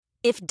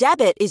If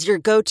debit is your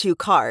go-to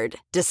card,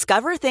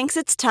 Discover thinks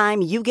it's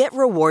time you get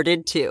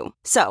rewarded too.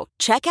 So,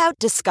 check out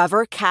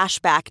Discover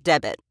Cashback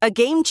Debit, a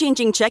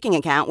game-changing checking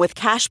account with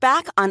cash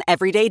back on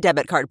everyday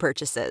debit card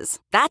purchases.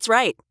 That's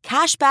right,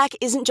 cashback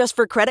isn't just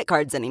for credit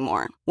cards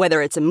anymore.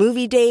 Whether it's a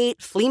movie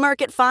date, flea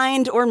market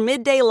find, or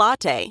midday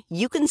latte,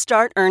 you can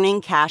start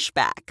earning cash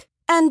back.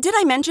 And did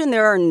I mention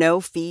there are no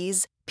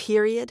fees,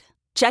 period?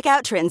 Check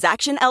out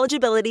transaction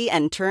eligibility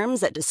and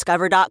terms at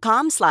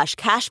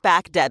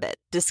discover.com/cashbackdebit.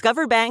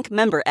 Discover Bank,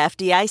 member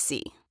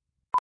FDIC.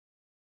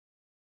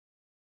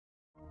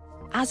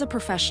 As a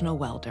professional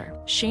welder,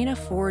 Shayna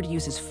Ford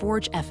uses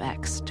Forge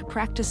FX to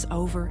practice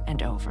over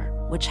and over,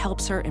 which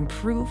helps her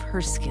improve her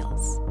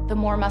skills. The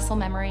more muscle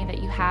memory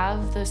that you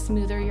have, the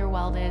smoother your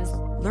weld is.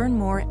 Learn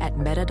more at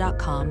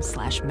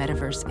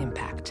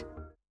meta.com/metaverseimpact.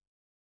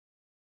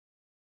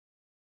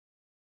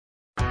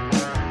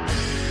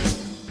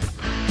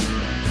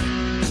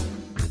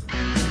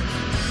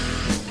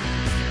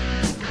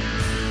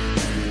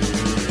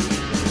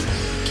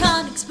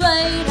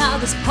 Explain how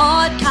this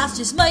podcast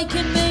is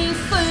making me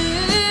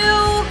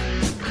feel.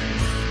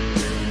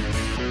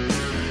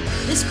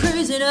 This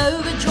cruising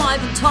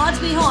overdrive and Todd's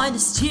behind the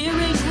steering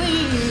wheel.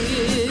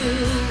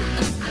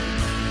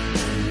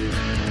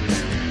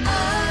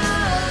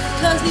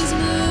 Cause these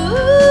movies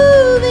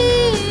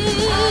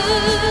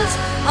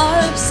are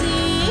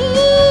obscene,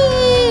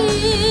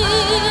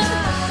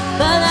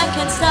 but that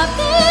can't stop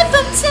me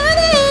from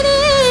tuning in.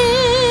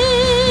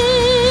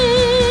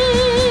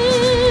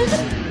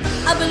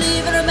 I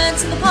believe in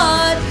romance in the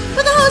pod,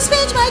 with the host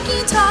Paige, Mikey,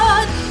 and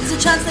Todd. There's a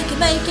chance they can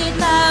make it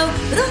now,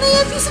 but only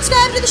if you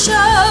subscribe to the show.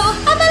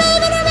 I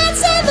believe in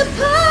romance in the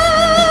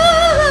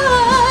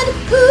pod.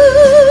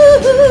 Ooh.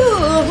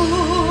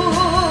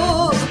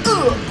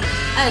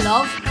 Hey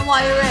love, and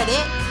while you're at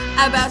it,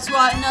 how about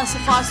writing us a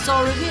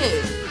 5-star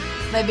review?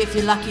 Maybe if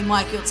you're lucky,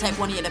 Mikey will take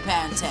one of you to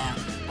Pound Town,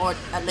 or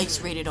at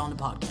least read it on the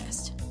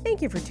podcast.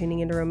 Thank you for tuning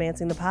into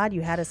Romancing the Pod.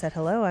 You had us at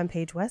hello. I'm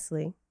Paige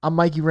Wesley. I'm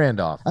Mikey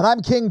Randolph. And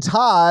I'm King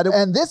Todd.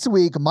 And this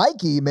week,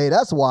 Mikey made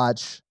us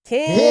watch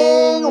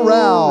King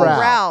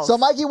Ralph. So,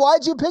 Mikey,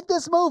 why'd you pick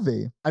this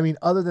movie? I mean,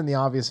 other than the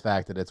obvious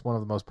fact that it's one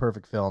of the most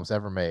perfect films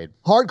ever made.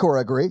 Hardcore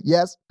agree,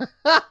 yes.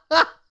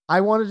 I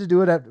wanted to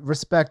do it at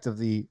respect of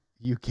the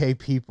UK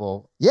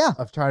people. Yeah.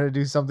 Of trying to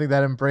do something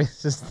that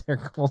embraces their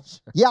culture.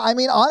 Yeah, I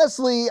mean,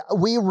 honestly,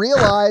 we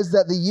realize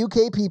that the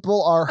UK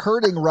people are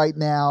hurting right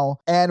now,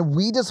 and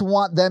we just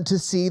want them to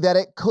see that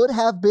it could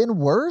have been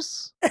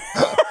worse. I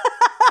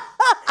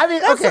mean,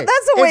 that's a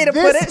way to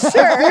put it,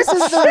 sure. If this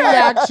is the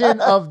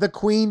reaction of the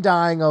queen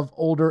dying of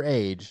older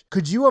age,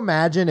 could you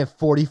imagine if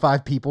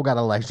 45 people got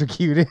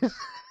electrocuted?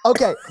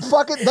 Okay,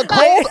 fucking the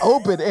cold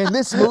open in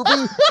this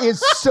movie is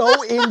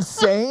so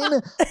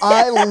insane.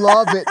 I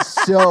love it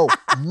so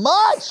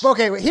much.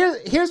 Okay,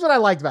 here's what I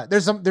liked about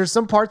it. There's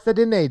some parts that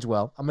didn't age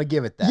well. I'm gonna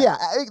give it that. Yeah,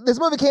 this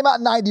movie came out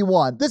in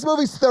 91. This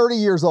movie's 30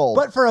 years old.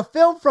 But for a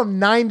film from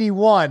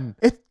 91,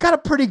 it's got a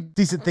pretty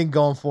decent thing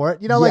going for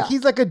it. You know, like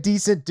he's like a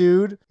decent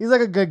dude. He's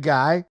like a good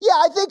guy. Yeah,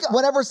 I think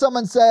whenever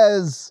someone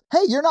says,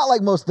 hey, you're not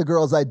like most of the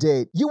girls I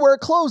date, you wear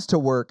clothes to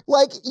work,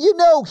 like, you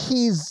know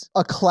he's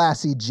a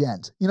classy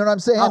gent. You know what I'm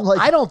saying? I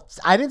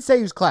didn't say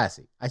he was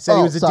classy. I said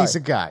he was a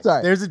decent guy.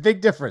 Sorry. There's a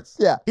big difference.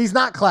 Yeah. He's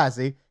not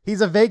classy. He's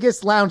a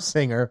Vegas lounge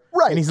singer.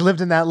 Right. And he's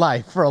lived in that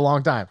life for a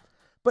long time.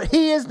 But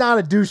he is not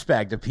a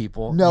douchbag to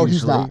people. No, usually.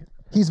 He's not.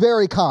 He's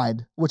very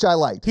kind, which I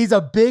liked. He's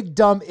a big,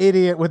 dumb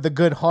idiot with a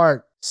good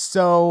heart.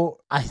 So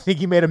I think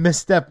he made a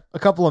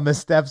couple of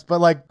missteps, but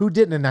like, who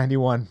didn't in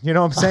 91? You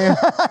know what I'm saying?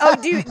 Oh,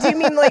 do you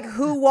mean like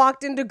who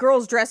walked into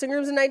girls' dressing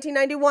rooms in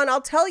 1991? I'll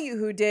tell you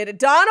who did.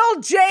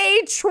 Donald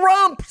J.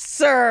 Trump,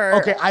 sir.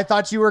 Okay, I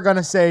thought you were going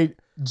to say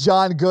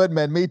John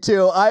Goodman. Me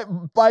too.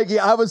 Mikey,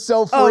 I was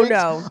so freaked.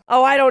 Oh, no.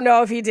 Oh, I don't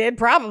know if he did.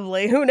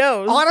 Probably. Who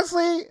knows?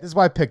 Honestly, this is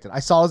why I picked it. I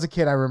saw it as a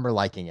kid. I remember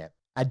liking it.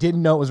 I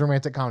didn't know it was a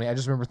romantic comedy. I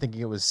just remember thinking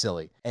it was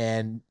silly.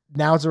 And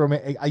now it's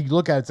you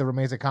look at it, it's a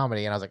romantic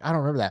comedy. And I was like, I don't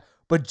remember that.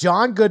 But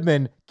John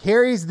Goodman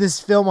carries this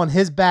film on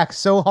his back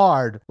so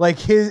hard. Like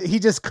he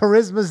just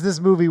charismas this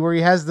movie where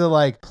he has to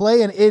like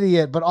play an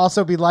idiot, but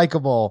also be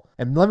likable.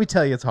 And let me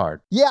tell you, it's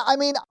hard. Yeah, I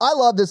mean, I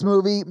love this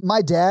movie.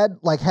 My dad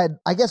had,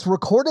 I guess,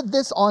 recorded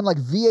this on like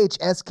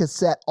VHS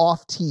cassette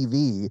off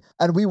TV.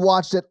 And we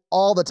watched it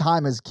all the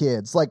time as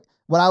kids. Like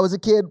when I was a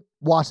kid,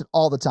 watched it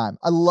all the time.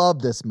 I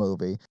love this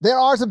movie. There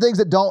are some things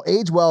that don't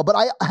age well, but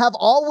I have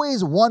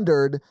always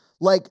wondered,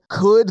 like,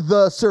 could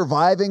the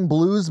surviving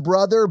blues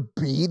brother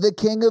be the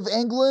king of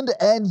England?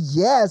 And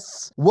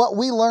yes, what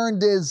we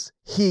learned is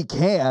he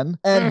can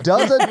and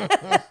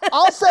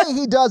I'll say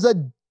he does a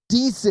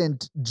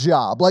decent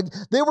job. Like,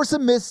 there were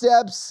some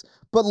missteps,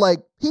 but like,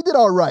 he did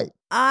all right.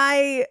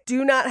 I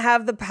do not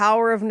have the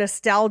power of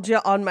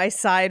nostalgia on my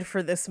side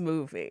for this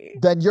movie.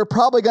 Then you're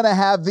probably going to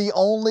have the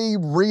only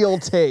real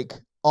take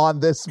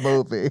on this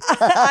movie.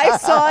 I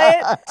saw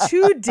it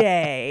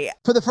today.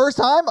 For the first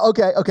time?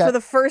 Okay. For the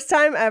first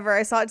time ever,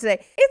 I saw it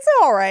today. It's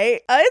all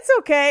right. It's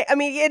okay. I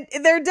mean,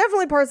 there are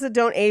definitely parts that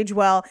don't age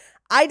well.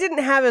 I didn't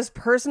have as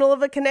personal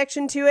of a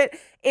connection to it.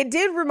 It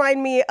did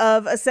remind me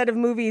of a set of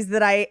movies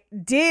that I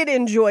did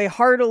enjoy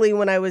heartily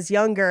when I was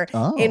younger,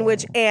 in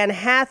which Anne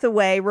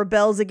Hathaway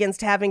rebels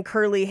against having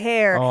curly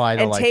hair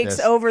and takes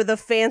over the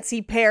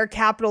fancy pear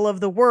capital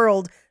of the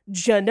world,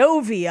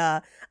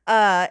 Genovia,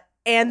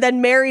 and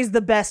then marries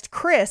the best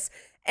Chris.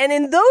 And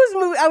in those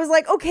movies, I was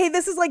like, okay,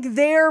 this is like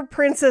their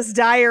Princess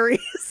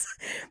Diaries.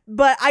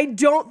 But I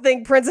don't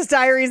think Princess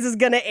Diaries is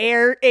going to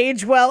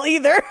age well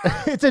either.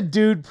 It's a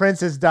dude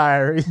Princess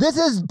Diaries. This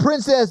is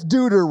Princess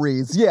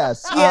Duderies.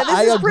 Yes. Yeah, this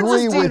I is agree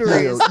Princess with you.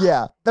 Duderies.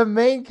 Yeah. The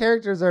main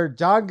characters are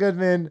John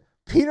Goodman,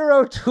 Peter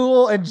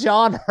O'Toole, and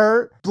John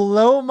Hurt.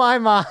 Blow my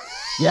mind.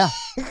 Yeah.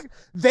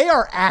 They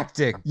are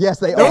acting. Yes,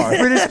 they Those are.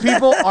 British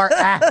people are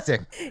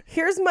acting.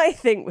 Here's my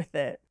thing with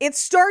it. It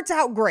starts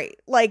out great.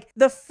 Like,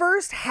 the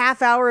first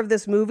half hour of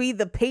this movie,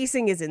 the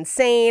pacing is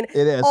insane.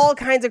 It is. All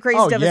kinds of crazy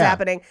stuff is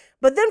happening.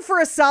 But then for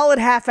a solid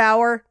half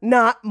hour,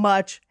 not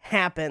much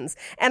happens.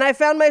 And I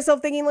found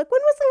myself thinking, like,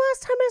 when was the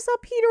last time I saw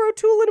Peter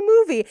O'Toole in a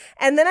movie?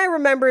 And then I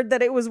remembered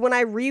that it was when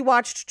I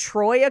rewatched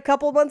Troy a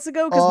couple months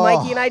ago, because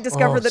Mikey and I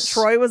discovered that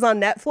Troy was on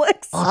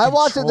Netflix. I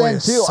watched it then,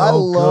 too. So I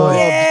love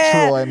good.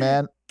 Troy,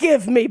 man.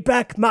 Give me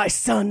back my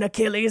son,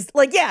 Achilles.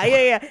 Like,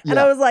 yeah. And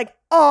I was like,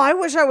 oh, I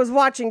wish I was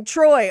watching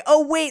Troy.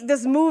 Oh, wait,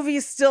 this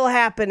movie's still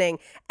happening.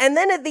 And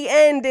then at the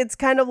end, it's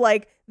kind of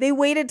like they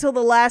waited till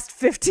the last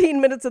 15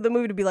 minutes of the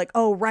movie to be like,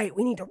 oh, right,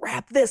 we need to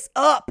wrap this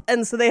up.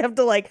 And so they have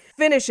to like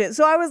finish it.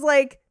 So I was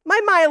like, my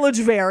mileage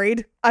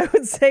varied, I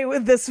would say,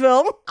 with this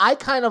film. I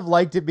kind of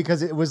liked it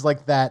because it was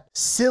like that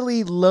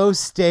silly, low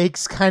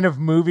stakes kind of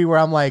movie where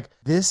I'm like,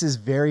 this is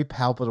very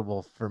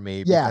palpable for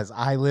me because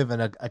I live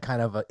in a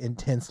kind of an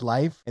intense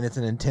life and it's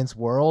an intense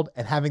world.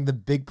 And having the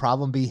big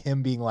problem be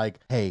him being like,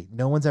 hey,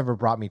 no one's ever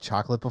brought me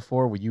chocolate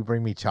before. Will you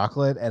bring me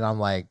chocolate? And I'm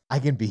like, I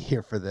can be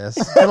here for this.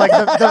 And like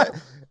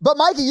But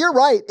Mikey, you're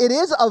right. It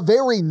is a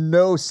very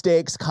no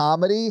stakes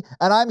comedy,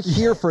 and I'm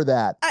here for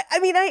that. I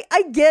mean,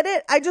 I get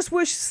it. I just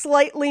wish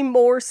slightly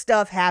more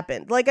stuff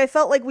happened. Like, I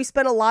felt like we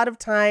spent a lot of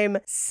time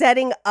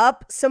setting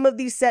up some of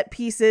these set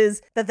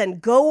pieces that then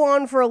go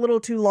on for a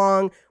little too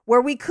long, where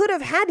we could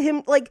have had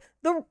him, like,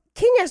 the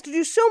king has to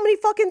do so many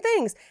fucking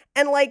things.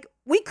 And like,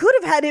 we could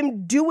have had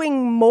him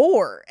doing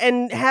more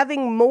and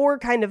having more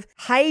kind of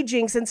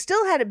hijinks and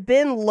still had it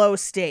been low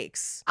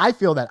stakes. I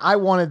feel that. I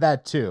wanted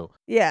that too.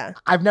 Yeah.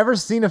 I've never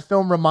seen a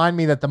film remind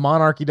me that the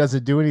monarchy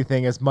doesn't do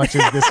anything as much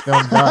as this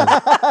film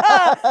does.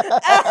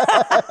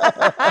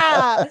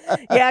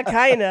 Yeah,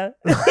 kind of.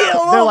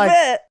 A little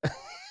bit.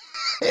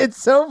 It's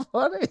so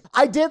funny.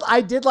 I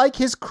did like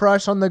his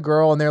crush on the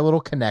girl and their little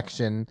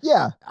connection.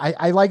 Yeah.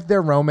 I like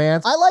their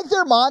romance. I like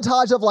their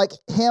montage of like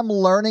him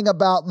learning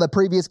about the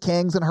previous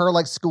kings and her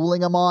like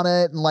schooling him on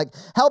it and like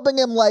helping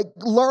him like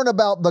learn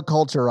about the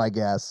culture, I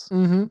guess.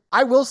 Mm-hmm.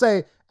 I will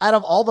say, out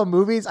of all the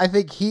movies, I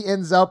think he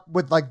ends up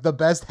with like the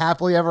best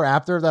happily ever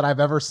after that I've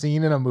ever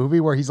seen in a movie,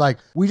 where he's like,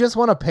 we just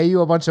want to pay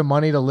you a bunch of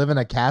money to live in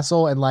a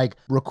castle and like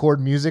record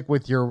music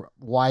with your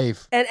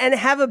wife. And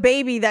have a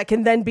baby that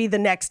can then be the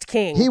next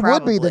king. He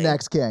probably would be the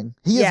next king.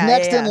 He is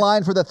next in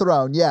line for the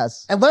throne,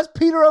 yes. Unless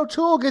Peter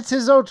O'Toole gets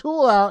his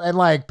O'Toole out and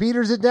like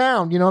peters it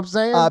down, you know what I'm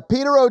saying?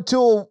 Peter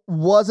O'Toole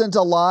wasn't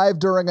alive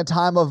during a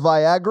time of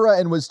Viagra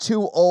and was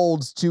too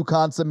old to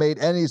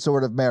consummate any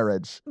sort of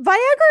marriage.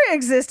 Viagra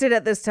existed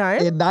at this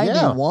time. In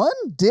 91?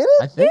 Did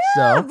I it? think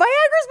so. Viagra's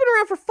been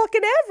around for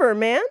fucking ever,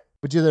 man.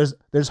 But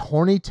there's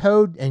horny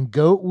toad and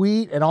goat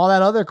wheat and all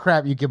that other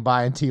crap you can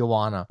buy in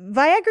Tijuana.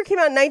 Viagra came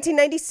out in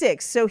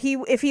 1996, so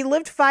if he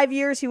lived 5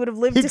 years, he would have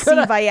lived to see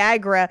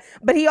Viagra,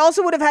 but he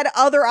also would have had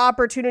other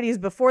opportunities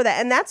before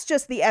that, and that's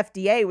just the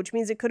FDA, which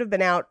means it could have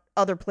been out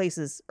other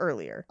places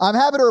earlier. I'm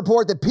happy to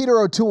report that Peter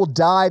O'Toole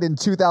died in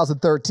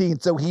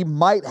 2013, so he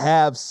might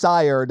have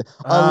sired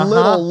a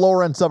little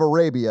Lawrence of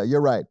Arabia.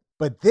 You're right.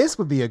 But this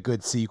would be a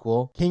good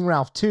sequel, King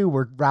Ralph 2,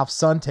 where Ralph's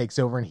son takes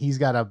over and he's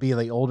got to be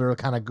the older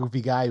kind of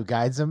goofy guy who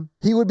guides him.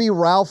 He would be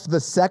Ralph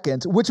II,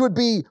 which would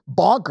be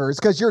bonkers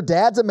because your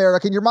dad's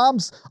American, your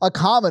mom's a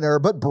commoner,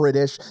 but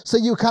British. So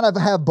you kind of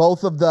have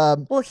both of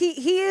the... Well,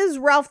 he is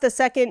Ralph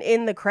II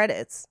in the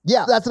credits.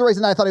 Yeah, that's the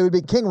reason I thought he would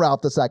be King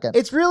Ralph II.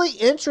 It's really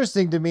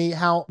interesting to me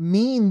how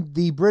mean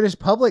the British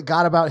public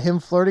got about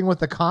him flirting with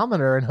the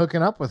commoner and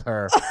hooking up with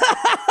her.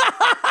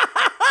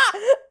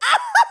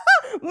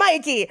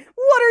 Mikey,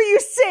 what are you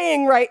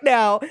saying right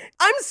now?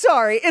 I'm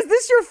sorry. Is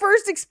this your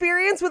first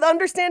experience with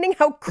understanding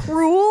how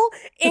cruel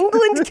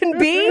England can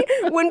be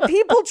when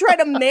people try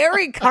to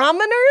marry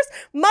commoners?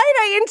 Might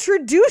I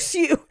introduce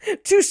you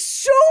to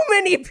so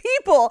many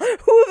people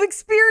who have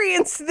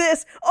experienced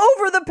this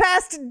over the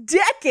past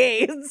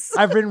decades?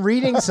 I've been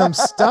reading some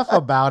stuff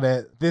about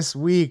it this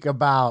week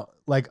about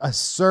like a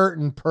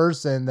certain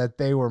person that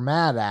they were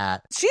mad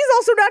at. She's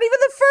also not even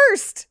the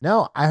first.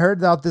 No, I heard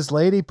about this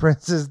lady,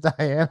 Princess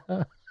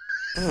Diana.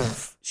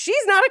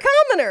 She's not a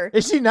commoner.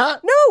 Is she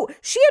not? No,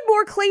 she had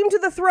more claim to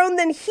the throne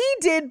than he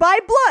did by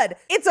blood.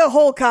 It's a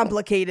whole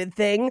complicated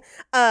thing.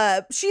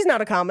 She's not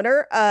a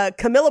commoner.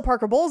 Camilla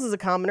Parker Bowles is a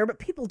commoner, but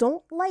people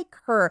don't like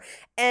her.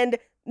 And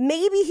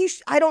maybe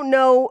I don't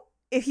know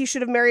if he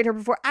should have married her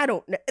before. I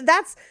don't know.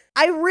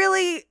 I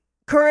really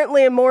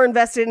currently am more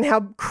invested in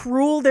how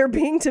cruel they're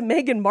being to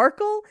Meghan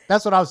Markle.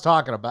 That's what I was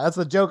talking about. That's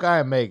the joke I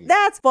am making.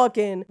 That's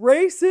fucking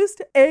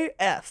racist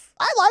AF.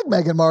 I like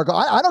Meghan Markle.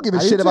 I don't give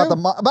a shit about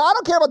but I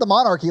don't care about the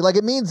monarchy. Like,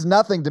 it means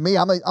nothing to me.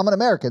 I'm an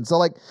American, so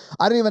like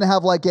I don't even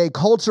have like a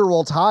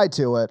cultural tie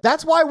to it.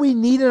 That's why we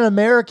need an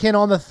American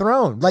on the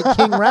throne, like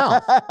King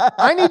Ralph.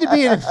 I need to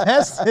be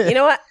invested. You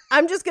know what?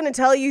 I'm just going to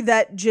tell you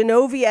that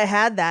Genovia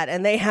had that,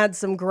 and they had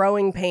some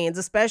growing pains,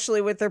 especially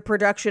with their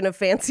production of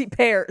Fancy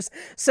Pears.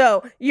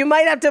 So you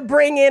might have to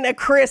bring in a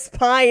Chris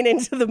Pine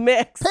into the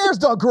mix. Pears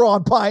don't grow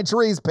on pine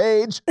trees,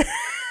 Paige.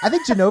 I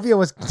think Genovia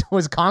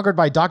was conquered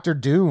by Dr.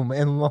 Doom.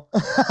 No,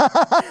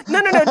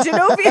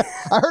 Genovia.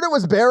 I heard it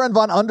was Baron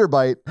von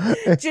Underbite.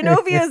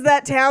 Genovia is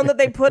that town that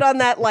they put on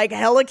that like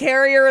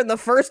helicarrier in the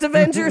first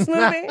Avengers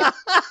movie.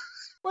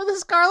 Where the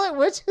Scarlet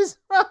Witch is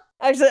from.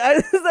 Actually,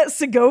 is that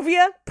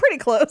Segovia? Pretty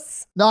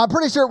close. No, I'm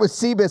pretty sure it was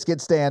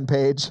Seabiscuit Stand,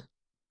 Paige.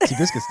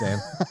 Seabiscuit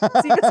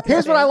Stand.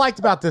 Here's what I liked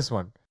about this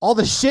one. All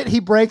the shit he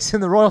breaks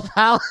in the Royal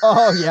Palace.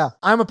 Oh, yeah.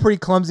 I'm a pretty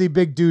clumsy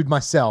big dude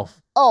myself.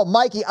 Oh,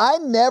 Mikey, I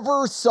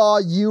never saw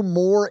you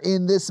more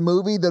in this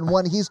movie than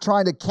when he's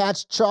trying to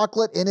catch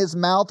chocolate in his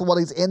mouth while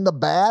he's in the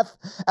bath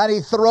and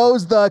he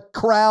throws the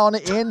crown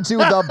into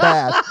the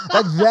bath.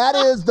 Like, that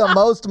is the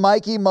most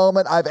Mikey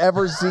moment I've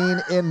ever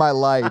seen in my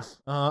life.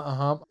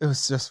 It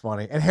was just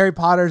funny. And Harry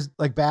Potter's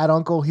like bad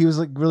uncle, he was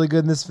like really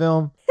good in this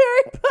film.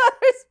 Harry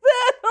Potter's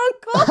bad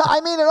uncle.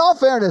 I mean, in all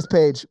fairness,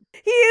 Paige.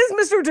 He is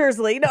Mr.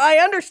 Dursley. No, I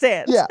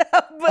understand. Yeah.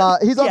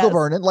 But, he's Uncle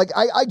Vernon. Like,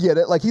 I get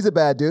it. Like, he's a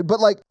bad dude.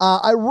 But, like,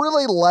 I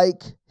really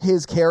like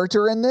his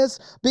character in this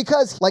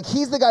because, like,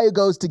 he's the guy who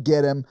goes to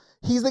get him.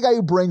 He's the guy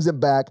who brings him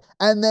back.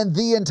 And then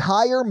the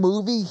entire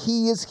movie,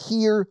 he is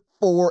here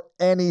for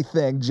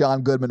anything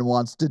John Goodman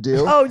wants to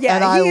do. Oh, yeah.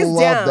 And I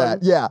love that.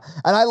 Yeah.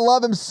 And I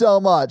love him so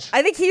much.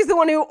 I think he's the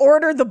one who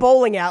ordered the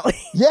bowling alley.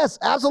 Yes,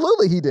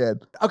 absolutely he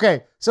did.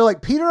 Okay, so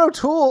like Peter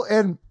O'Toole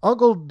and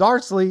Uncle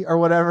Darsley or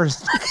whatever.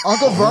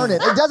 Uncle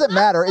Vernon. It doesn't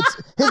matter. It's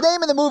his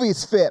name in the movie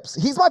is Phipps.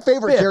 He's my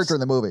favorite character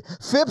in the movie.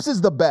 Phipps is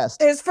the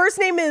best. His first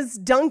name is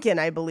Duncan,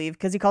 I believe,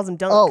 because he calls him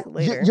Dunk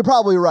later. You're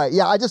probably right.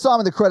 Yeah, I just saw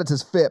him in the credits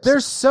as Phipps. They're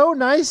so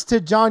nice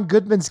to John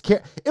Goodman's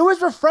character. It was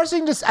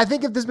refreshing to I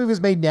think if this movie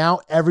was made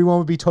now, everyone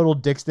would be total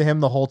dicks to him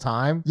the whole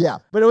time. Yeah.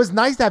 But it was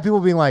nice to have people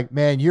being like,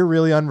 man, you're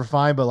really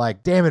unrefined, but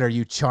like, damn it, are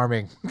you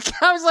charming?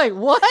 I was like,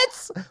 what?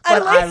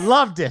 But I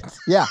loved it.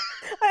 Yeah.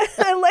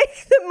 I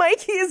like that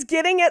Mikey is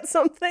getting at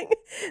something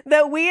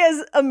that we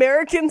as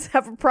Americans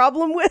have a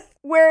problem with,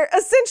 where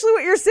essentially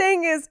what you're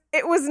saying is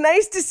it was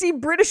nice to see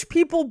British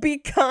people be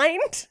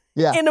kind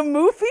in a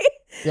movie.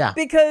 Yeah.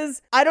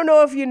 Because I don't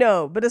know if you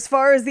know, but as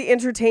far as the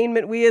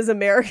entertainment we as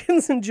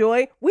Americans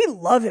enjoy, we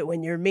love it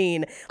when you're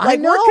mean. Like,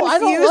 we're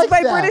confused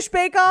by British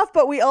Bake Off,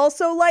 but we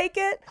also like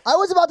it. I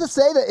was about to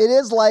say that it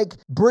is like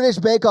British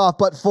Bake Off,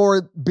 but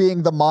for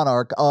being the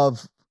monarch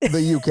of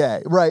the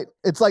UK, right?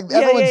 It's like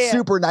everyone's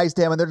super nice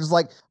to him, and they're just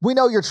like, "We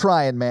know you're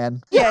trying,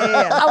 man."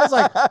 Yeah. I was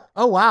like,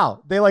 "Oh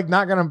wow, they like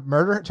not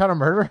gonna try to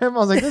murder him." I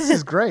was like, "This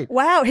is great."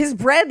 Wow, his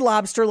bread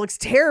lobster looks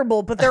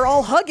terrible, but they're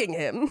all hugging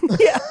him.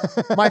 Yeah.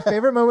 My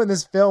favorite moment in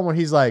this film when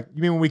he's like,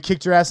 "You mean when we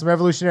kicked your ass in the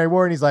Revolutionary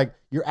War?" And he's like,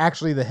 "You're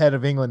actually the head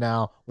of England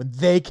now." When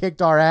they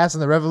kicked our ass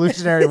in the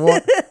Revolutionary War,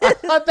 I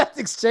thought that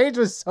exchange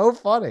was so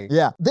funny.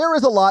 Yeah, there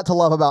is a lot to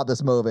love about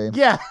this movie.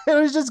 Yeah, it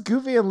was just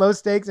goofy and low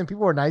stakes, and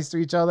people were nice to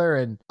each other.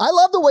 And I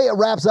love the way it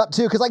wraps up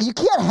too, because like you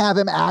can't have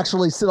him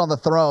actually sit on the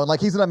throne like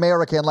he's an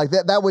American. Like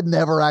that would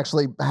never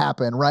actually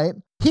happen, right?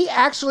 He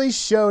actually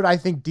showed, I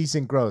think,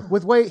 decent growth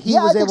with way he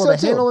was able to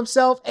handle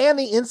himself and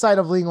the insight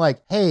of being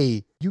like,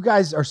 hey, you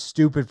guys are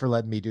stupid for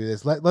letting me do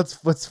this.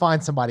 Let's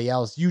find somebody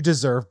else. You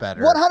deserve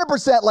better.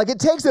 100%. Like, it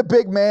takes a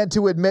big man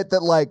to admit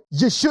that, like,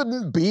 you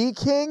shouldn't be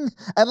king.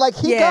 And, like,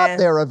 he got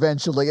there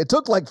eventually. It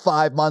took, like,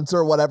 5 months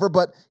or whatever,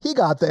 but he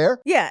got there.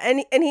 Yeah,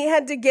 and he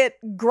had to get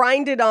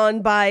grinded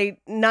on by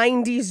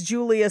 90s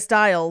Julia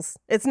Stiles.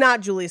 It's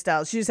not Julia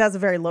Stiles. She just has a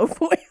very low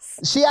voice.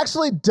 She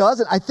actually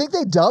doesn't. I think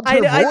they dubbed her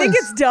voice. I think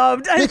it's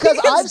dubbed. Because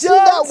I've seen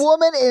that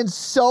woman in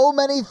so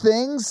many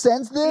things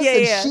since this,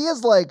 and she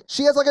has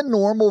like a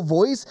normal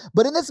voice,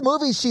 but in this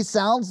movie, she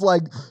sounds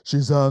like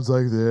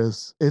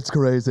this. It's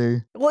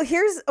crazy. Well,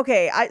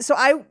 so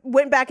I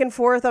went back and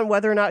forth on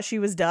whether or not she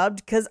was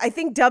dubbed, because I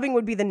think dubbing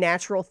would be the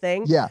natural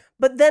thing. Yeah.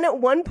 But then at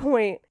one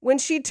point, when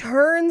she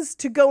turns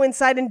to go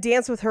inside and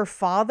dance with her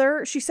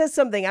father, she says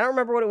something. I don't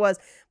remember what it was,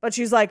 but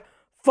she's like,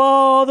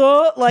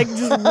 "Father," like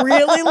just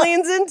really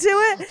leans into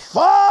it.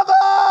 Father!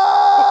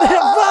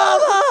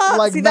 Father!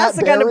 Like See, Matt that's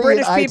the kind of Berry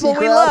British in people IT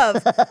we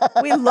Crowd.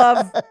 love. We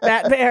love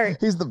Matt Berry.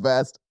 He's the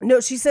best.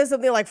 No, she says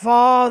something like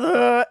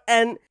 "Father,"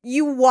 and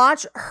you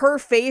watch her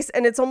face,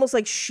 and it's almost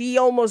like she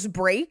almost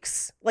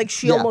breaks, like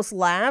she almost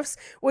laughs,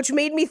 which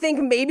made me think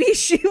maybe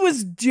she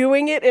was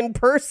doing it in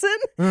person,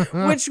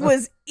 which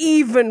was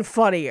even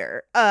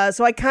funnier.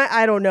 So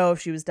I don't know if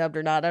she was dubbed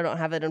or not. I don't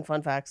have it in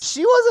fun facts.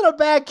 She wasn't a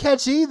bad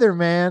catch either,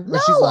 man. No,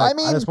 She's like, I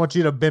mean- I just want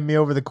you to bend me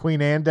over the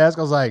Queen Anne desk.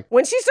 I was like,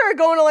 When she started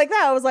going like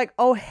that, I was like,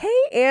 oh, hey,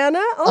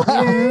 Anna.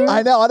 Okay.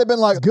 I know. I'd have been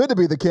like, good to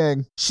be the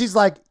king. she's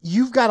like,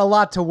 you've got a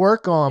lot to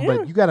work on, Yeah.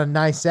 but you got a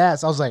nice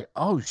ass. I was like,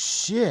 oh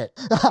shit.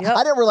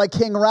 I didn't realize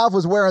King Ralph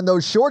was wearing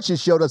those shorts you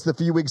showed us a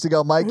few weeks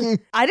ago, Mikey.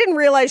 I didn't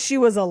realize she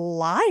was a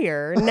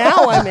liar.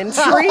 Now I'm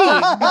intrigued.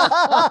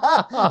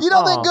 You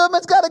don't think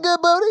Goodman's got a good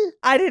booty?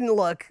 I didn't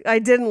look.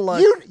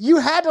 You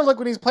had to look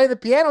when he's playing the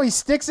piano. He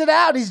sticks it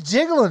out. He's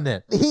jiggling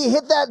it. He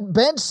hit that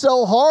bench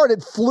so hard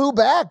it flew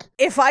back.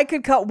 If I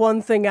could cut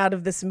one thing out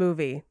of this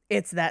movie,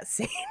 it's that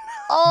scene.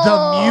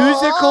 Oh,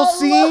 musical I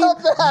scene?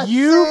 love that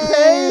You,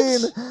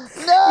 scene.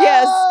 No.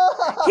 Yes.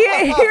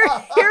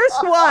 Here's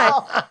why.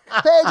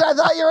 Paige, I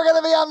thought you were going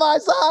to be on my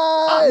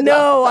side.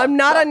 No, I'm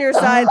not on your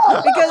side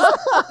because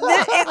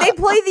they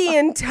play the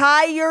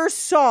entire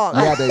song.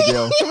 Yeah, they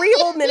do. 3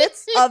 whole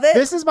minutes of it.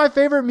 This is my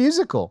favorite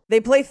musical. They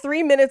play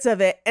 3 minutes of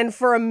it, and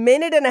for a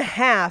minute and a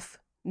half,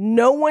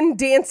 no one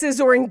dances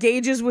or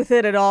engages with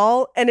it at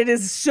all. And it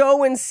is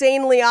so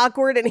insanely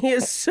awkward, and he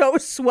is so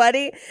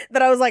sweaty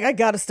that I was like, I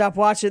gotta stop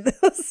watching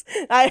this.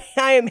 I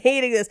am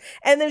hating this.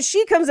 And then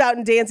she comes out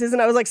and dances,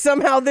 and I was like,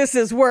 somehow this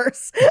is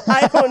worse.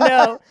 I don't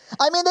know.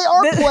 I mean, they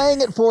are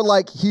playing it for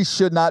like, he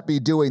should not be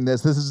doing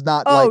this. This is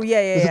not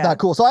this is not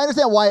cool. So I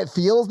understand why it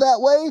feels that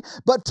way,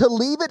 but to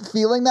leave it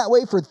feeling that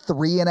way for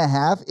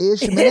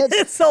 3.5-ish minutes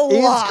It's a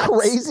lot. is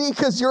crazy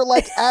because you're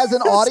like, as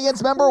an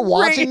audience member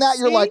watching that,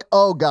 you're crazy. like,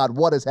 oh God,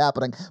 what is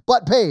happening?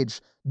 But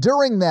Paige,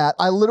 during that,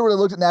 I literally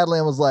looked at Natalie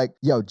and was like,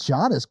 yo,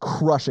 John is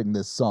crushing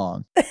this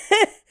song.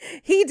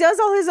 He does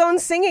all his own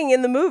singing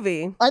in the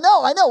movie. I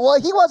know.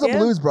 Well, he was a Yeah.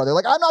 blues brother.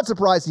 Like, I'm not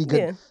surprised he could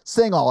Yeah.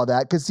 sing all of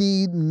that because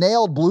he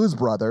nailed Blues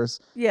Brothers.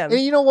 Yeah. And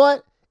you know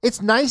what? It's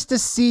nice to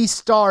see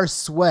stars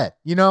sweat,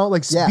 you know,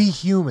 like Yeah. be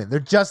human. They're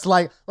just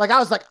like I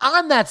was like,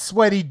 I'm that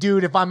sweaty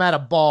dude if I'm at a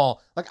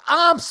ball. Like,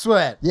 I'm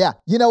sweat. Yeah.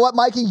 You know what,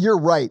 Mikey? You're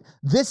right.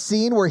 This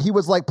scene where he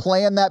was like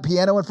playing that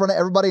piano in front of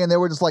everybody and they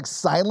were just like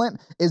silent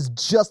is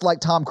just like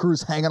Tom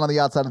Cruise hanging on the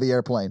outside of the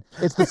airplane.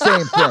 It's the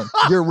same thing.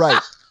 You're right.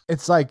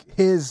 It's like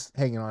his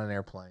hanging on an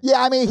airplane.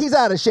 Yeah, I mean, he's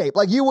out of shape.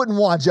 Like, you wouldn't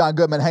want John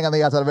Goodman hanging on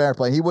the outside of an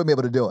airplane. He wouldn't be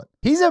able to do it.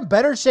 He's in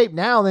better shape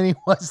now than he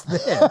was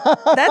then.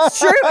 That's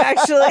true,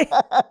 actually.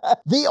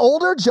 The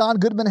older John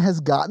Goodman has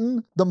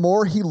gotten, the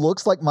more he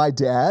looks like my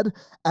dad.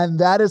 And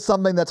that is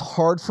something that's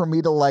hard for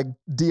me to like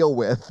deal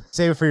with.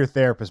 Save it for your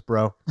therapist,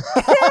 bro.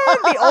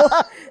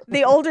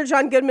 The older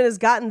John Goodman has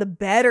gotten, the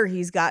better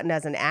he's gotten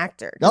as an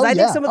actor. Because Oh, I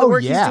yeah. think some of the Oh,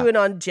 work yeah. he's doing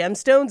on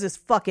Gemstones is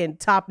fucking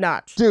top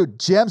notch. Dude,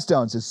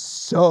 Gemstones is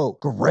so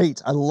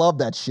great. I love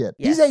that shit.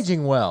 Yes. He's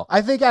aging well.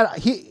 I think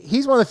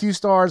he's one of the few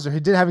stars who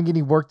didn't have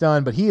any work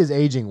done, but he is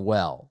aging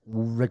well,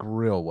 like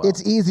real well.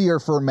 It's easier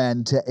for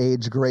men to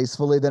age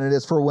gracefully than it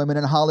is for women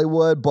in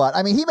Hollywood. But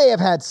I mean, he may have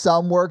had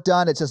some work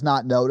done. It's just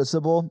not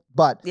noticeable.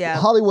 But Yeah.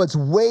 Hollywood's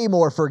way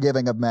more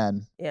forgiving of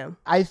men. Yeah.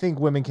 I think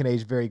women can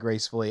age very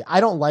gracefully.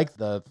 I don't like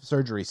the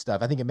surgery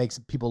stuff. I think it makes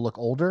people look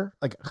older,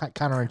 like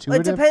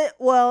counterintuitive.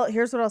 Well,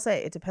 here's what I'll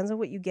say. It depends on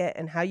what you get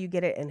and how you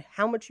get it and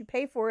how much you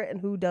pay for it and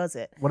who does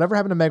it. Whatever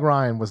happened to Meg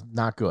Ryan was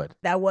not good.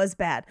 That was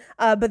bad.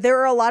 But there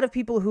are a lot of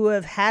people who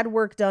have had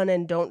work done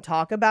and don't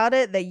talk about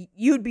it that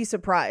you'd be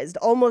surprised.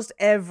 Almost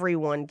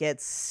everyone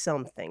gets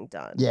something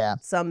done. Yeah.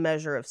 Some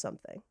measure of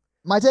something.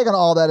 My take on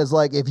all that is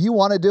like, if you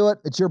want to do it,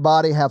 it's your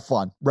body, have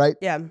fun, right?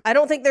 Yeah. I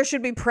don't think there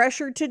should be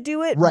pressure to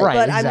do it, Right.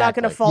 but I'm not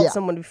going to Exactly. fault Yeah.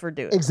 someone for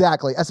doing it.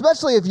 Exactly.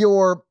 Especially if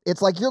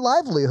it's like your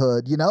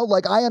livelihood, you know?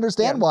 Like, I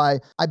understand why,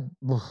 I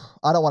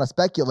don't want to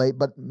speculate,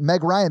 but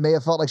Meg Ryan may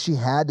have felt like she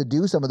had to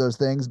do some of those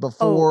things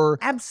before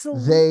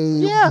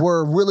Absolutely. they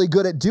were really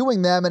good at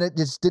doing them and it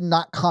just did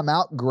not come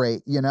out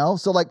great, you know?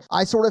 So like,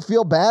 I sort of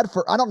feel bad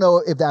I don't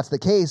know if that's the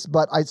case,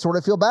 but I sort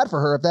of feel bad for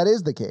her if that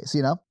is the case,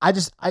 you know? I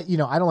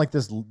don't like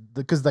this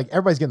because like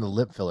everybody's getting the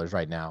lip fillers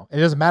right now. It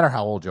doesn't matter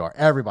how old you are.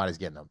 Everybody's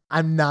getting them.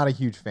 I'm not a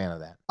huge fan of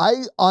that. I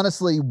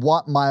honestly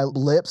want my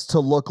lips to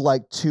look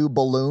like 2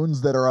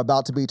 balloons that are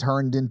about to be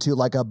turned into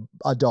like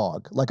a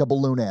dog, like a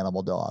balloon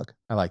animal dog.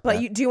 I like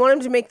But that. do you want him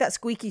to make that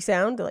squeaky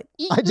sound? Like,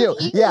 I do.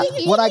 Yeah.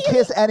 When I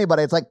kiss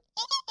anybody, it's like,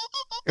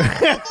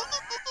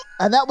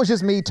 and that was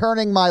just me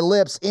turning my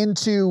lips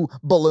into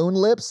balloon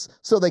lips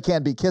so they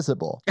can be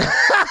kissable.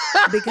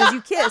 because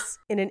you kiss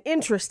in an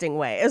interesting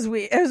way, as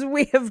we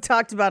have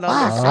talked about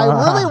on this. I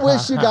really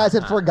wish you guys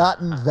had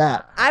forgotten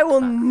that. I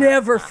will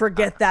never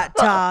forget that,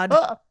 Todd.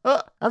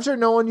 I'm sure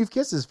no one you've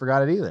kissed has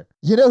forgot it either.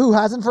 You know who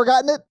hasn't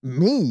forgotten it?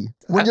 Me.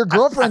 When your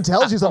girlfriend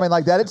tells you something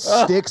like that, it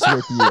sticks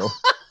with you.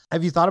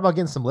 Have you thought about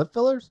getting some lip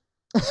fillers?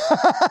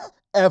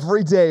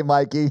 Every day,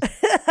 Mikey.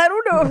 I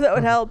don't know if that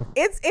would help.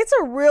 It's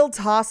a real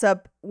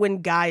toss-up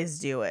when guys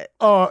do it.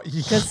 Oh,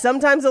 Because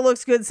sometimes it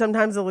looks good,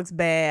 sometimes it looks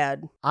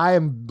bad. I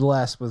am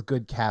blessed with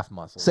good calf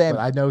muscles. Same.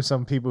 But I know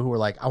some people who are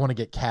like, I want to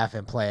get calf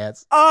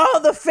implants. Oh,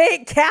 the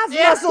fake calf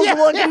muscles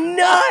look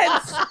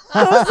nuts.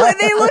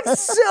 They look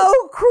so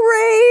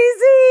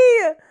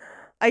crazy.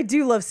 I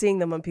do love seeing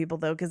them on people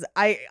though, because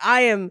I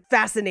am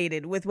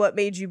fascinated with what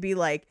made you be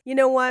like, you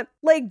know what?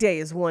 Leg day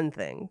is one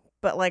thing,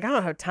 but like I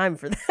don't have time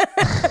for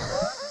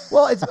that.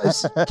 Well,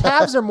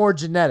 calves are more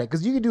genetic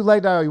because you can do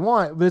leg day all you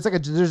want, but it's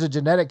like there's a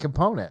genetic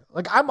component.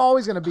 Like I'm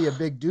always going to be a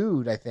big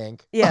dude, I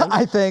think. Yeah.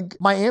 I think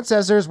My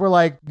ancestors were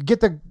like, get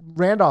the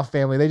Randolph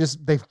family.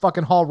 They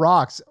fucking haul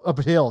rocks up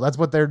a hill. That's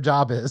what their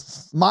job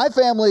is. my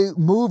family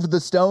moved the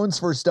stones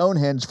for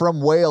Stonehenge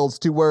from Wales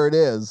to where it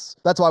is.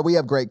 That's why we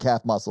have great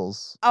calf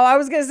muscles. Oh, I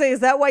was going to say,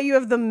 is that why you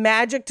have the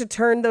magic to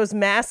turn those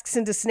masks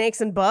into snakes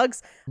and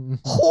bugs?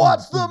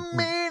 What's the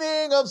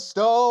meaning of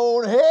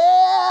Stonehenge?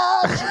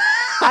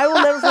 I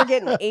will never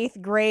forget in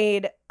 8th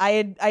grade,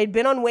 I had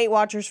been on Weight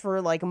Watchers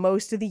for like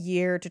most of the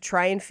year to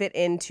try and fit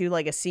into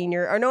like a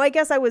senior, or no, I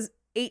guess I was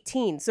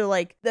 18. So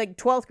like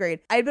 12th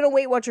grade. I had been on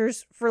Weight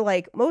Watchers for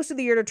like most of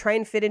the year to try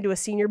and fit into a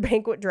senior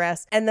banquet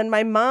dress. And then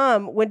my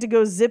mom went to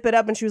go zip it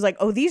up and she was like,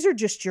 oh, these are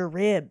just your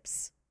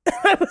ribs.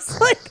 I was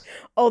like,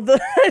 oh,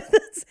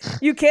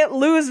 you can't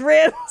lose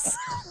ribs.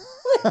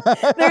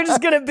 They're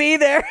just going to be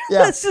there.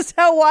 Yeah. That's just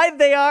how wide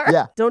they are.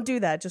 Yeah. Don't do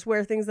that. Just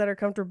wear things that are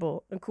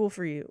comfortable and cool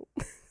for you.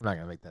 I'm not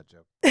going to make that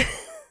joke.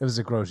 It was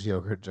a gross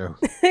yogurt joke.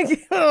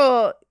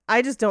 Oh,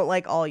 I just don't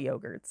like all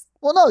yogurts.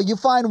 Well, no, you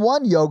find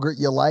one yogurt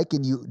you like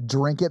and you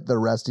drink it the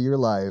rest of your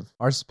life.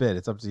 Or spit.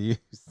 It's up to you.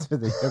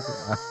 The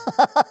yogurt.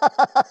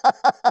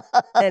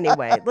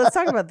 Anyway, let's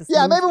talk about this.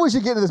 Yeah, movie. maybe we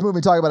should get into this movie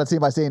and talk about it scene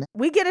by scene.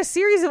 We get a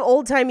series of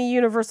old-timey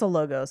Universal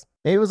logos.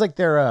 Maybe it was like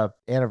their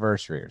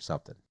anniversary or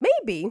something.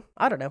 Maybe.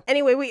 I don't know.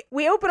 Anyway,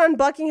 we open on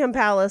Buckingham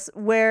Palace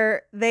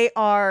where they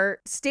are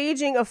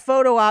staging a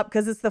photo op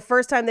because it's the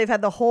first time they've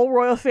had the whole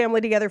royal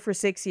family together for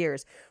 6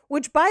 years.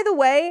 Which, by the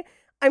way,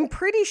 I'm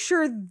pretty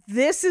sure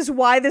this is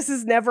why this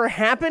has never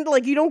happened.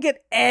 Like, you don't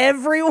get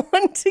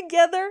everyone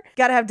together.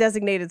 Got to have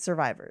designated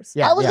survivors.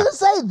 Yeah, I was going to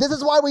say, this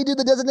is why we do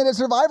the designated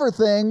survivor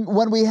thing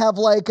when we have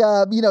like,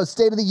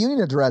 State of the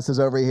Union addresses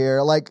over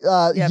here. Like,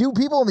 you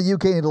people in the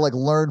UK need to like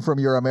learn from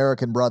your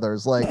American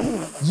brothers. Like,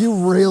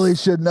 you really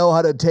should know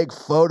how to take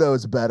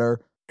photos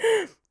better.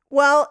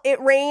 Well, it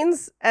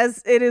rains,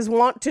 as it is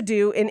wont to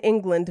do in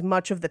England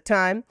much of the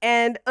time.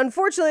 And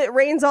unfortunately, it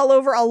rains all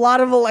over a lot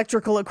of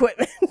electrical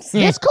equipment.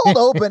 This cold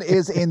open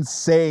is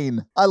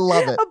insane. I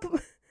love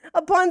it.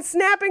 Upon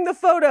snapping the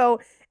photo,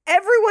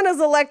 everyone is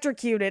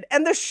electrocuted.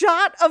 And the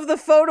shot of the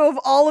photo of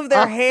all of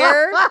their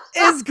hair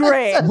is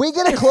great. We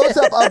get a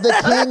close-up of the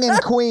king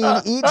and queen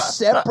each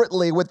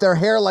separately with their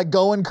hair like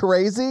going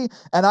crazy.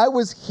 And I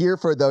was here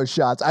for those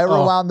shots. I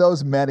rewound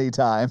those many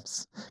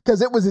times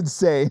because it was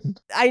insane.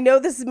 I know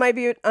this might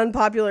be an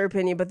unpopular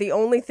opinion, but the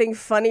only thing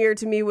funnier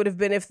to me would have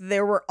been if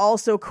there were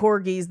also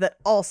corgis that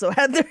also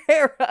had their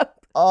hair up.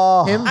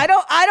 Oh, I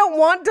don't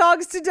want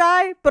dogs to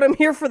die, but I'm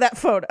here for that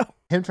photo.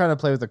 Him trying to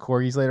play with the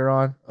corgis later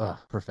on. Ugh,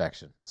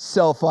 perfection.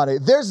 so funny.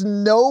 There's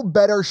no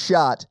better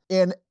shot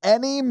in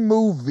any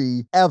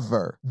movie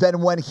ever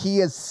than when he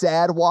is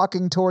sad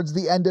walking towards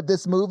the end of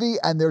this movie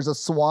and there's a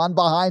swan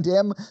behind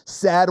him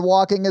sad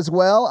walking as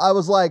well. I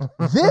was like,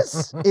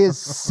 this is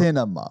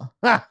cinema.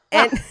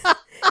 And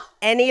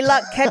any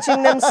luck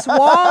catching them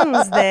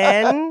swans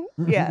then?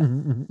 Yeah.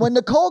 When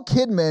Nicole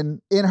Kidman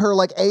in her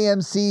like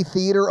AMC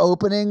theater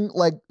opening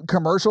like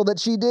commercial that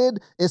she did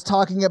is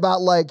talking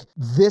about like,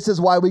 this is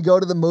why we go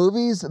to the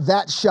movies.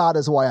 That shot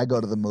is why I go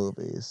to the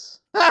movies.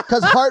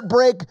 Because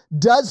heartbreak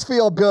does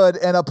feel good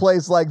in a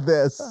place like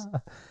this.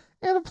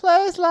 In a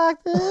place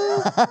like this.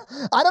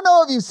 I don't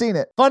know if you've seen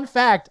it. Fun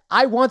fact,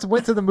 I once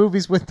went to the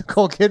movies with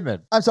Nicole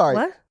Kidman. I'm sorry.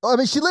 What? I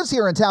mean, she lives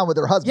here in town with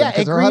her husband. Yeah,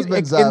 because her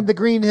husband's in the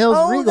Green Hills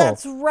Oh, Regal.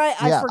 that's right.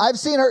 yeah, I've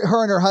seen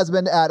her and her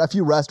husband at a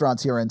few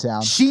restaurants here in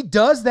town. She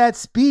does that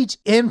speech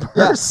in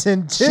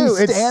person She too.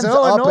 It's stands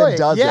so up annoying. and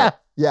does yeah. it.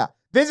 Yeah.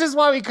 This is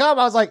why we come.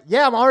 I was like,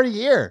 yeah, I'm already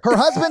here. Her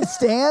husband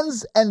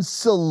stands and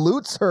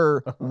salutes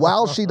her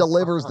while she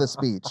delivers the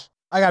speech.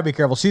 I gotta be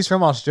careful. She's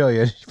from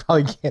Australia. She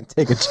probably can't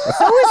take a joke.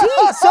 So is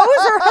he. So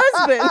is her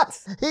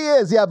husband. He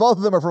is. Yeah, both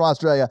of them are from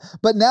Australia.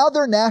 But now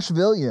they're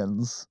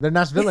Nashvillians. They're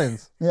not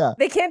villains. Yeah.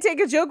 They can't take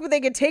a joke, but they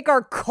can take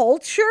our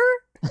culture?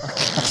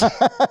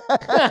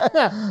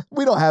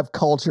 We don't have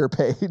culture,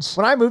 Paige.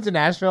 When I moved to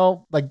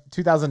Nashville, like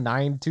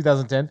 2009,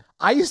 2010,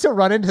 I used to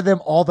run into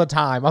them all the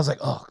time. I was like,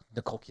 oh,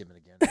 Nicole Kidman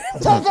again.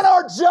 Taking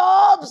our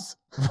jobs!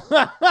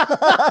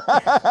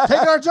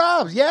 Taking our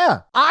jobs,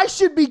 yeah. I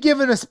should be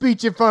giving a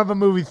speech in front of a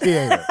movie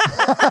theater.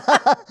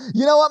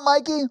 You know what,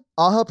 Mikey?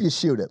 I'll help you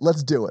shoot it.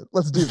 Let's do it.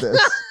 Let's do this.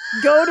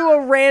 Go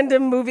to a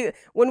random movie.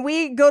 When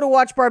we go to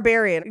watch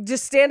Barbarian,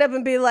 just stand up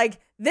and be like,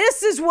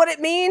 this is what it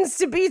means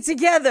to be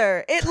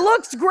together. It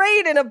looks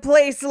great in a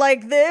place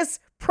like this.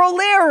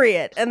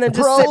 Prolariat. And then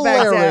just sit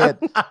back down.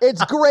 Prolariat.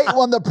 It's great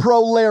when the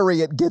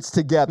prolariat gets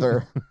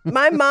together.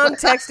 My mom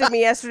texted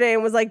me yesterday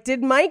and was like,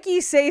 did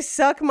Mikey say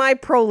suck my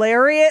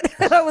prolariat?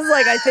 And I was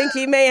like, I think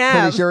he may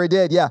have. Pretty sure he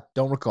did, yeah.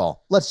 Don't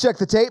recall. Let's check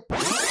the tape.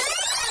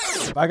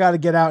 I got to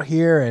get out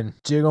here and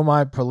jiggle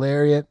my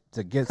prolariat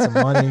to get some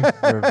money.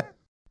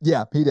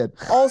 Yeah, he did.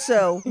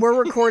 Also, we're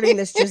recording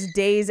this just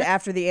days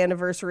after the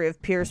anniversary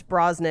of Pierce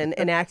Brosnan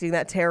enacting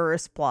that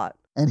terrorist plot.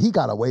 And he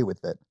got away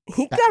with it.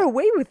 He got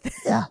away with it.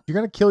 Yeah. You're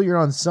going to kill your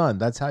own son.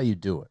 That's how you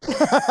do it.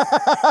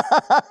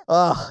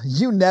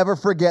 You never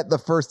forget the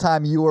first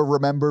time you were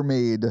Remember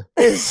Mead.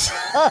 Remember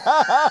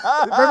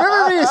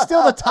Me is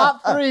still the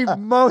top 3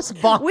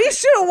 most bombed. We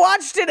should have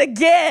watched it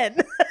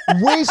again.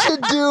 We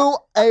should do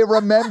a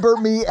Remember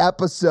Me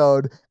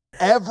episode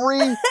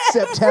every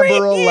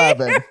September year.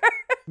 11th.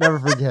 Never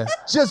forget.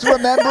 Just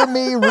Remember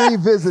Me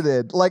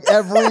revisited, like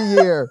every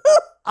year.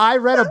 I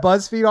read a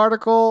BuzzFeed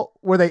article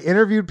where they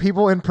interviewed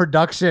people in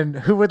production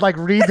who would like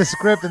read the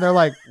script and they're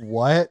like,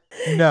 what?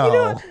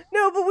 No.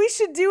 No, but we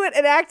should do it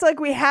and act like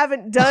we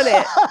haven't done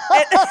it.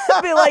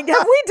 And be like,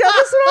 have we done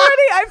this one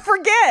already? I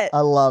forget. I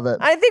love it.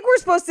 I think we're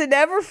supposed to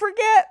never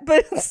forget,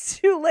 but it's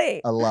too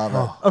late. I love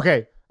it.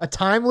 Okay. A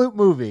time loop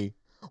movie.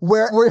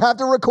 Where we have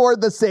to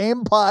record the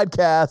same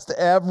podcast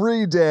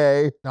every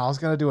day. No, I was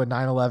going to do a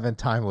 9/11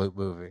 time loop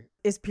movie.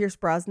 Is Pierce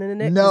Brosnan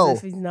in it? 'Cause No.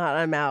 if he's not,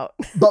 I'm out.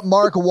 But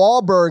Mark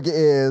Wahlberg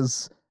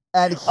is,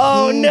 and he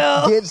Oh,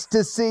 no. gets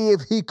to see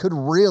if he could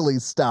really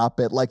stop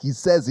it like he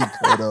says he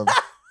could have.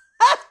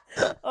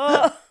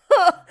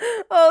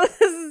 Oh,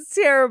 this is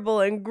terrible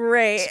and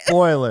great.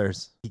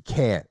 Spoilers. He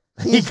can't.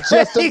 He's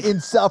just an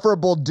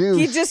insufferable douche.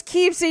 He just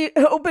keeps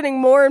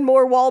opening more and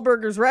more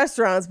Wahlburgers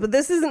restaurants, but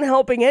this isn't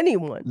helping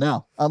anyone.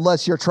 No,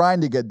 unless you're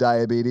trying to get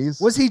diabetes.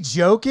 Was he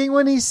joking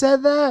when he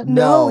said that?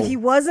 No. No, he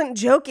wasn't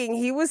joking.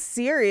 He was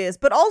serious.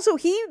 But also,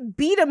 he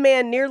beat a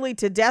man nearly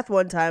to death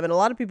one time, and a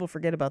lot of people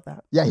forget about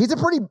that. Yeah, he's a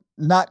pretty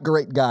not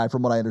great guy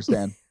from what I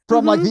understand.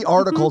 From like the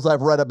articles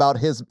I've read about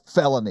his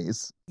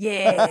felonies.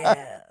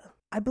 Yeah.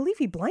 I believe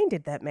he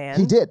blinded that man.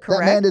 He did.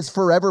 Correct? That man is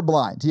forever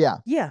blind. Yeah.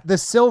 Yeah. The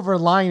silver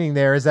lining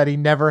there is that he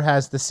never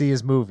has to see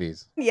his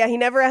movies. Yeah, he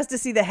never has to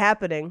see the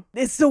happening.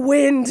 It's the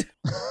wind.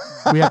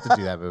 We have to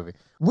do that movie.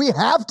 We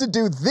have to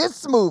do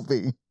this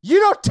movie. You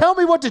don't tell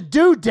me what to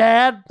do,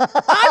 Dad.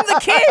 I'm the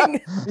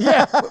king.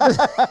 Yeah.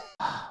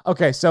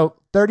 Okay, so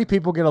 30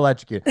 people get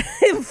electrocuted.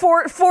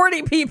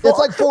 40 people. It's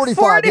like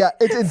 45. Yeah,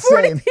 it's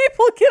 40 insane.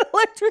 people get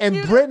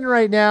electrocuted. In Britain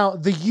right now,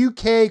 the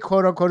UK,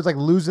 quote unquote, is like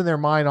losing their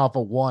mind off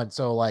of one.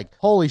 So like,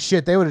 holy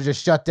shit, they would have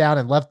just shut down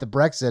and left the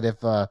Brexit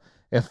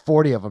if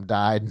 40 of them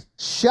died.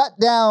 Shut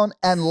down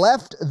and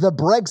left the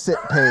Brexit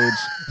page.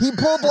 He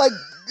pulled like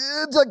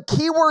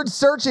keyword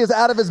searches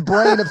out of his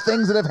brain of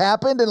things that have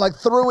happened and like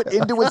threw it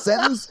into a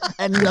sentence,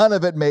 and none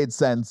of it made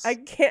sense. I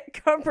can't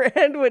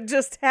comprehend what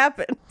just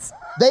happened.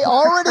 They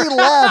already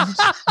left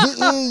the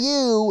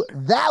EU.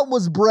 That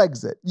was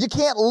Brexit. You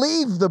can't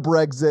leave the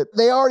Brexit.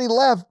 They already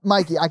left.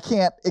 Mikey, I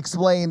can't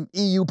explain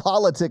EU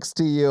politics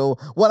to you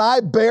when I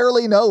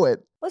barely know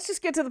it. Let's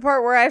just get to the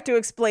part where I have to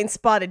explain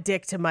spotted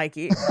dick to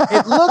Mikey.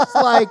 It looks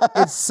like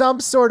it's some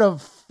sort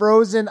of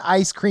frozen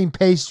ice cream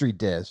pastry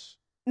dish.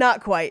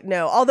 Not quite,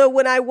 no. Although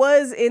when I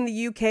was in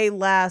the UK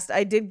last,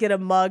 I did get a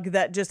mug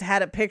that just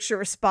had a picture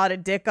of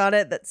spotted dick on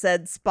it that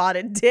said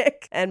spotted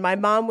dick, and my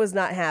mom was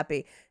not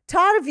happy.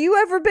 Todd, have you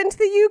ever been to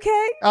the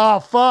UK? Oh,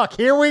 fuck.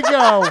 Here we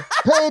go.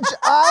 Paige,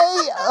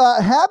 I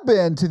have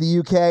been to the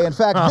UK. In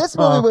fact, this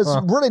movie was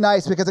really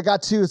nice because I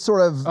got to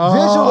sort of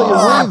visually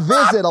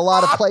revisit a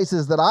lot of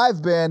places that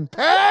I've been.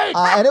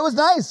 And it was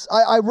nice.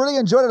 I really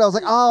enjoyed it. I was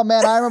like, oh,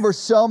 man, I remember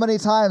so many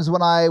times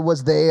when I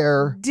was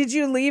there. Did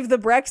you leave the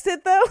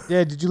Brexit, though?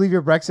 Yeah, did you leave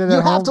your Brexit You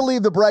at have home? to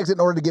leave the Brexit in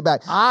order to get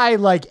back. I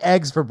like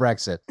eggs for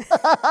Brexit.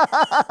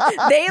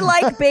 They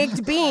like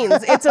baked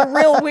beans. It's a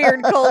real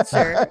weird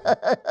culture.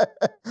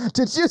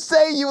 Did you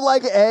say you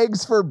like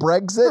eggs for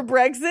Brexit? For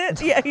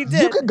Brexit? Yeah, he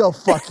did. You could go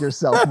fuck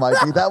yourself,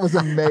 Mikey. That was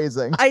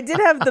amazing. I did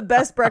have the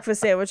best breakfast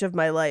sandwich of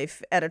my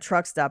life at a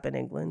truck stop in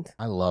England.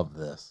 I love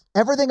this.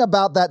 Everything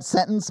about that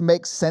sentence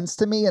makes sense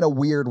to me in a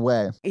weird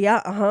way.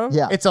 Yeah, uh-huh.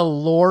 Yeah. It's a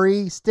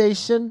lorry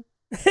station.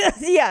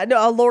 Yeah,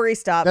 no, a lorry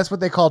stop. That's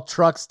what they call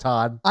trucks,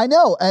 Todd. I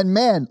know. And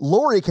man,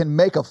 Lori can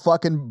make a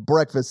fucking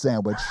breakfast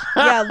sandwich.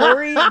 Yeah,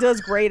 Lori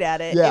does great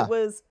at it. Yeah. It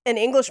was an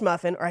English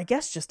muffin, or I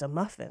guess just a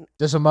muffin.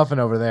 There's a muffin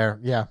over there.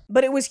 Yeah.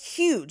 But it was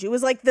huge. It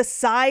was like the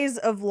size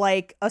of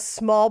like a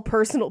small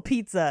personal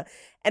pizza.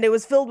 And it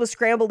was filled with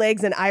scrambled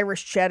eggs and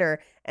Irish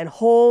cheddar. And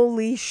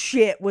holy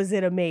shit, was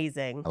it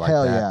amazing. I like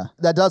Hell that. yeah.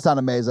 That does sound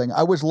amazing.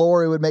 I wish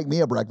Lori would make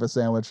me a breakfast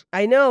sandwich.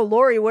 I know.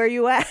 Lori, where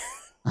you at?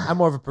 I'm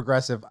more of a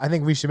progressive. I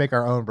think we should make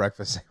our own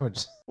breakfast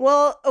sandwich.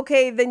 Well,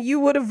 okay, then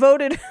you would have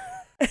voted.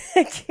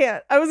 I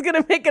can't. I was going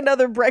to make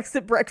another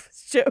Brexit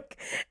breakfast joke,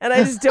 and I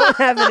just don't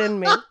have it in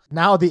me.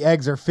 Now the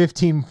eggs are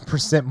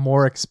 15%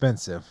 more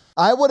expensive.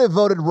 I would have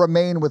voted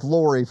remain with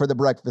Lori for the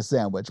breakfast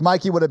sandwich.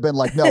 Mikey would have been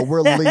like, no,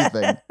 we're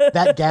leaving.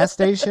 That gas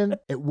station,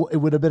 it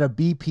would have been a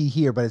BP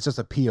here, but it's just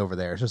a P over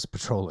there. It's just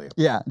petroleum.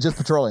 Yeah, just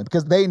petroleum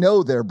because they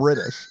know they're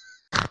British.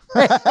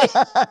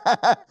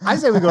 I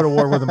say we go to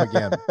war with them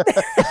again.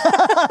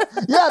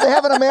 Yeah, they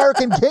have an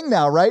American king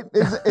now, right?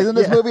 Isn't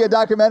this movie a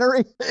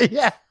documentary?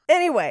 Yeah.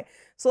 Anyway,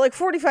 so like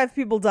 45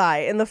 people die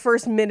in the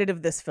first minute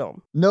of this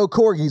film. No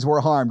corgis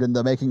were harmed in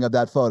the making of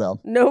that photo.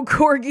 No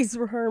corgis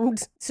were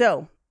harmed.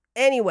 So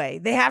Anyway,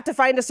 they have to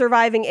find a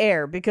surviving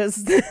heir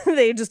because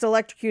they just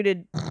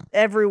electrocuted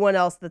everyone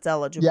else that's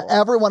eligible. Yeah,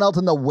 everyone else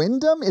in the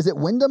Wyndham? Is it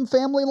Wyndham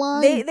family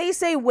line? They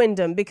say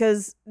Wyndham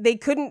because they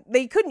couldn't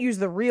use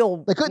the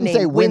real They couldn't name,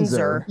 say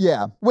Windsor.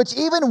 Yeah, which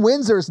even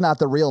Windsor's not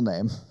the real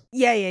name.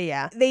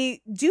 Yeah.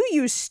 They do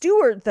use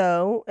Stuart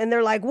though, and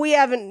they're like, we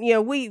haven't,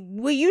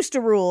 we used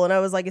to rule. And I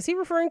was like, is he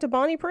referring to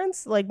Bonnie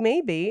Prince? Like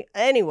maybe.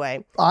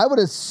 Anyway. I would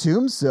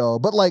assume so,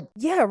 but like,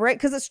 yeah, right,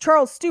 because it's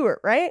Charles Stewart,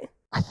 right?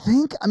 I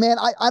think,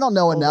 I don't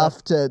know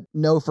enough to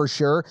know for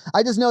sure.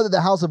 I just know that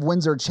the House of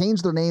Windsor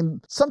changed their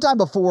name sometime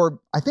before,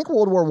 I think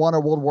World War I or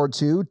World War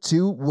II,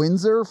 to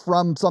Windsor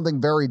from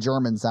something very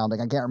German sounding.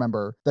 I can't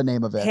remember the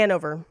name of it.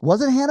 Hanover.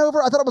 Was it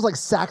Hanover? I thought it was like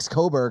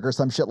Saxe-Coburg or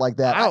some shit like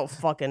that. I don't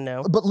fucking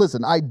know. But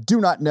listen, I do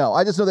not know.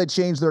 I just know they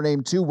changed their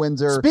name to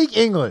Windsor. Speak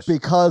English.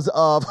 Because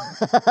of...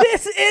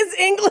 This is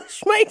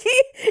English, Mikey.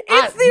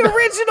 It's the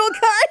original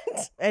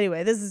kind.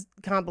 Anyway, this is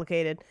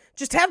complicated.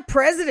 Just have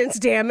presidents,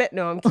 damn it.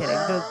 No, I'm kidding.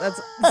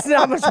 That's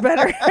not much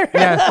better.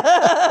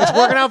 Yeah, it's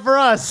working out for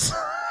us.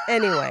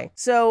 Anyway,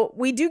 so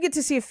we do get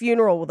to see a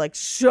funeral with like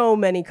so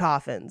many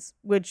coffins,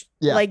 which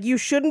like you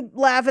shouldn't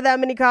laugh at that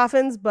many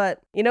coffins,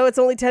 but it's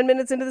only 10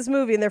 minutes into this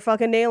movie and they're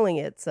fucking nailing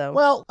it. So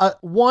well,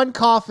 1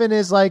 coffin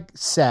is like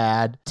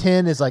sad,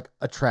 10 is like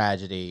a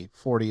tragedy,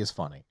 40 is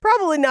funny.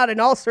 Probably not in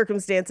all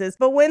circumstances,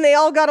 but when they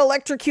all got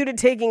electrocuted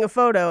taking a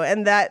photo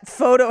and that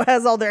photo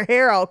has all their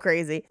hair all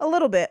crazy, a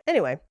little bit.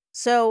 Anyway,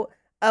 so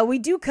we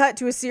do cut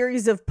to a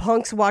series of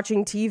punks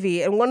watching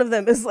TV, and one of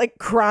them is like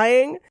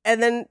crying,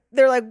 and then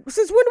they're like,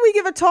 since when do we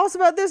give a toss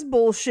about this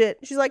bullshit?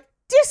 She's like,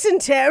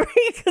 Dysentery,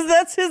 because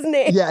that's his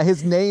name. Yeah,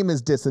 his name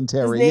is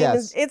Dysentery,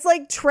 yes. It's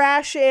like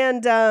Trash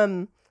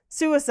and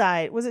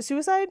Suicide. Was it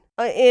Suicide?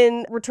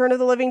 In Return of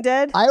the Living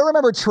Dead? I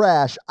remember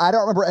Trash. I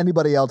don't remember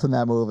anybody else in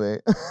that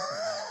movie.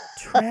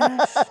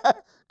 Trash?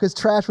 Because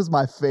Trash was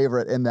my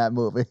favorite in that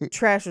movie.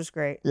 Trash was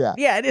great. Yeah.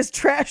 Yeah, it is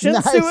Trash and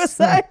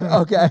Suicide.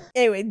 Okay.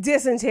 Anyway,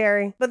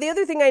 Dysentery. But the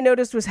other thing I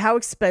noticed was how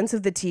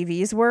expensive the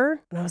TVs were.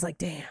 And I was like,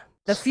 damn,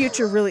 the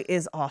future really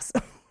is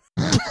awesome.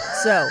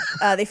 So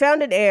they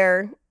found an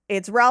heir.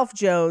 It's Ralph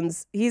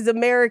Jones. He's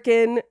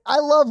American. I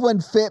love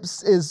when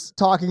Phipps is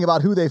talking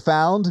about who they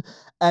found.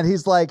 And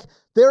he's like,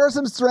 there are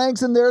some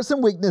strengths and there are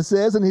some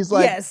weaknesses. And he's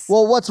like, yes.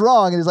 Well, what's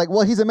wrong? And he's like,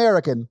 well, he's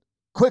American.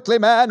 Quickly,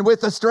 man, with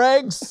the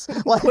strengths.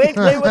 Like,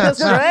 quickly with the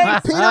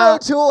strengths. Peter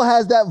O'Toole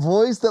has that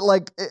voice that,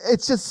 like,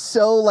 it's just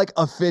so, like,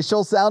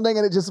 official sounding,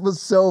 and it just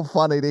was so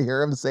funny to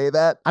hear him say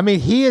that. I mean,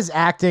 he is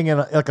acting in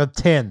like a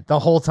 10 the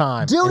whole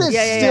time. Dude is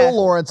still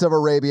Lawrence of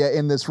Arabia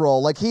in this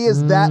role. Like, he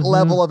is that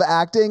level of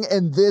acting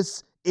in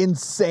this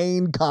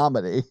insane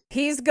comedy.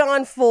 He's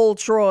gone full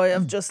Troy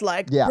of just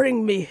like,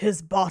 bring me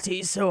his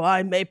body so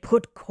I may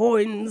put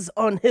coins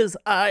on his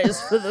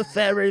eyes for the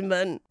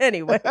ferryman.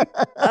 Anyway,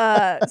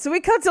 so we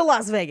cut to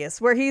Las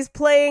Vegas where he's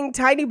playing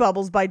Tiny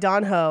Bubbles by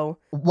Don Ho.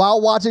 While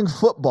watching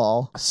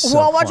football.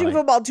 Watching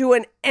football to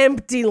an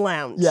empty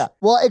lounge. Yeah.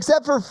 Well,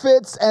 except for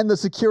Fitz and the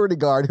security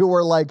guard who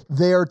were like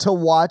there to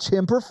watch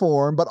him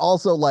perform, but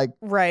also like,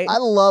 right. I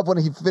love when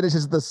he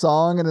finishes the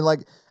song and then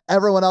like,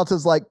 everyone else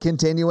is like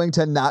continuing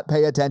to not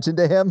pay attention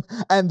to him.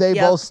 And they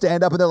both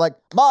stand up and they're like,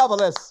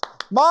 marvelous.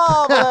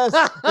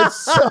 It's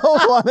so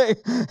funny.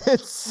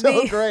 It's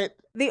so great.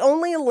 The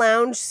only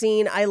lounge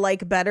scene I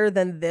like better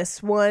than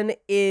this one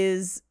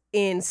is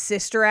in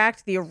Sister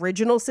Act, the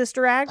original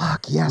Sister Act.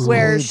 Fuck yes,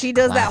 where she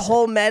does that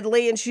whole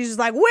medley and she's just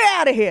like, we're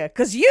out of here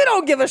because you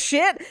don't give a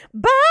shit.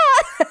 Bye.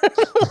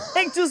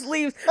 Like just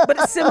leaves. But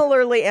it's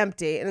similarly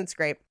empty and it's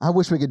great. I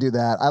wish we could do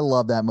that. I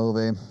love that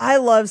movie. I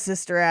love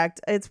Sister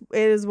Act. It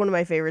is one of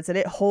my favorites and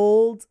it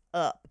holds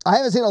up. I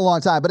haven't seen it in a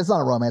long time, but it's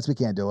not a romance. We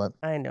can't do it.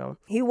 I know.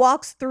 He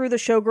walks through the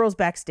showgirls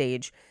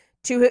backstage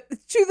to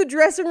the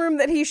dressing room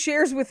that he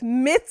shares with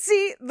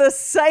Mitzi, the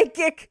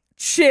psychic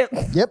chimp.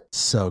 Yep.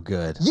 So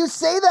good. You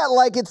say that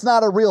like it's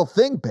not a real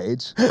thing,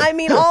 Paige. I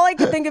mean, all I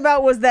could think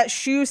about was that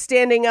shoe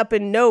standing up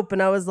in Nope,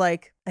 and I was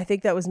like, I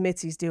think that was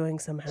Mitzi's doing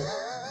somehow.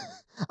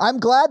 I'm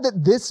glad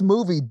that this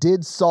movie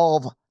did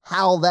solve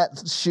how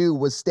that shoe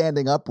was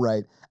standing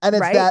upright. And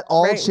it's that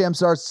all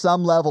chimps are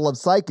some level of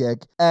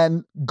psychic,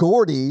 and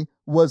Gordy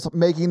was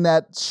making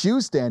that shoe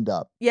stand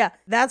up. Yeah,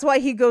 that's why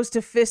he goes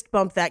to fist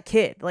bump that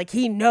kid. Like,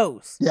 he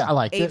knows. Yeah, I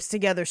like apes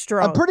together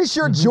strong. I'm pretty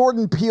sure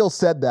Jordan Peele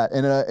said that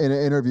in an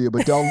interview,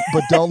 but don't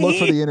look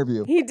for the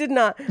interview. He did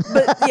not.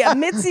 But yeah,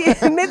 Mitzi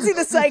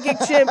the psychic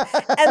chimp,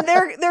 and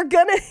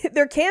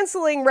they're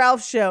canceling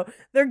Ralph's show.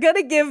 They're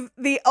gonna give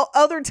the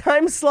other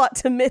time slot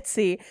to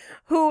Mitzi,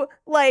 who,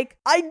 like,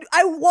 I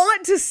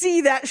want to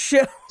see that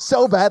show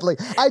so badly.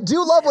 I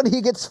do love when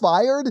he gets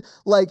fired.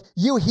 Like,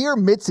 you hear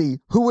Mitzi,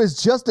 who is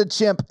just a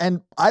chimp,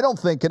 and I don't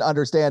think can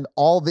understand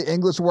all the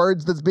English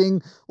words that's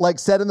being like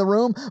said in the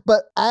room.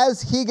 But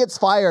as he gets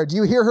fired,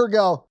 you hear her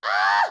go,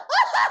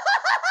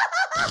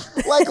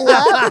 like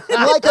laugh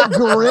like a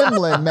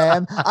gremlin,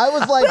 man. I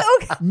was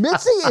like,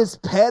 Mitzi is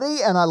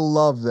petty, and I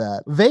love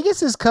that.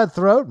 Vegas is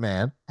cutthroat,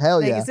 man.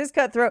 Hell yeah. Vegas is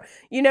cutthroat.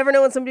 You never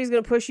know when somebody's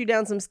going to push you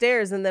down some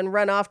stairs and then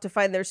run off to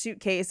find their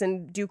suitcase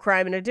and do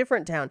crime in a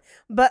different town.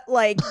 But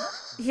like,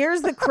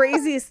 here's the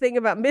craziest thing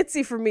about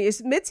Mitzi for me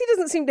is Mitzi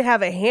doesn't seem to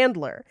have a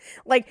handler.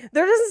 Like,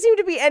 there doesn't seem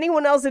to be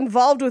anyone else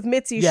involved with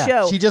Mitzi's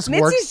show. She just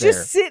Mitzi's works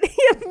just there. sitting.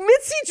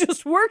 Mitzi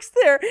just works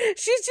there.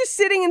 She's just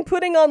sitting and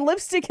putting on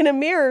lipstick in a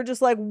mirror,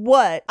 just like,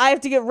 what? I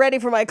have to get ready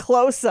for my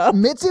close-up.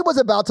 Mitzi was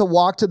about to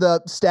walk to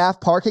the staff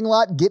parking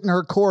lot, get in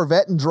her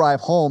Corvette, and drive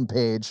home,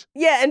 Paige.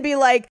 Yeah, and be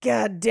like,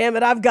 God damn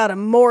it, I've got a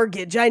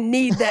mortgage. I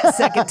need that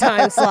second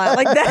time slot.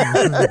 Like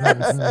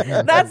that's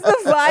the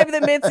vibe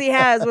that Mitzi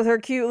has with her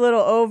cute little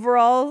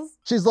overalls.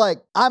 She's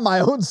like, I'm my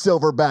own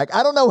silverback.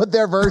 I don't know what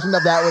their version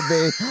of that would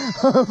be.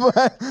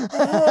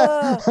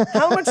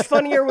 How much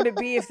funnier would it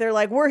be if they're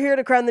like, we're here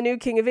to crown the new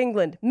king of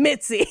England,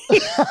 Mitzi.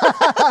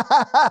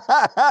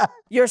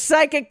 Your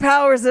psychic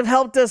powers have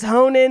helped us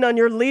hone in on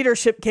your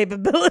leadership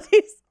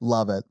capabilities.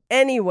 Love it.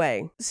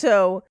 Anyway,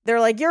 so they're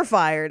like, you're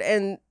fired.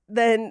 And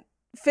then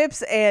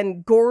Phipps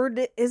and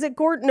Gord, is it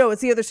Gord? No,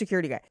 it's the other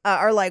security guy,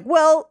 are like,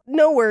 well,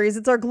 no worries.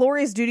 It's our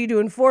glorious duty to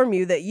inform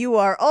you that you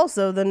are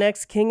also the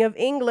next king of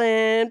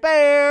England.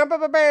 Bam,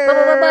 bam, bam, bam,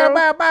 bam, bam,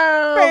 bam,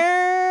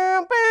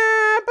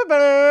 bam,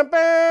 bam,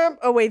 bam.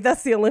 Oh, wait,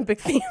 that's the Olympic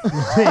theme.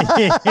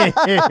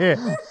 Yeah,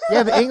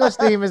 the English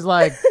theme is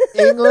like,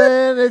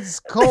 England, it's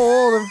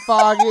cold and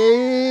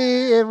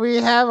foggy, and we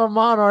have a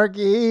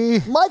monarchy.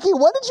 Mikey,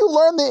 when did you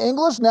learn the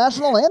English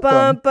national anthem?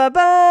 Bum, ba,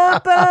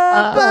 ba,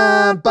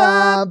 ba, ba,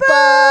 ba, ba.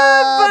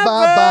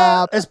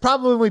 It's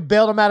probably when we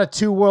bailed them out of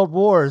 2 world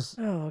wars.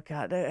 Oh,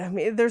 God. I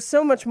mean, there's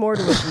so much more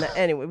to it than that.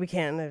 Anyway, we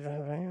can't.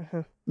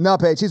 No,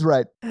 Paige, he's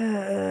right.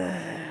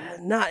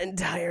 Not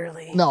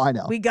entirely. No, I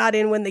know. We got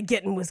in when the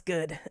getting was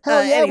good.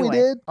 Hell yeah, anyway. we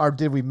did. Or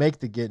did we make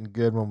the getting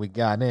good when we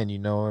got in? You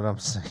know what I'm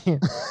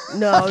saying?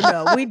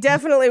 No. We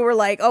definitely were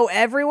like, oh,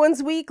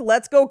 everyone's weak.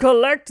 Let's go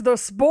collect the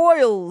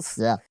spoils.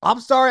 Yeah,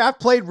 I'm sorry, I've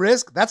played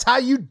Risk. That's how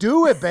you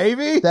do it,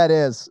 baby. that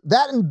is.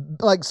 That and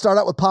like start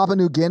out with Papua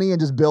New Guinea and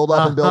just build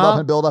up and build up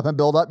and build up and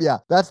build up. Yeah,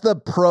 that's the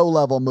pro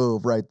level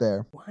move right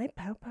there. Why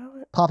Pow Pow?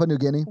 Papua New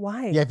Guinea.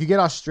 Why? Yeah, if you get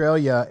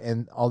Australia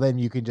and all, then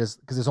you can just,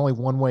 because there's only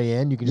one way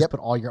in, you can just put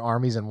all your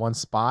armies in one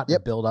spot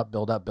and build up,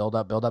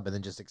 and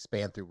then just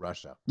expand through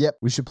Russia. Yep.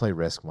 We should play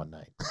Risk one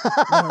night.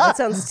 Oh, that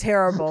sounds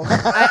terrible.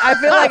 I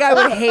feel like I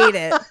would hate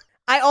it.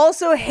 I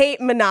also hate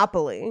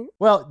Monopoly.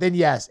 Well, then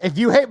yes. If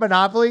you hate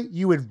Monopoly,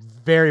 you would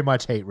very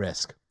much hate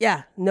Risk.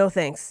 Yeah, no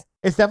thanks.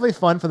 It's definitely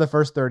fun for the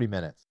first 30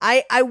 minutes.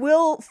 I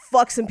will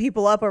fuck some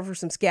people up over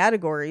some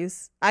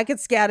categories. I could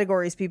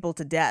categories people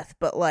to death,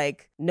 but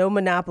like no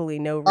Monopoly,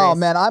 no Risk. Oh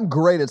man, I'm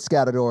great at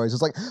categories.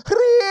 It's like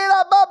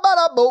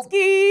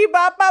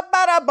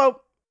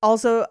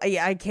also,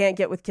 yeah, I can't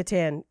get with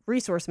Catan.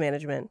 Resource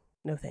management,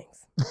 no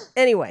thanks.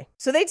 Anyway,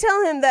 so they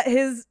tell him that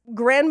his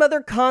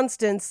grandmother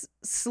Constance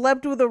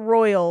slept with a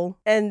royal,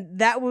 and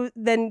that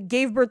then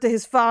gave birth to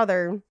his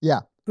father. Yeah.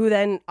 Who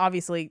then,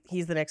 obviously,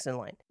 he's the next in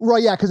line.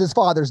 Right, yeah, because his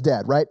father's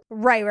dead, right?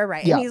 Right.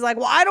 Yeah. And he's like,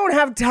 well, I don't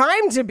have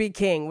time to be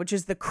king, which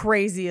is the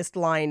craziest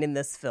line in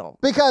this film.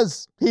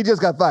 Because he just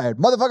got fired.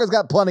 Motherfucker's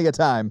got plenty of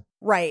time.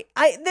 Right.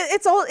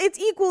 It's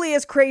equally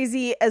as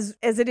crazy as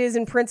it is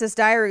in Princess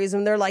Diaries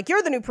when they're like,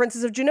 you're the new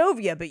Princess of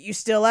Genovia, but you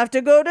still have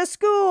to go to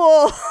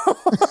school.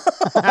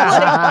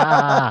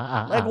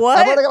 like what?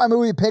 I've already got my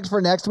movie picked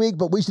for next week,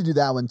 but we should do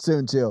that one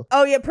soon too.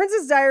 Oh yeah,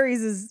 Princess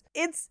Diaries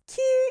it's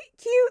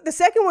cute. The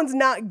second one's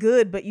not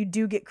good, but you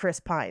do get Chris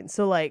Pine.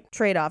 So like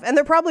trade off. And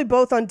they're probably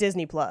both on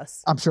Disney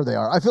Plus. I'm sure they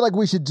are. I feel like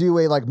we should do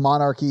a like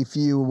monarchy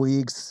few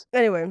weeks.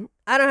 Anyway,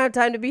 I don't have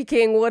time to be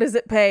king. What does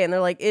it pay? And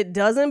they're like, it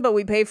doesn't, but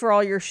we pay for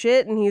all your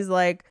shit. And he's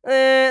like,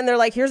 And they're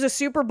like, here's a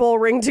Super Bowl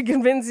ring to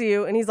convince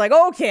you. And he's like,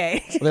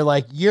 okay. They're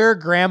like, your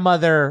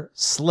grandmother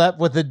slept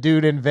with a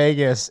dude in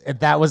Vegas, and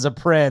that was a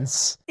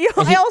prince.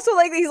 I also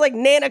like that he's like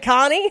Nana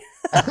Connie.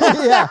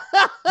 Yeah.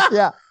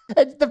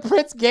 And the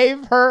prince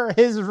gave her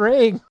his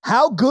ring.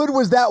 How good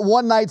was that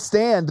one night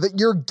stand that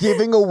you're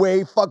giving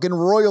away fucking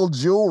royal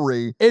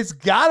jewelry? It's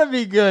gotta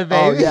be good,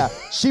 baby. Oh, yeah.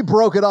 She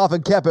broke it off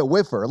and kept it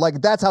with her.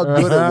 Like, that's how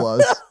good it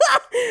was.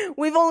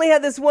 We've only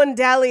had this one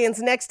dalliance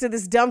next to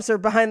this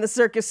dumpster behind the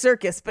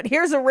circus, but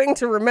here's a ring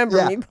to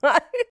remember me by.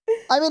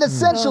 I mean,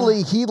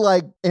 essentially, he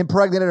like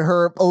impregnated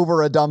her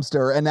over a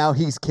dumpster and now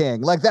he's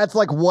king. Like, that's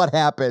like what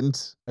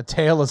happened. A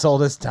tale as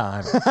old as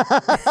time.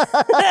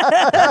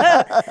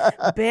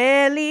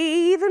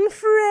 Barely even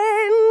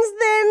friends,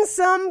 then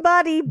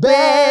somebody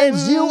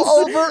bends you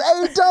over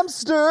a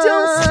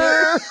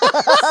dumpster.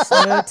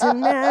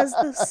 Certain as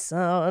the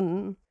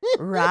sun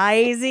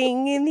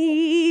rising in the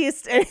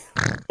east.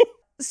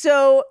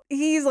 So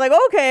he's like,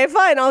 okay,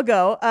 fine, I'll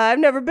go. I've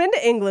never been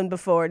to England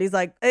before. And he's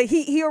like,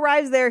 he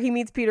arrives there, he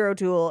meets Peter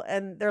O'Toole,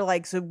 and they're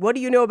like, so what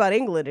do you know about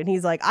England? And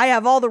he's like, I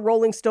have all the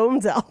Rolling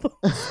Stones albums.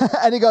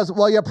 And he goes,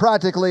 well, you're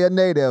practically a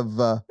native.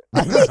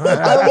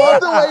 I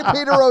love the way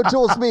Peter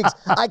O'Toole speaks.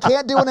 I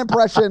can't do an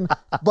impression,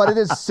 but it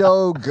is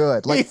so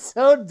good. Like, He's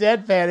so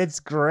deadpan. It's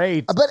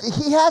great. but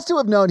he has to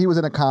have known he was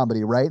in a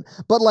comedy, right?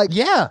 But like,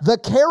 Yeah. the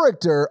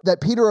character that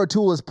Peter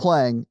O'Toole is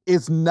playing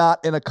is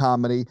not in a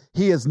comedy.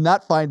 He is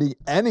not finding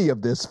any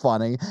of this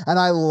funny, and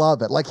I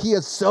love it. Like, he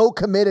is so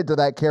committed to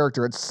that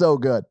character. It's so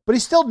good. But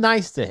he's still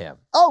nice to him.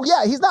 Oh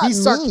yeah, he's not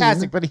He's mean.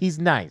 sarcastic, but he's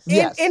nice.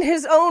 Yes. In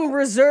his own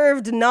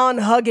reserved,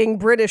 non-hugging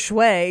British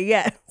way,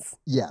 yes.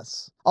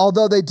 Yes.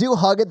 Although they do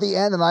hug at the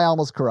end, and I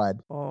almost cried.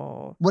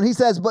 Oh, When he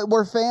says, but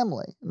we're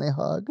family, and they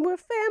hug. we're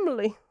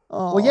family.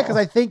 Oh. Well, yeah, because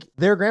I think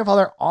their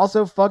grandfather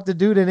also fucked a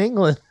dude in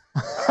England.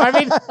 I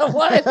mean,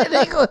 what in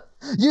England?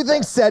 You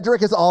think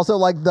Cedric is also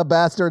like the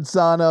bastard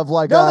son of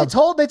like No,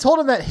 they told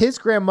him that his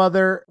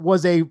grandmother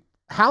was a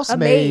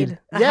housemaid. maid.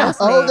 A Yeah.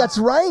 housemaid. Oh, that's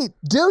right.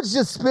 Dude's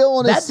just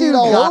spilling his That seed dude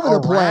all got over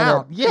the planet.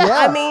 around. Yeah.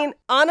 I mean,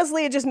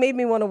 honestly, it just made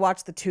me want to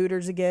watch The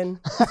Tudors again.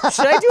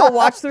 Should I do a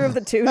watch through of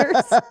The Tudors?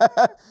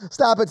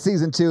 Stop at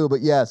season 2,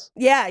 but yes.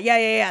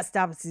 Yeah.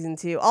 Stop at season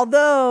 2.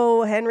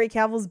 Although Henry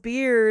Cavill's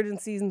beard in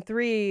season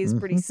 3 is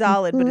pretty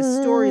solid, but his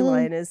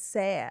storyline is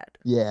sad.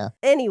 Yeah.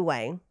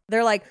 Anyway,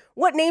 they're like,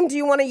 what name do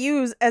you want to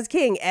use as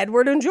king?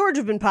 Edward and George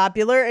have been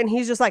popular. And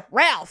he's just like,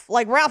 Ralph,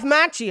 like Ralph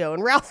Macchio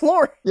and Ralph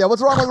Lauren. Yeah,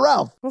 what's wrong with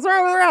Ralph? What's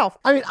wrong with Ralph?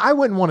 I mean, I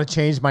wouldn't want to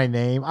change my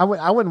name. I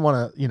wouldn't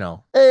want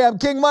to, Hey, I'm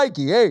King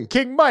Mikey. Hey.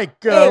 King Mike.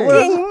 Hey,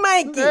 King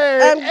Mikey.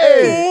 Hey, I'm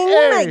hey, King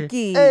hey.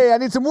 Mikey. Hey, I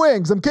need some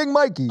wings. I'm King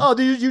Mikey. Oh,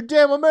 you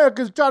damn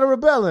Americans try to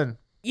rebelling.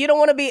 You don't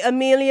want to be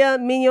Amelia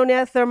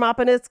Mignonette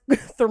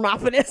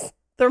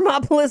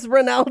Thermopolis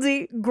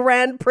Rinaldi,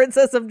 Grand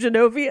Princess of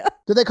Genovia.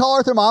 Did they call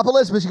her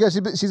Thermopolis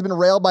because she's been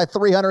railed by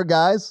 300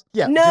 guys?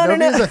 Yeah, No.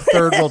 Genovia is a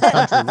third world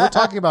country. We're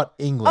talking about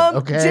England,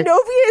 okay?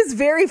 Genovia is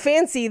very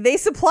fancy. They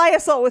supply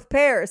us all with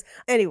pears.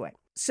 Anyway,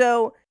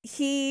 so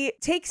he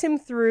takes him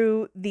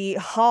through the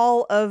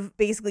hall of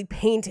basically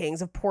paintings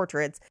of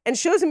portraits and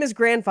shows him his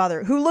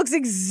grandfather, who looks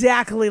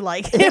exactly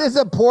like him. It is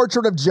a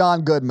portrait of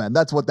John Goodman.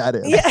 That's what that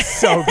is. Yeah.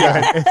 So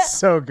good. It's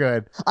so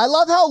good. I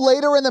love how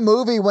later in the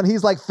movie, when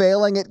he's like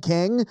failing at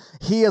King,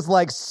 he is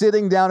like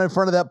sitting down in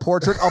front of that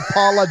portrait,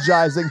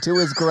 apologizing to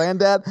his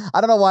granddad. I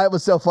don't know why it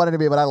was so funny to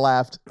me, but I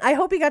laughed. I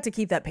hope he got to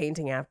keep that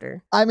painting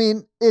after. I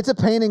mean, it's a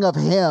painting of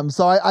him,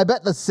 so I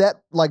bet the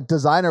set like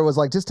designer was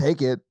like, just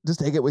take it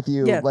with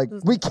you. Yeah. Like,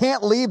 we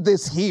can't leave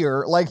this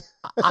here. Like,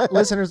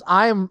 Listeners,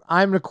 I'm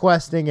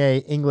requesting a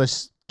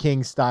English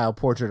king style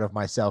portrait of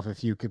myself.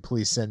 If you could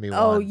please send me one.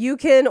 Oh, you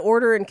can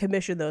order and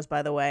commission those,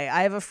 by the way.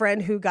 I have a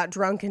friend who got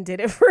drunk and did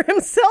it for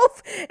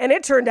himself, and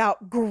it turned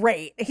out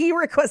great. He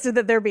requested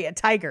that there be a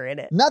tiger in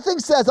it. nothing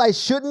says I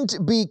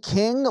shouldn't be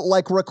king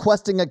like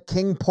requesting a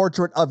king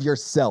portrait of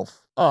yourself.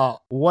 Oh,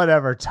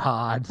 whatever,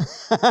 Todd.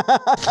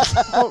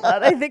 Hold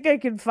on, I think I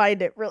can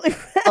find it really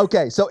fast.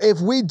 Okay, so if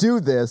we do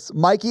this,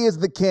 Mikey is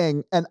the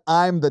king and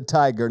I'm the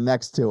tiger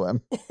next to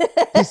him.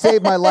 He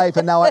saved my life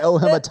and now I owe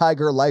him a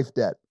tiger life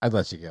debt. I'd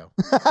let you go.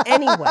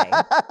 Anyway,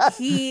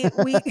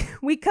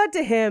 we cut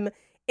to him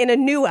in a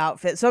new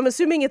outfit, so I'm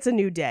assuming it's a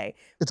new day.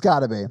 It's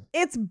gotta be.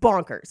 It's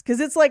bonkers because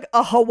it's like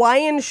a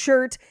Hawaiian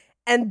shirt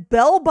and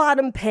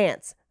bell-bottom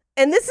pants.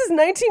 And this is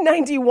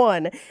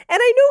 1991. And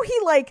I know he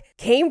like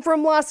came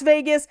from Las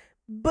Vegas,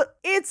 but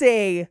it's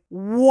a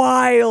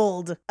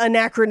wild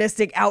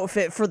anachronistic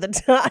outfit for the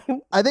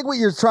time. I think what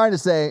you're trying to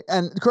say,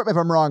 and correct me if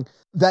I'm wrong,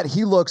 that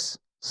he looks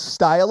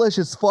stylish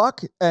as fuck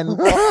and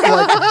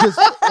like just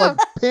like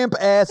pimp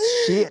ass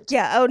shit.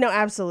 Yeah, oh no,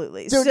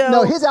 absolutely. Dude, so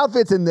no, his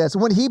outfits in this,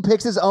 when he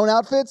picks his own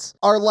outfits,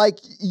 are like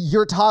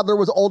your toddler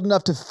was old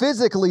enough to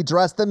physically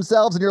dress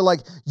themselves, and you're like,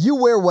 you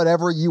wear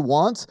whatever you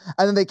want,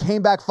 and then they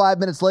came back 5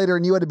 minutes later,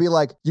 and you had to be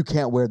like, you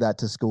can't wear that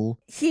to school.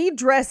 he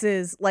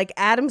dresses like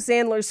Adam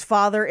Sandler's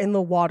father in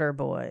The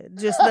Waterboy.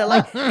 Just the,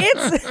 like,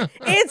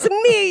 it's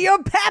me,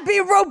 your pappy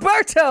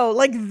Roberto,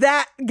 like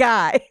that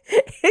guy.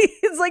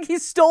 It's like he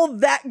stole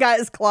that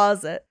guy's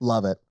closet.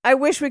 Love it. I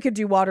wish we could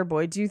do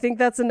Waterboy. Do you think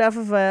that's enough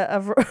of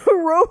a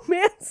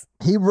romance?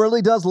 He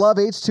really does love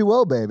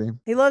H2O, baby.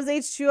 He loves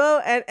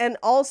H2O and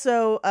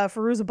also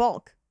Fairuza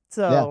Balk.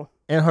 So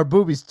And her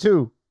boobies,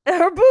 too. and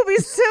her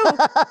boobies too.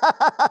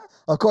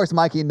 Of course,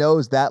 Mikey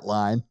knows that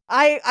line.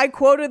 I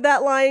quoted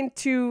that line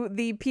to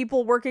the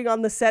people working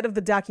on the set of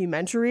the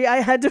documentary I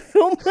had to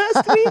film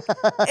last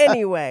week.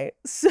 Anyway,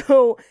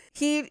 so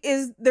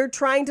they're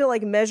trying to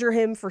like measure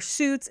him for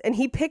suits, and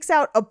he picks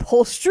out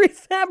upholstery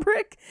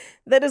fabric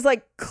that is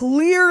like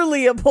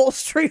clearly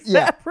upholstery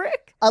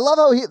fabric. I love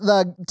how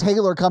the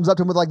tailor comes up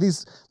to him with like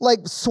these like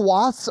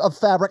swaths of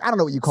fabric. I don't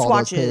know what you call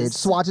those, Paige.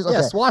 Swatches. Okay.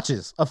 Yeah,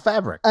 swatches of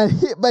fabric. And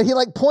he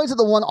like points at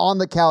the one on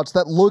the couch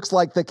that looks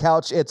like the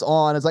couch it's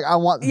on. It's like, I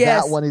want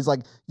that one. He's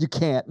like, you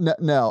can't.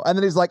 No. And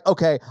then he's like,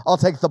 okay, I'll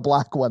take the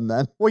black one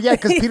then. Well, yeah,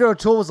 because Peter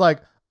O'Toole was like,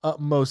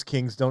 most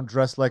kings don't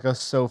dress like a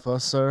sofa,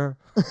 sir.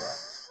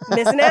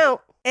 Missing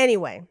out.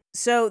 Anyway,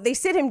 so they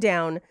sit him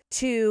down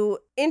to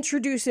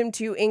introduce him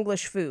to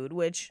English food,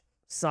 which,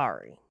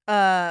 sorry.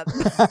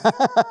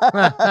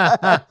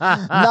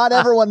 Not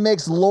everyone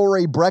makes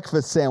Lori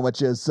breakfast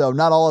sandwiches, so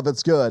not all of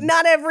it's good.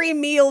 Not every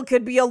meal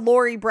could be a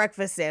Lori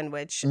breakfast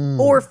sandwich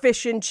or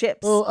fish and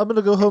chips. Oh, I'm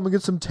gonna go home and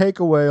get some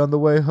takeaway on the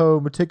way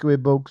home. A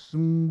takeaway box.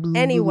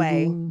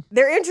 Anyway,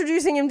 they're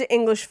introducing him to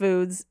English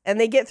foods, and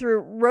they get through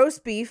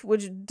roast beef,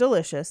 which is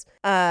delicious.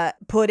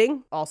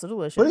 Pudding, also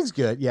delicious. Pudding's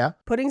good, yeah.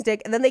 Pudding's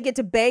dick, and then they get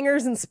to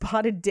bangers and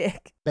spotted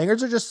dick.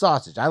 Bangers are just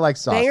sausage. I like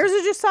sausage. Bangers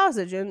are just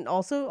sausage, and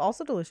also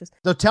delicious.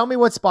 So tell me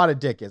what spotted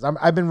dick is.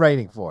 I've been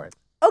waiting for it.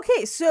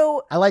 Okay,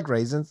 so I like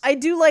raisins. I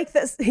do like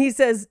this. He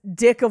says,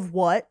 "Dick of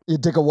what? You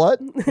dick of what?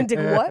 Dick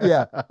of what?"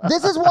 Yeah.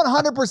 This is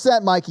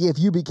 100% Mikey if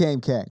you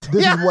became king.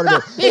 This is what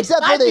it is.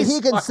 Except for that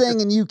he can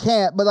sing and you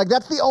can't, but like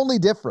that's the only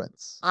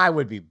difference. I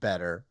would be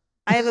better.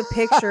 I have a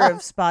picture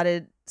of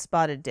spotted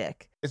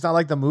dick. It's not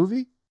like the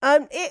movie?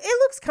 It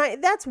looks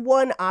that's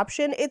one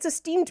option. It's a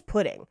steamed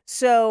pudding.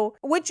 So,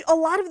 which a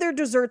lot of their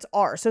desserts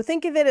are. So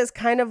think of it as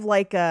kind of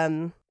like,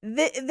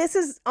 this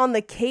is on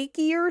the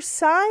cakier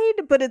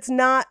side, but it's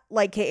not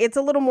like, it's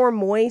a little more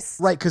moist.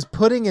 Right, because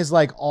pudding is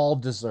like all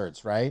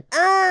desserts, right?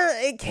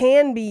 It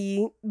can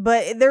be,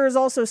 but there is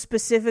also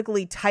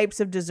specifically types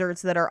of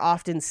desserts that are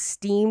often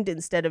steamed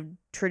instead of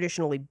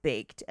traditionally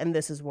baked. And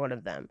this is one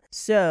of them.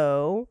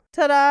 So,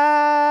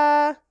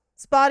 ta-da!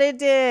 Spotted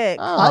dick.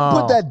 Oh. I'd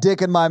put that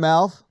dick in my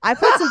mouth. I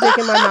put some dick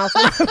in my mouth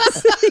when I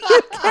was in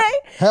the UK.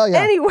 Hell yeah.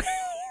 Anyway.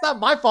 It's not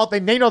my fault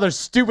they named all their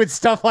stupid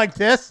stuff like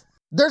this.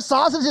 Their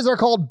sausages are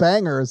called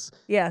bangers.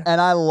 Yeah.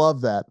 And I love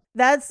that.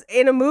 That's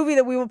in a movie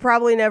that we will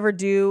probably never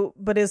do,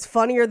 but is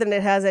funnier than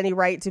it has any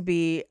right to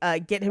be.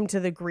 Get Him to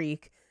the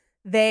Greek.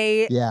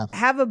 They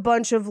have a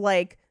bunch of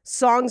like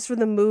songs for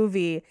the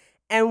movie.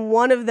 And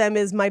one of them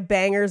is My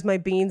Bangers, My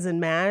Beans and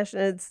Mash.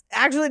 And it's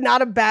actually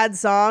not a bad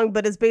song,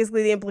 but it's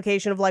basically the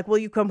implication of like, will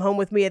you come home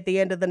with me at the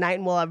end of the night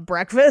and we'll have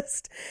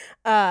breakfast?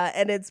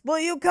 And it's, will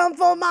you come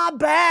for my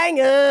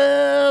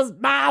bangers,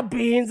 my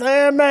beans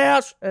and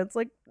mash? And it's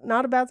like,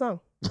 not a bad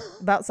song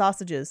about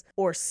sausages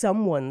or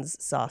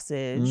someone's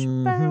sausage.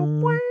 Bow,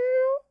 wow.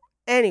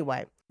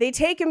 Anyway. They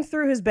take him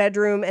through his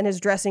bedroom and his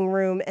dressing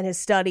room and his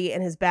study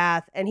and his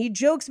bath, and he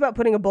jokes about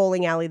putting a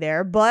bowling alley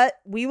there, but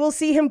we will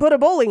see him put a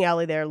bowling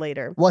alley there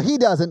later. Well, he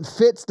doesn't.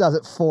 Fitz does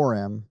it for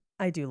him.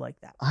 I do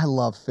like that. I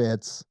love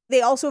Fitz.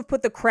 They also have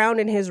put the crown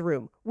in his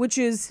room, which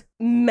is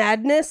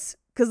madness.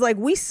 Because, like,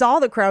 we saw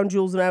the crown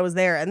jewels when I was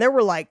there, and there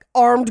were, like,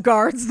 armed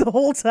guards the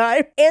whole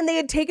time. And they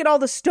had taken all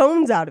the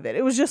stones out of it.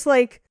 It was just,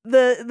 like,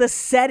 the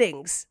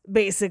settings,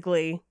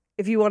 basically,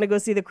 if you want to go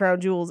see the crown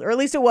jewels. Or at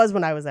least it was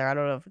when I was there. I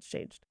don't know if it's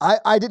changed.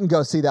 I didn't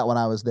go see that when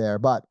I was there,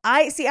 but...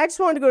 I just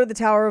wanted to go to the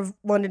Tower of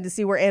London to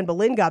see where Anne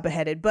Boleyn got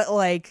beheaded. But,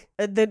 like,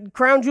 the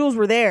crown jewels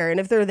were there. And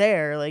if they're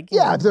there, like...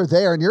 Yeah, if they're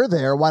there and you're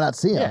there, why not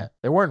see them? Yeah,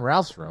 they were in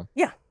Ralph's room.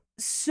 Yeah.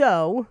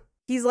 So...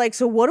 he's like,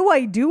 so what do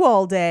I do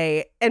all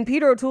day? And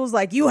Peter O'Toole's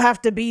like, you have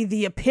to be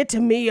the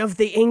epitome of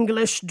the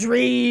English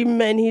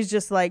dream. And he's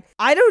just like,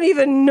 I don't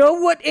even know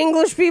what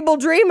English people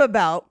dream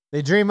about.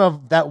 They dream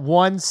of that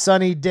one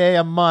sunny day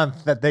a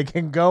month that they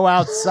can go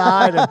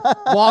outside and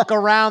walk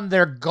around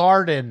their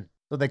garden.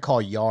 What they call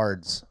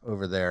yards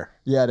over there.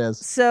 Yeah, it is.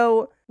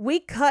 So we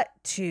cut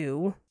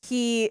to,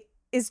 he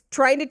is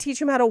trying to teach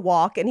him how to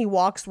walk, and he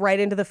walks right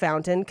into the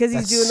fountain because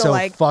he's doing so the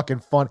like fucking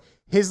fun.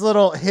 His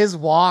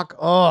walk,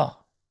 oh.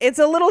 It's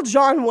a little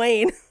John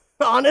Wayne,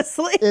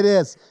 honestly. It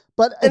is.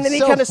 But and then he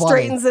kind of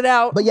straightens it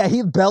out. But yeah,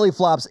 he belly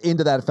flops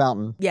into that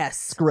fountain.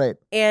 Yes. It's great.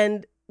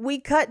 And we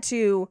cut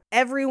to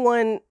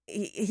everyone,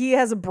 he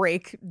has a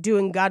break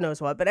doing God knows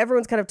what, but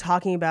everyone's kind of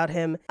talking about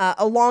him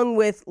along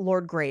with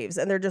Lord Graves.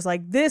 And they're just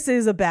like, this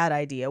is a bad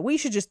idea. We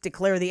should just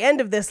declare the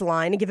end of this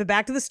line and give it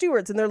back to the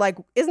Stuarts. And they're like,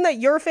 isn't that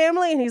your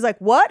family? And he's like,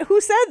 what?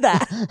 Who said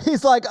that?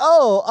 He's like,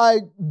 oh,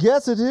 I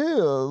guess it is.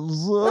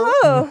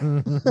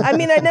 Oh, I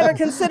mean, I never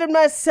considered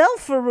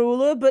myself a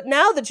ruler, but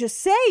now that you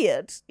say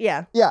it.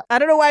 Yeah. Yeah. I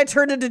don't know why I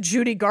turned into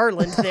Judy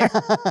Garland there.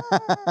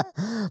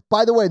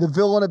 By the way, the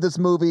villain of this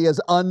movie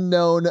is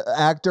unknown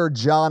actor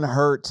John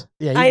Hurt.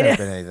 Yeah, he could have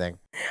been anything.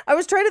 I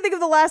was trying to think of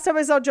the last time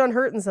I saw John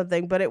Hurt in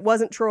something, but it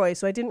wasn't Troy,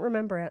 so I didn't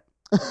remember it.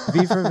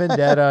 V for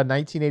Vendetta,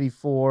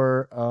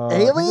 1984.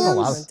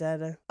 Aliens?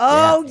 Vendetta.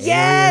 Oh, yeah,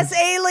 yes,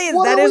 Aliens.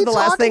 What That are is we the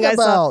last thing I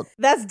talking saw. about?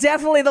 That's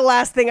definitely the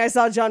last thing I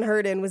saw John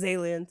Hurt in was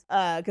Aliens,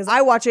 because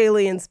I watch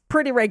Aliens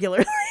pretty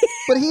regularly.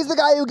 But he's the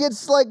guy who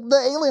gets like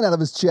the alien out of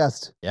his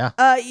chest. Yeah.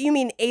 You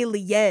mean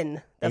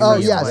Alien? That's Oh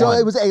what yeah, it's so called.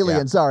 it was Alien.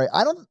 Yeah. Sorry,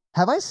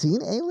 have I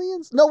seen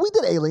Aliens? No, we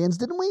did Aliens,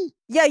 didn't we?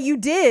 Yeah, you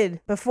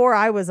did before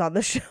I was on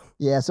the show,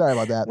 Yeah, sorry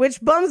about that. which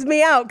bums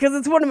me out because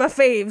it's one of my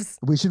faves.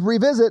 We should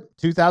revisit.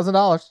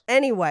 $2,000.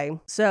 Anyway,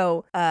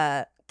 so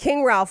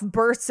King Ralph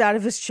bursts out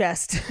of his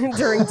chest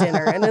during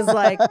dinner and is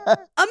like,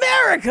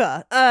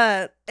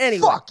 America!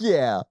 Anyway. Fuck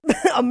yeah.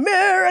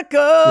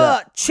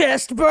 America!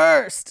 Chest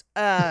burst!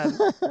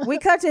 We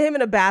cut to him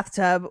in a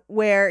bathtub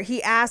where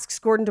he asks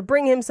Gordon to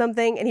bring him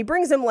something, and he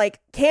brings him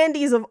like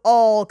candies of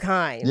all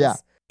kinds. Yeah.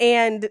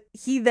 And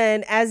he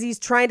then, as he's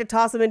trying to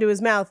toss him into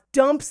his mouth,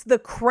 dumps the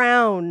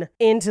crown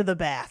into the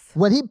bath.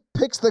 When he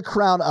picks the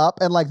crown up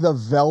and like the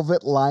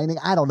velvet lining,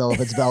 I don't know if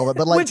it's velvet,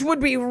 but like. Which would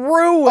be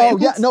ruined. Oh,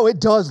 yeah. No, it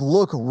does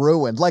look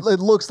ruined. Like it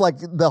looks like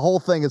the whole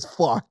thing is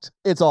fucked.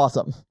 It's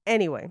awesome.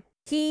 Anyway.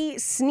 He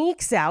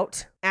sneaks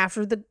out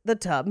after the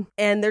tub,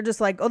 and they're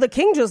just like, oh, the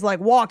king just like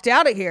walked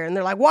out of here. And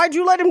they're like, why'd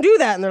you let him do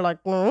that? And they're like,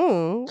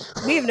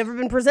 we've never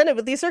been presented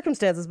with these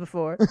circumstances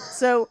before.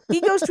 So he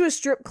goes to a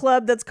strip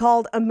club that's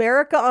called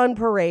America on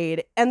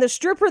Parade, and the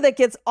stripper that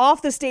gets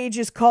off the stage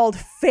is called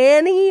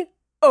Fanny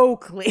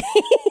Oakley.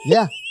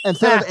 Yeah.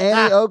 Instead of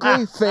Annie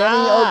Oakley,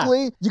 Fanny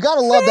Oakley. You got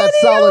to love that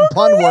solid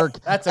pun work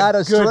That's at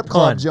a strip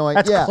club joint.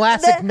 That's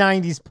classic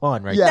 90s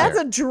pun right there. That's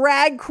a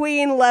drag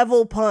queen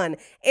level pun.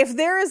 If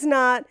there is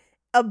not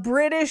a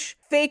British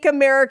fake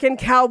American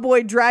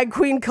cowboy drag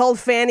queen called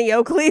Fanny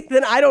Oakley,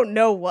 then I don't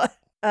know what.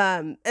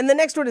 And the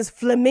next one is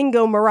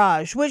Flamingo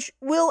Mirage, which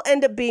will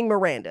end up being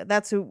Miranda.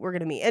 That's who we're going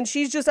to meet. And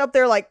she's just up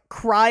there like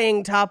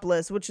crying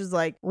topless, which is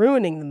like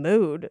ruining the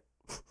mood.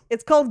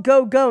 It's called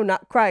Go Go,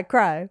 not Cry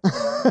Cry.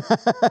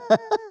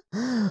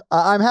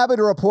 I'm happy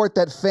to report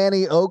that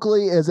Fanny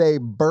Oakley is a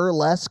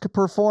burlesque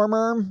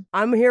performer.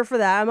 I'm here for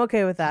that. I'm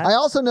okay with that. I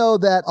also know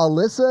that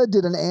Alyssa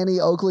did an Annie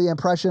Oakley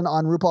impression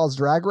on RuPaul's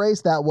Drag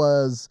Race. That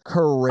was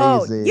crazy.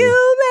 Oh,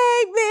 you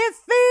make me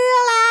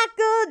feel like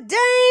a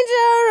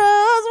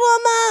dangerous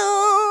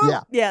woman.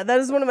 Yeah. Yeah, that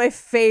is one of my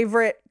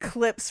favorite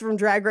clips from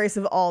Drag Race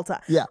of all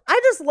time. Yeah.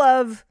 I just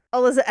love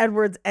Alyssa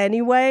Edwards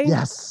anyway.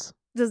 Yes.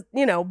 Just,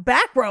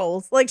 back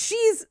rolls. Like,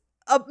 she's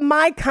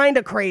my kind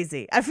of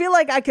crazy. I feel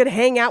like I could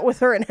hang out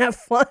with her and have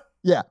fun.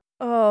 Yeah.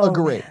 Oh,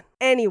 agree. Man.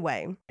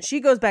 Anyway, she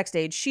goes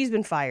backstage. She's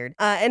been fired.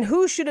 And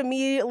who should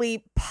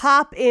immediately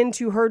pop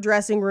into her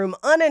dressing room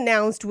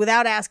unannounced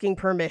without asking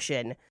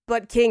permission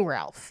but King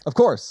Ralph? Of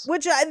course.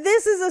 Which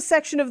this is a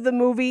section of the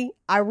movie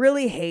I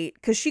really hate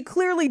because she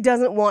clearly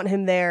doesn't want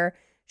him there.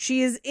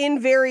 She is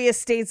in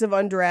various states of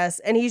undress,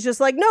 and he's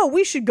just like, no,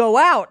 we should go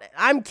out.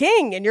 I'm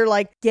king. And you're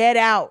like, get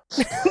out.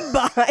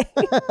 Bye.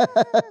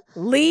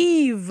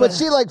 Leave. But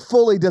she like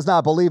fully does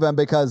not believe him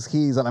because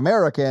he's an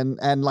American,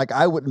 and like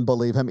I wouldn't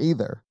believe him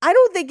either. I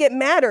don't think it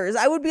matters.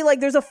 I would be like,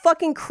 there's a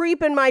fucking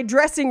creep in my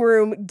dressing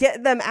room.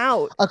 Get them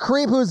out. A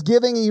creep who's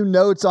giving you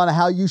notes on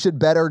how you should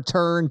better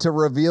turn to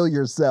reveal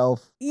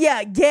yourself.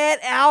 Yeah, get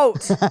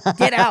out.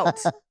 Get out.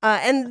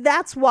 And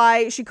that's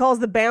why she calls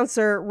the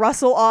bouncer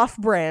Russell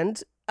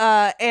Off-Brand.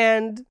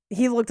 And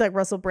he looked like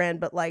Russell Brand,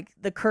 but like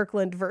the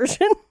Kirkland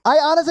version. I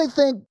honestly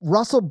think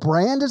Russell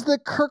Brand is the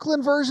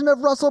Kirkland version of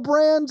Russell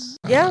Brand.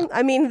 Yeah,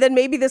 I mean, then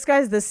maybe this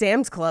guy's the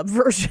Sam's Club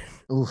version.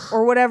 Oof.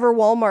 Or whatever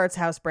Walmart's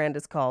house brand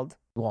is called.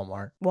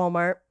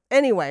 Walmart.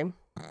 Anyway,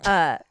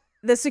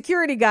 the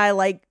security guy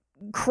like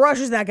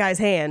crushes that guy's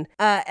hand,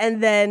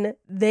 and then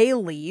they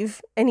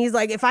leave, and he's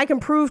like, if I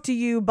can prove to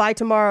you by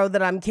tomorrow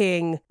that I'm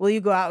king, will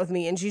you go out with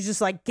me? And she's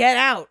just like, get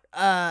out.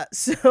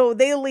 So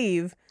they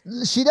leave.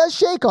 She does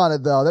shake on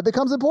it, though. That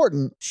becomes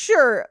important.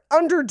 Sure,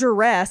 under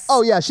duress.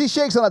 Oh, yeah, she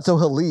shakes on it so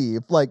he'll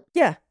leave. Like,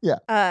 yeah.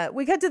 Yeah.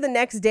 We cut to the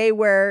next day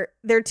where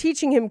they're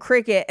teaching him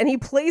cricket, and he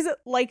plays it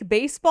like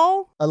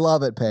baseball. I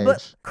love it, Paige.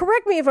 But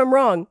correct me if I'm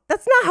wrong.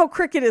 That's not how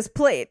cricket is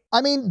played.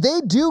 I mean, they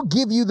do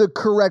give you the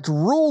correct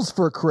rules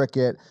for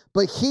cricket,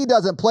 but he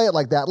doesn't play it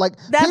like that. Like,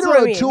 That's Peter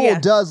what I mean, O'Toole yeah.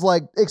 does,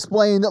 like,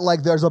 explain that,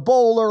 like, there's a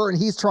bowler, and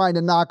he's trying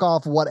to knock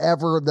off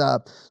whatever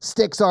the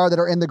sticks are that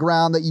are in the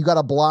ground that you got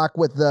to block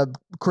with the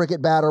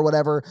cricket bat or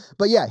whatever.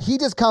 But yeah, he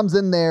just comes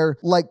in there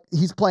like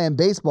he's playing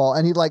baseball,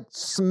 and he, like,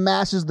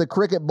 smashes the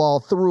cricket ball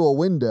through a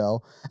window.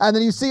 And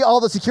then you see all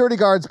the security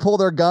guards pull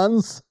their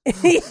guns. Yeah,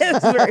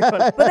 it's very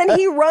funny. But then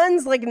he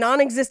runs like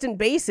non-existent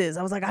bases.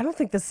 I was like, I don't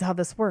think this is how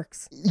this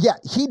works. Yeah,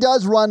 he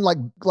does run like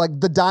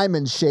the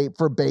diamond shape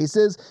for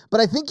bases,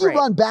 but I think you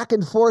run back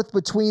and forth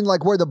between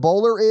like where the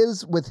bowler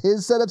is with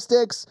his set of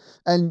sticks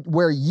and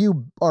where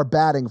you are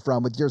batting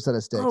from with your set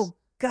of sticks. Oh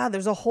God,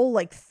 there's a whole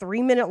like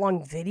 3-minute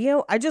long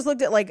video. I just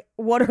looked at like,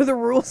 what are the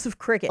rules of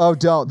cricket? Oh,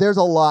 don't. There's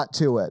a lot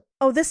to it.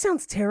 Oh, this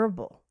sounds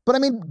terrible. But I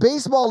mean,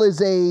 baseball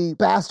is a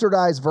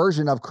bastardized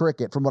version of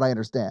cricket, from what I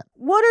understand.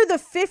 What are the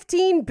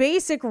 15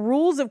 basic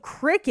rules of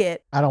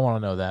cricket? I don't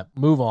want to know that.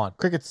 Move on.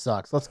 Cricket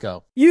sucks. Let's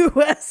go.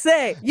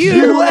 USA!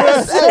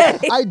 USA!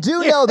 I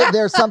do know that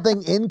there's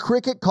something in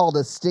cricket called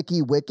a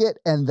sticky wicket,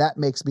 and that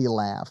makes me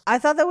laugh. I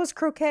thought that was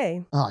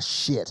croquet. Oh,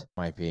 shit.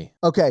 Might be.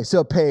 Okay,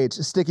 so Paige,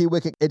 sticky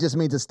wicket, it just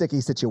means a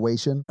sticky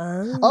situation.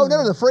 Oh,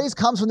 No, the phrase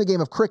comes from the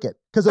game of cricket.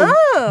 Because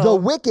the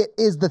wicket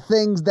is the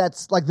things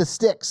that's like the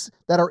sticks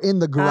that are in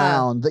the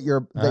ground that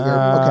you're okay.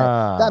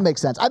 That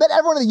makes sense. I bet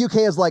everyone in the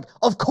UK is like,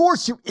 of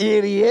course, you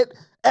idiot.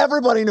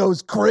 Everybody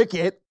knows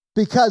cricket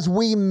because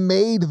we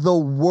made the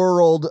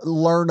world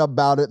learn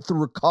about it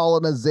through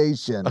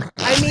colonization.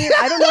 I mean,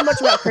 I don't know much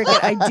about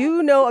cricket. I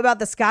do know about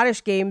the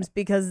Scottish games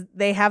because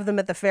they have them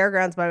at the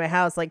fairgrounds by my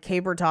house, like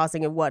caber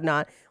tossing and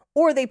whatnot.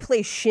 Or they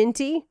play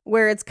shinty,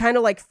 where it's kind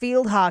of like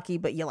field hockey,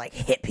 but you like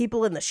hit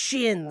people in the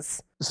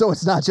shins. So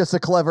it's not just a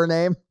clever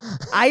name?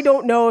 I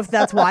don't know if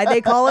that's why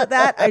they call it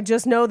that. I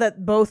just know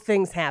that both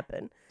things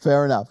happen.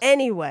 Fair enough.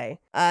 Anyway,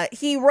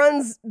 he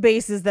runs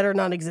bases that are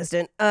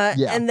non-existent.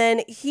 And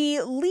then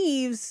he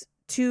leaves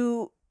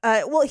to,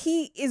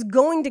 he is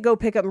going to go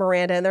pick up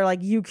Miranda, and they're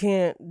like, you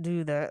can't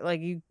do that.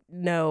 Like,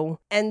 no.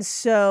 And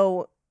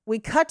so we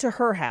cut to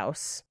her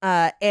house,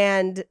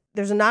 and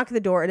there's a knock at the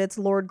door, and it's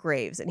Lord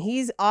Graves, and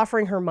he's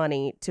offering her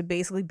money to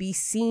basically be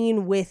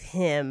seen with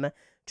him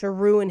to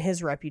ruin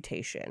his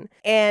reputation.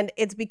 And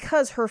it's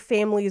because her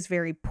family is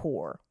very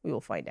poor. We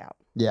will find out.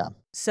 Yeah.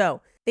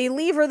 So they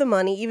leave her the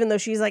money, even though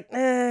she's like,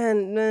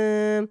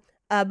 nah.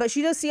 But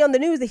she does see on the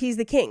news that he's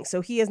the king.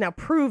 So he has now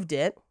proved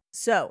it.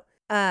 So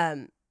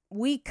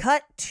we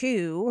cut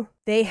to,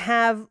 they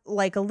have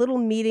like a little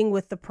meeting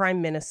with the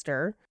prime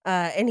minister.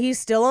 And he's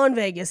still on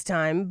Vegas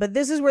time. But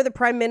this is where the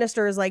prime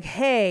minister is like,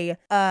 hey,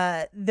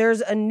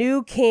 there's a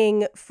new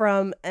king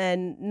from a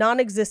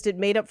non-existent,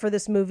 made up for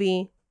this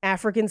movie,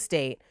 African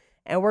state.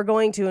 And we're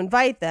going to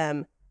invite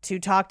them to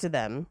talk to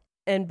them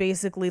and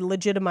basically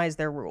legitimize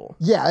their rule.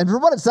 Yeah, and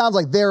from what it sounds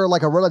like, they're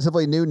like a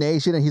relatively new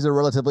nation and he's a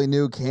relatively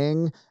new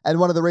king. And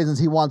one of the reasons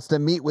he wants to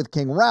meet with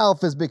King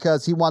Ralph is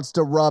because he wants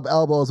to rub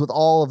elbows with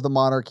all of the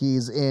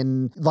monarchies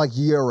in like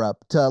Europe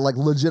to like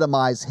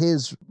legitimize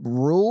his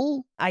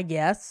rule. I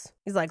guess.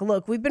 He's like,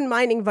 look, we've been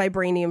mining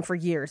vibranium for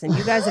years and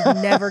you guys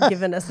have never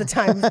given us the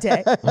time of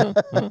day.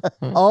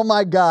 Oh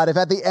my God, if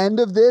at the end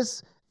of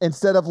this,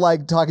 instead of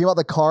like talking about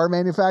the car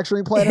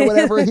manufacturing plant or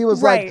whatever, he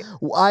was right.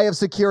 like, I have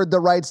secured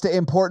the rights to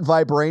import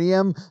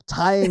vibranium,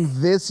 tying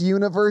this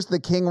universe, the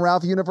King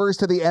Ralph universe,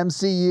 to the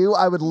MCU,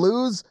 I would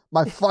lose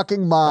my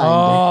fucking mind.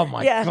 Oh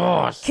my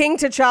gosh. King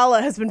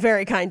T'Challa has been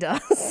very kind to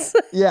us.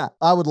 Yeah,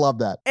 I would love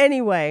that.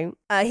 Anyway,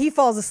 he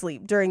falls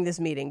asleep during this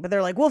meeting, but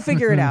they're like, we'll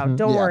figure it out.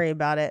 Don't worry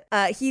about it.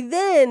 He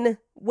then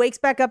wakes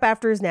back up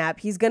after his nap.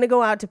 He's going to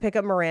go out to pick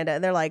up Miranda.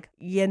 And they're like,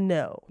 you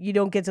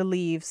don't get to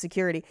leave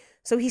security.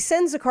 So he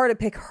sends a car to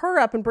pick her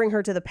up and bring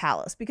her to the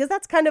palace, because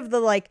that's kind of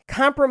the like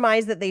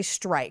compromise that they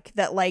strike,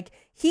 that like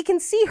he can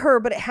see her,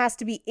 but it has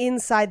to be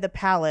inside the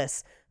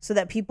palace so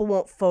that people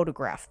won't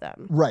photograph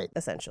them. Right.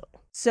 Essentially.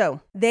 So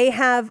they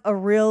have a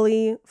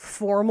really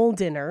formal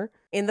dinner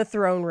in the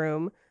throne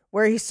room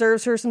where he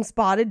serves her some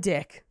spotted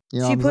dick.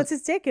 She puts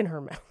his dick in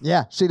her mouth.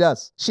 Yeah, she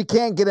does. She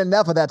can't get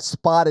enough of that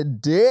spotted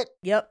dick.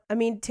 Yep. I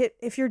mean,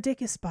 if your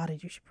dick is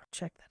spotted, you should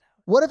check that out.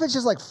 What if it's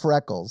just like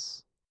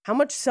freckles? How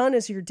much sun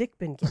has your dick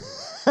been getting?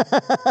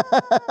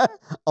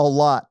 A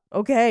lot.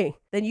 Okay.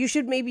 Then you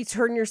should maybe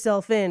turn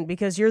yourself in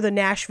because you're the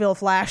Nashville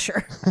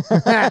Flasher.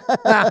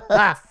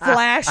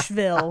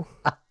 Flashville.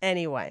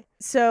 Anyway.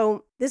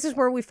 So this is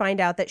where we find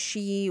out that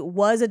she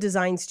was a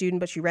design student,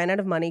 but she ran out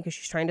of money because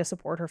she's trying to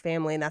support her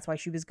family. And that's why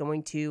she was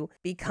going to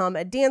become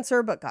a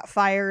dancer, but got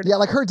fired. Yeah,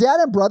 like her dad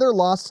and brother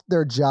lost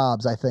their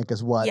jobs, I think,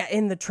 is what. Yeah,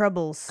 in the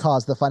Troubles.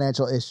 Caused the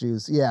financial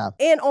issues. Yeah.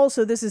 And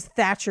also, this is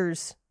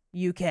Thatcher's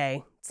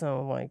UK.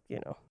 So, like,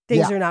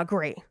 things are not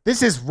great.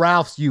 This is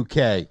Ralph's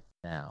UK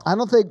now. I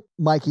don't think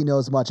Mikey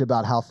knows much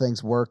about how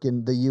things work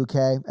in the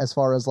UK as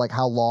far as like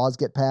how laws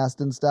get passed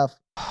and stuff.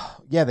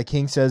 Yeah, the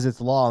king says it's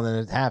law and then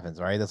it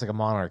happens, right? That's like a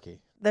monarchy.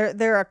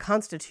 They're a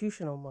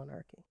constitutional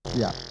monarchy.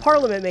 Yeah.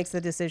 Parliament makes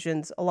the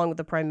decisions along with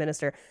the prime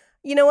minister.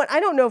 You know what? I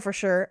don't know for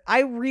sure.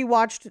 I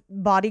rewatched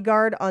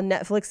Bodyguard on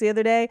Netflix the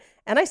other day,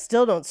 and I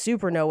still don't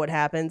super know what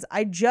happens.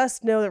 I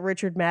just know that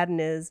Richard Madden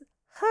is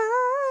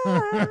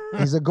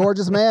He's a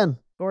gorgeous man.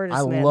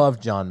 Gorgeous man. I love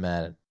John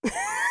Madden.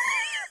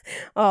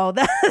 Oh,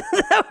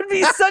 that would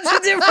be such a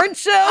different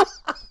show.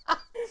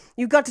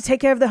 You've got to take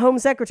care of the home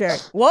secretary.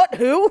 What?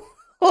 Who?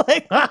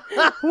 Like,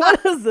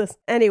 what is this?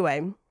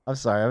 Anyway. I'm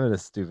sorry, I'm in a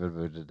stupid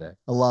mood today.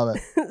 I love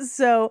it.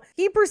 So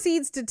he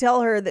proceeds to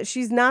tell her that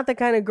she's not the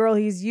kind of girl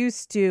he's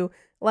used to.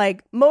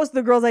 Like, most of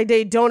the girls I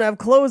date don't have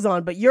clothes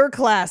on, but you're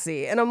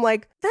classy. And I'm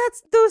like,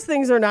 those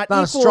things are not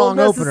equal a strong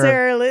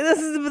necessarily.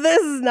 Opener.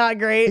 This is not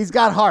great. He's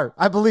got heart.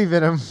 I believe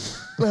in him.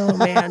 Oh,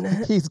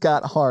 man. He's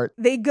got heart.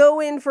 They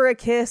go in for a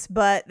kiss,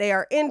 but they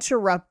are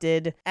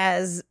interrupted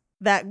as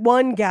that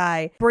one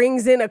guy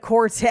brings in a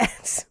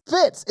quartet.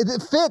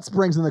 Fitz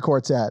brings in the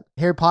quartet.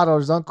 Harry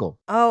Potter's uncle.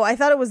 Oh, I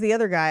thought it was the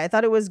other guy. I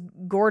thought it was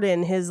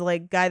Gordon, his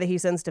like guy that he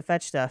sends to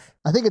fetch stuff.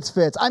 I think it's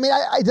Fitz. I mean,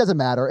 it doesn't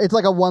matter. It's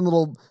like a one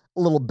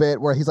little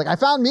bit where he's like, I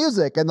found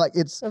music, and like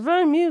it's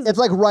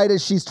like right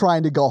as she's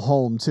trying to go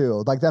home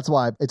too. Like that's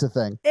why it's a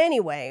thing.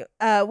 Anyway,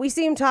 we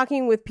see him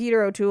talking with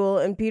Peter O'Toole,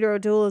 and Peter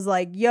O'Toole is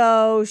like,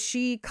 yo,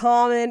 she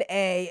common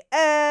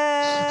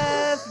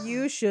AF.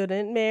 You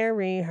shouldn't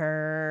marry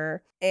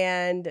her.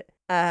 And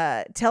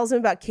tells him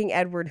about King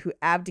Edward, who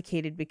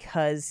abdicated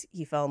because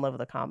he fell in love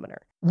with a commoner.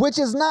 Which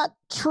is not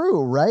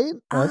true, right?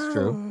 Oh, that's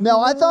true.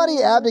 No, I thought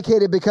he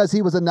abdicated because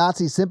he was a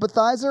Nazi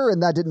sympathizer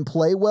and that didn't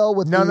play well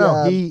with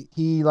No,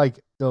 he like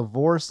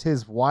divorced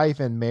his wife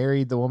and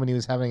married the woman he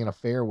was having an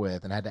affair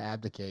with and had to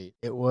abdicate.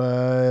 It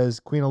was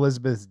Queen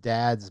Elizabeth's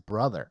dad's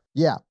brother.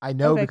 Yeah. I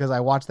know Okay. because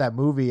I watched that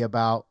movie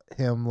about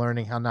him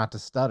learning how not to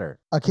stutter.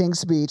 A King's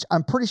Speech.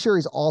 I'm pretty sure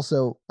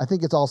I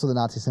think it's also the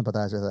Nazi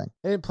sympathizer thing.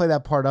 They didn't play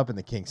that part up in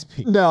the King's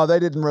Speech. No, they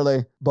didn't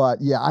really. But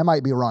yeah, I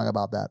might be wrong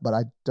about that, but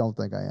I don't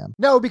think I am.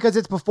 No, because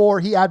it's before,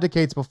 he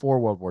abdicates before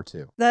World War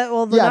II.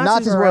 The Yeah,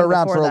 Nazis were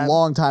around before for that. a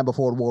long time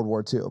before World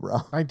War II, bro.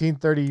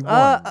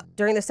 1931.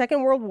 During the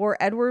Second World War,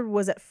 Edward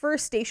was at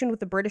first stationed with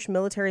the British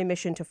military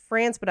mission to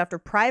France, but after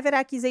private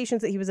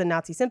accusations that he was a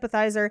Nazi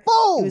sympathizer,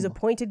 Boom! he was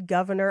appointed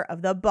governor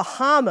of the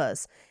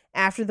Bahamas.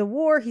 After the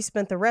war, he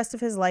spent the rest of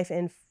his life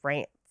in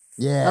France.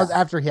 Yeah. That was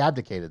after he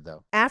abdicated,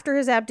 though. After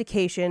his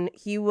abdication,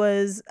 he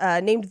was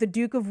named the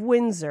Duke of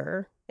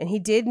Windsor, and he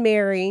did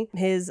marry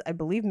his, I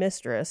believe,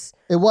 mistress.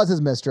 It was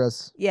his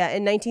mistress. Yeah,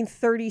 in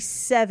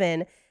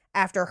 1937,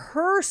 after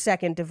her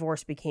second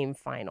divorce became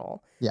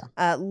final.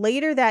 Yeah.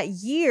 Later that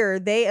year,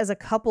 they as a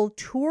couple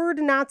toured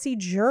Nazi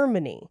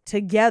Germany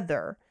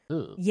together.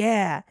 Ugh.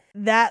 Yeah,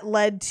 that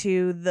led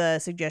to the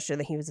suggestion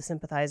that he was a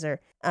sympathizer.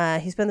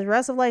 He spent the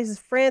rest of life in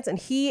France, and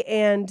he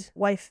and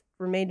wife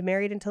remained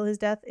married until his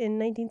death in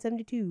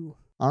 1972.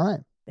 All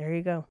right. There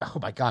you go. Oh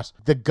my gosh.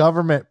 The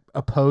government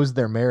opposed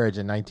their marriage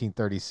in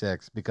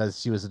 1936 because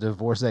she was a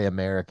divorcee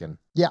American.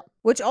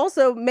 Which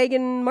also,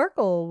 Meghan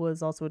Markle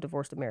was also a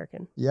divorced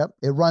American. Yep.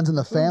 It runs in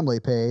the family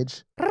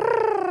page.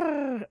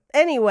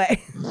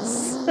 Anyway,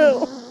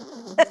 so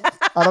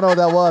I don't know what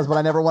that was, but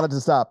I never wanted to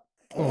stop.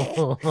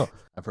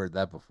 I've heard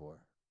that before.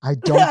 I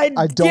don't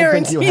think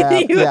guarantee you have.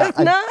 that you Yeah, have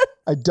not.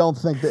 I don't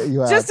think that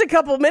you have. Just a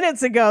couple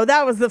minutes ago,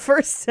 that was the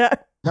first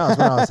step. No, it's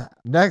when I was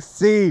next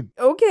scene.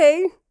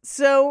 Okay.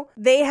 So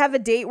they have a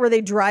date where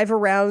they drive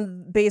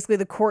around basically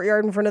the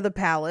courtyard in front of the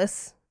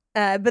palace.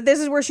 But this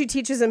is where she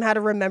teaches him how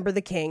to remember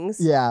the kings.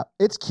 Yeah,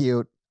 it's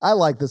cute. I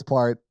like this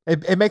part.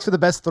 It makes for the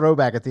best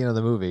throwback at the end of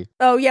the movie.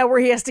 Oh, yeah, where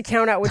he has to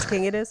count out which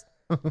king it is.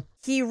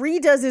 He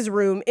redoes his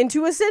room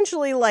into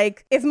essentially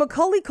like if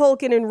Macaulay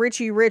Culkin and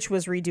Richie Rich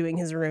was redoing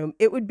his room,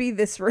 it would be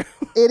this room.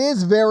 It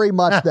is very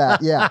much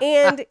that, yeah.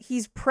 And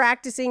he's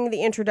practicing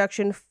the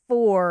introduction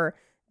for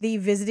the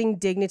visiting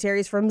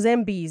dignitaries from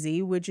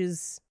Zambezi, which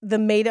is the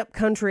made-up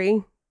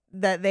country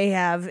that they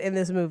have in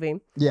this movie.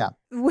 Yeah.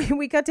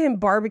 We cut to him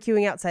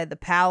barbecuing outside the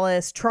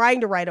palace,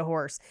 trying to ride a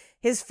horse.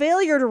 His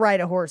failure to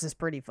ride a horse is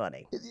pretty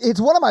funny. It's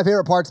one of my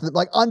favorite parts,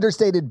 like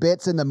understated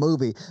bits in the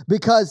movie,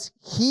 because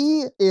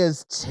he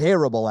is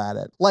terrible at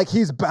it. Like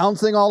he's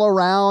bouncing all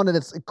around and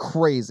it's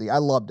crazy. I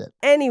loved it.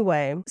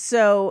 Anyway,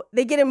 so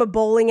they get him a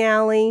bowling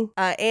alley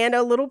and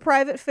a little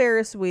private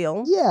Ferris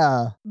wheel.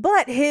 Yeah.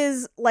 But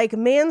his like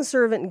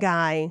manservant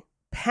guy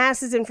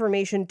passes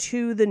information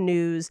to the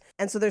news.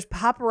 And so there's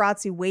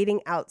paparazzi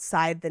waiting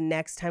outside the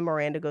next time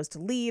Miranda goes to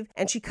leave.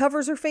 And she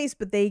covers her face,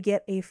 but they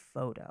get a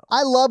photo.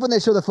 I love when they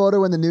show the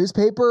photo in the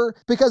newspaper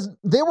because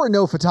there were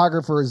no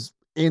photographers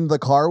in the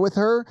car with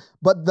her,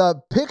 but the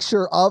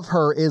picture of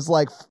her is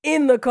like,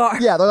 In the car.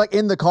 yeah, they're like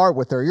in the car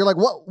with her. You're like,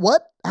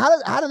 what?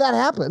 How did that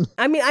happen?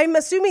 I mean, I'm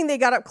assuming they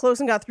got up close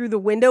and got through the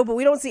window, but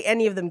we don't see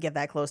any of them get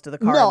that close to the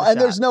car. No, in the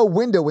and there's shot. no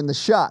window in the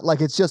shot. Like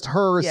it's just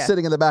her Yeah.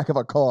 sitting in the back of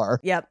a car.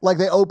 Yep. Like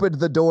they opened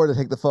the door to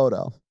take the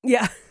photo.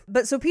 Yeah.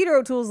 But so Peter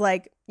O'Toole's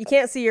like, you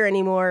can't see her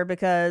anymore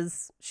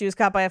because she was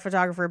caught by a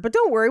photographer, but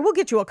don't worry, we'll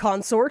get you a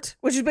consort,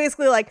 which is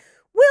basically like,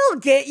 we'll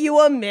get you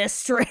a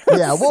mistress.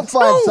 Yeah, we'll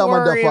find Don't someone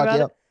to worry fuck about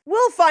you. it.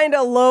 We'll find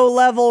a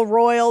low-level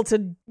royal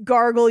to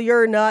gargle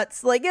your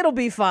nuts. Like, it'll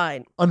be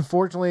fine.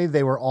 Unfortunately,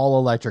 they were all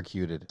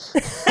electrocuted.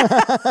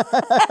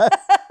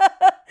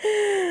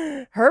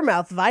 Her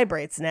mouth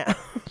vibrates now.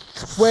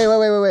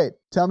 Wait.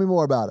 Tell me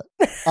more about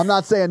it. I'm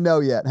not saying no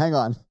yet. Hang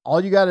on. All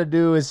you got to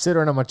do is sit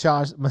her in a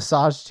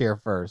massage chair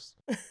first.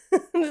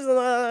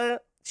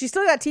 She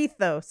still got teeth,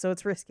 though, so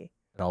it's risky.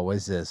 It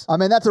always is. I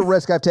mean, that's a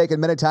risk I've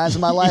taken many times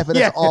in my life, and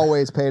Yeah. it's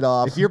always paid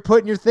off. If you're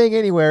putting your thing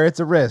anywhere, it's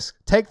a risk.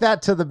 Take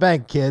that to the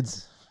bank,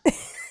 kids.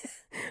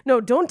 No,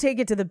 don't take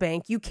it to the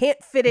bank. You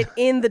can't fit it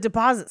in the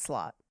deposit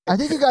slot. I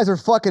think you guys are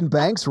fucking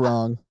banks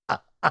wrong.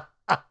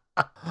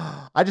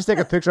 I just take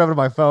a picture of it on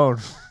my phone.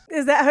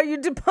 Is that how you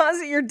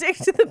deposit your dick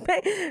to the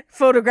bank?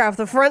 Photograph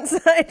the front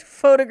side,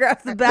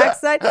 photograph the back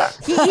side.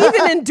 He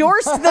even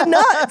endorsed the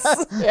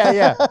nuts.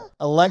 Yeah.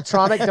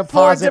 Electronic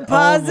deposit,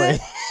 deposit.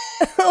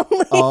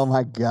 only. Oh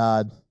my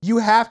God. You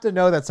have to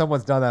know that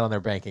someone's done that on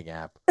their banking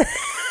app.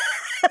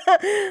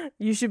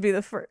 You should be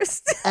the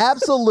first.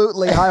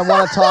 Absolutely. I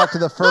want to talk to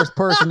the first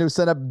person who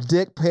sent a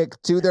dick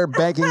pic to their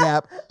banking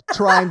app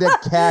trying to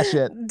cash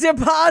it.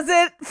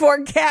 Deposit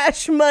for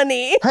cash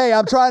money. Hey,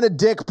 I'm trying to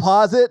dick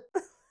posit.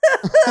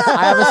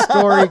 I have a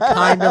story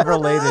kind of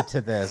related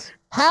to this.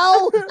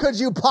 How could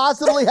you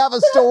possibly have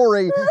a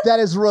story that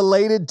is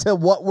related to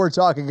what we're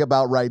talking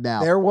about right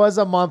now? There was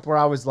a month where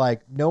I was like,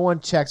 no one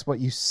checks what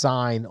you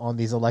sign on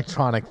these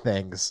electronic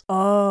things.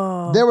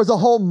 Oh. There was a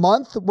whole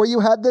month where you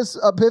had this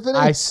epiphany?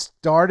 I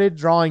started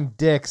drawing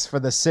dicks for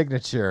the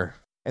signature.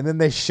 and then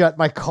they shut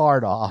my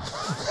card off.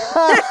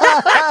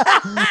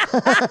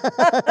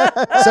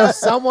 So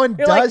someone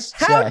You're does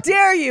like, how check.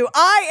 dare you?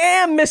 I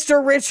am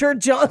Mr. Richard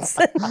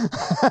Johnson.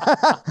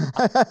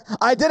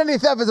 Identity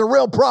theft is a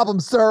real problem,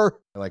 sir.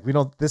 Like,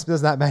 this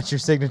does not match your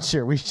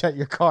signature. We shut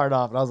your card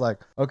off. And I was like,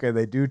 okay,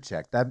 they do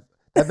check. That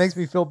makes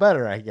me feel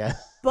better, I guess.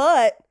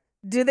 But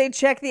do they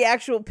check the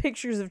actual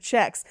pictures of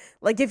checks?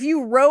 Like if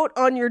you wrote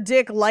on your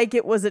dick like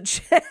it was a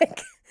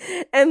check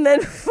and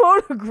then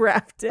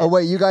photographed it. Oh,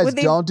 wait, you guys Would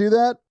they- don't do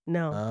that?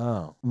 No.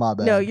 Oh. My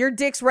bad. No, your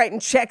dick's writing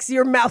checks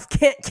your mouth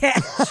can't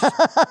catch.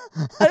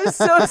 I'm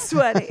so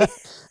sweaty.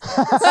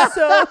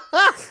 so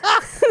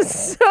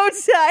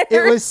tired.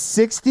 It was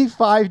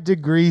 65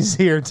 degrees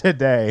here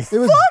today. It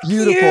was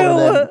beautiful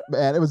you. today,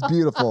 man. It was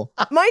beautiful.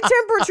 My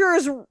temperature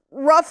is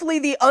roughly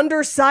the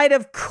underside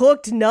of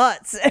cooked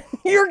nuts. And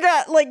you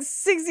got like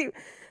 60.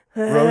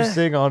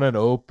 Roasting on an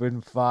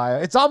open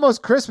fire. It's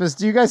almost Christmas.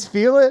 Do you guys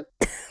feel it?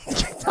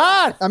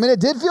 Todd! I mean,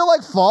 it did feel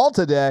like fall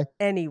today.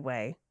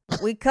 Anyway,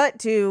 we cut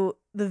to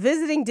the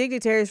visiting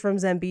dignitaries from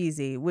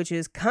Zambezi, which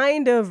is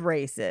kind of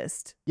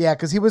racist. Yeah,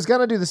 because he was going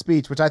to do the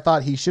speech, which I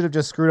thought he should have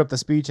just screwed up the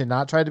speech and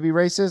not tried to be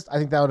racist. I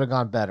think that would have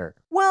gone better.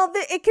 Well,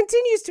 it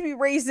continues to be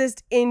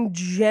racist in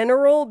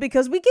general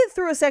because we get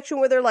through a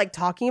section where they're like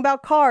talking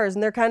about cars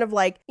and they're kind of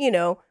like,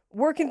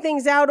 working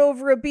things out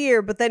over a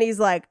beer. But then he's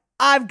like,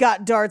 I've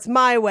got darts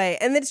my way.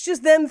 And it's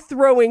just them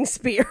throwing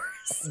spears.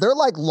 They're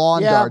like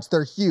lawn darts.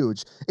 They're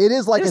huge. It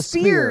is like They're a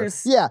spear.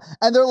 spears. Yeah.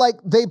 And they're like,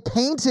 they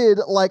painted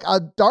like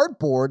a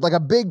dartboard, like a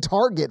big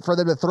target for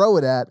them to throw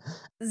it at.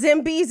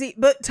 Zambezi,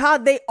 but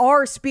Todd, they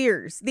are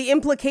spears. The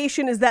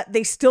implication is that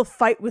they still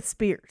fight with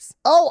spears.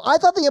 Oh, I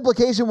thought the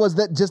implication was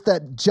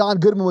that John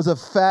Goodman was a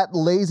fat,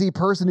 lazy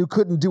person who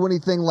couldn't do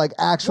anything like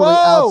actually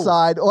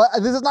outside. Oh,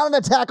 this is not an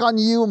attack on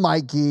you,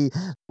 Mikey.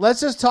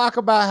 Let's just talk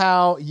about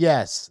how,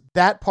 yes,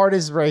 that part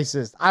is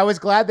racist. I was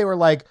glad they were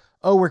like,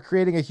 oh, we're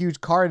creating a huge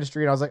car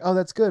industry. And I was like, oh,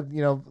 that's good.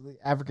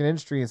 African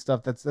industry and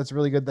stuff. That's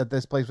really good that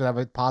this place would have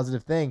a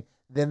positive thing.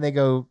 Then they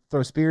go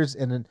throw spears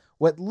in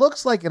what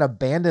looks like an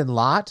abandoned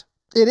lot.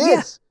 It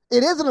is. Yeah.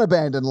 It is an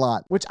abandoned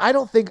lot. Which I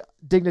don't think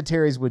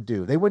dignitaries would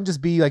do. They wouldn't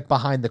just be like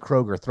behind the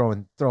Kroger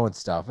throwing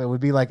stuff. It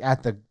would be like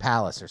at the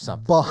palace or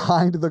something.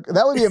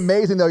 That would be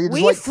amazing though.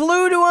 We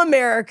flew to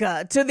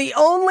America to the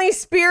only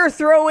spear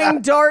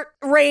throwing dart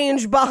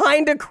range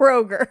behind a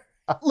Kroger.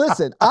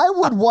 Listen, I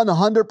would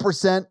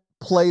 100%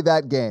 play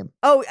that game.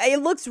 Oh,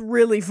 it looks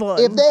really fun.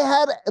 If they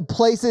had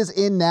places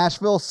in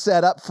Nashville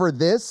set up for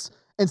this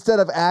instead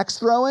of axe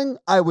throwing,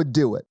 I would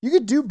do it. You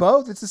could do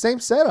both. It's the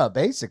same setup,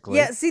 basically.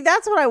 Yeah, see,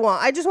 that's what I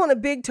want. I just want a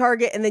big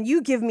target, and then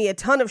you give me a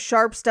ton of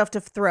sharp stuff to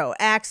throw.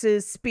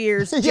 Axes,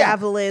 spears,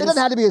 javelins. It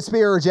doesn't have to be a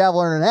spear or a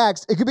javelin or an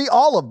axe. It could be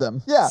all of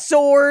them. Yeah.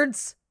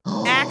 Swords,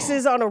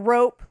 axes on a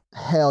rope.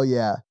 Hell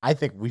yeah. I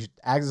think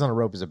axes on a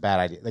rope is a bad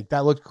idea. Like,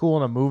 that looked cool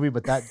in a movie,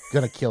 but that's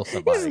gonna kill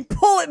somebody. Just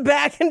pull it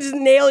back and just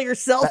nail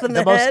yourself in the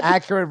head. The most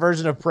accurate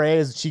version of Prey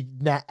is she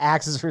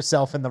axes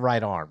herself in the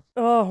right arm.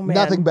 Oh, man.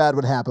 Nothing bad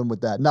would happen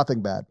with that.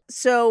 Nothing bad.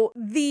 So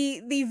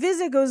the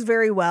visit goes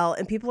very well,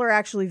 and people are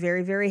actually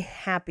very, very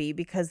happy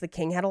because the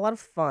king had a lot of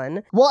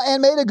fun. Well,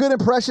 and made a good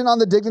impression on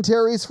the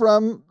dignitaries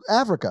from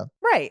Africa.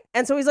 Right.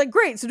 And so he's like,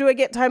 great, so do I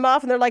get time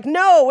off? And they're like,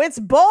 no, it's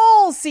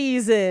ball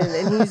season.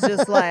 And he's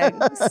just like,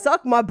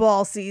 suck my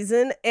ball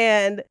season.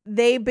 And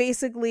they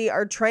basically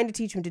are trying to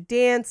teach him to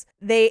dance.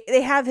 They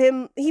have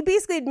him, he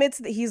basically admits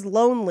that he's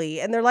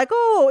lonely. And they're like,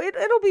 oh,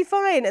 it'll be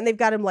fine. And they've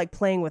got him like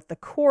playing with the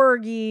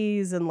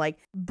corgis and like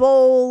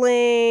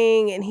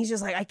bowling. And he's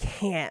just like, I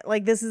can't.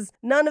 Like,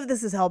 none of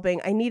this is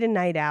helping. I need a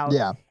night out.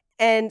 Yeah.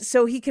 And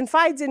so he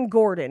confides in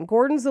Gordon.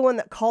 Gordon's the one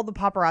that called the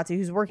paparazzi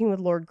who's working with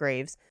Lord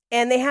Graves.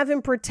 And they have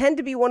him pretend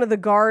to be one of the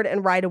guard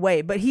and ride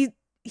away. But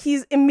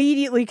he's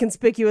immediately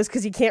conspicuous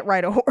because he can't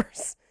ride a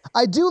horse.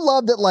 I do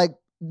love that, like,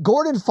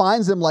 Gordon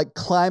finds him, like,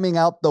 climbing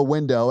out the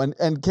window.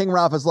 And King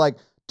Ralph is like,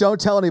 don't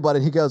tell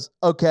anybody. He goes,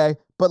 okay.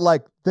 But,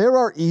 like, there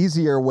are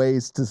easier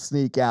ways to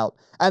sneak out.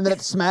 And then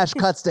it smash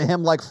cuts to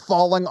him, like,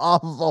 falling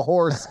off of a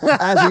horse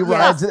as he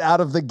rides it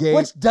out of the gate.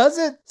 Which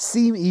doesn't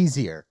seem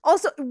easier.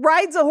 Also,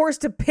 rides a horse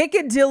to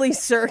Piccadilly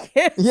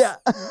Circus. Yeah.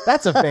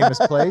 That's a famous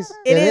place.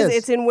 It is.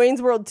 It's in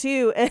Wayne's World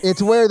too.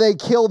 It's where they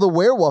kill the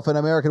werewolf in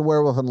American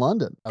Werewolf in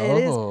London.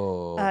 It is.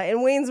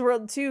 In Wayne's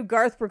World 2,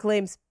 Garth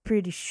proclaims,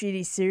 pretty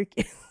shitty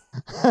circus.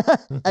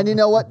 And you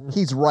know what?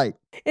 He's right.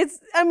 It's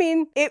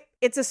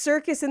a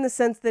circus in the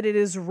sense that it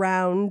is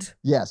round.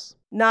 Yes.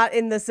 Not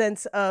in the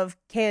sense of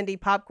candy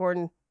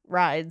popcorn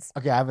rides.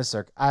 Okay, I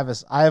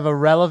have a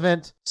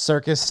relevant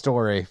circus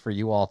story for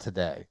you all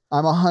today.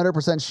 I'm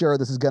 100% sure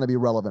this is going to be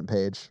relevant,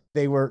 Paige.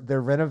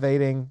 They're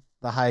renovating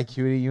the high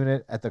acuity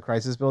unit at the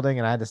Crisis Building,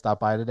 and I had to stop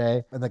by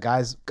today. And the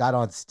guys got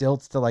on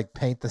stilts to like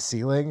paint the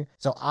ceiling.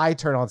 So I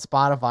turned on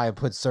Spotify and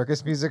put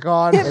circus music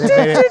on, and it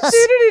made it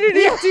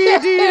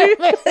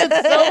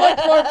so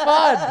much more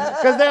fun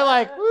because they're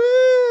like,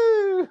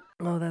 woo!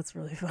 Oh, that's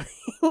really funny.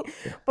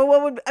 But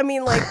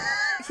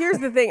here's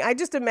the thing. I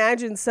just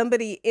imagine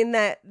somebody in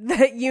that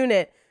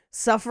unit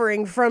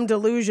suffering from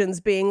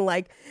delusions, being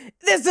like,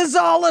 this is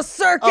all a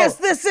circus.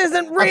 This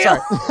isn't real.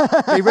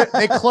 I'm sorry.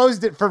 They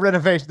closed it for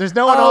renovation. There's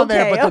no one on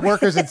there but the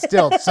workers in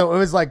stilts. So it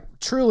was like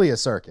truly a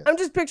circus. I'm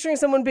just picturing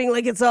someone being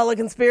like, it's all a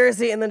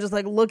conspiracy, and then just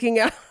like looking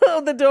out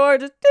the door,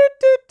 just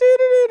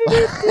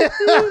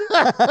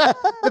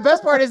The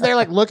best part is they're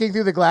like looking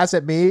through the glass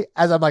at me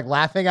as I'm like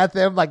laughing at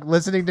them, like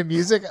listening to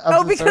music.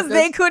 Of the because circus.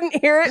 they couldn't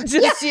hear it,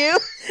 just you.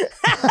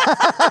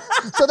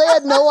 So they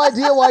had no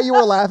idea why you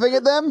were laughing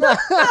at them?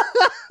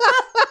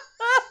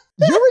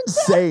 You're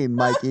insane,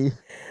 Mikey.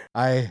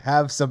 I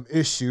have some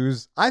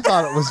issues. I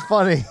thought it was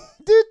funny.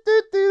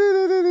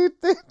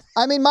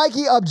 I mean,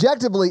 Mikey,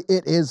 objectively,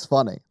 it is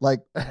funny.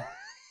 Like,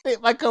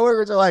 my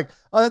coworkers are like,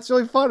 "Oh, that's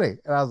really funny,"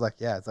 and I was like,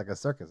 "Yeah, it's like a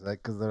circus,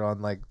 because they're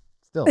on like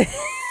still."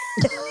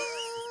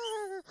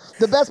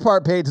 the best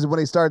part, Paige, is when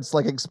he starts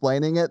like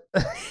explaining it.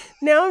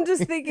 Now I'm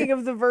just thinking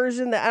of the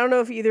version that I don't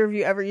know if either of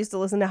you ever used to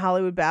listen to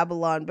Hollywood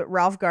Babylon, but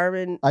Ralph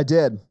Garman I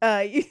did.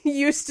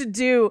 Used to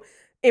do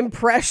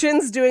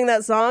impressions doing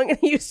that song, and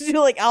he used to do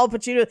like Al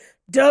Pacino.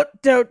 Oh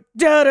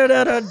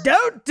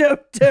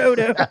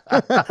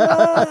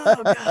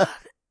God.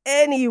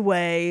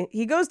 Anyway,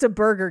 he goes to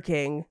Burger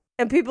King,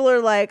 and people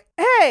are like,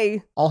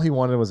 "Hey!" All he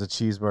wanted was a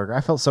cheeseburger. I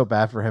felt so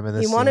bad for him in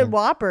this. He wanted scene.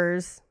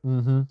 Whoppers.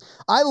 Mm-hmm.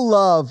 I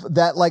love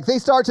that, like, they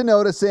start to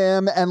notice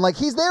him, and like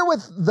he's there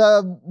with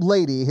the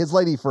lady, his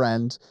lady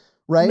friend,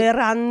 right?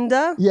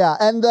 Miranda. Yeah,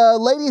 and the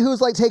lady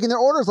who's like taking their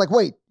orders, like,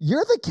 wait,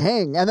 you're the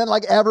king. And then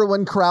like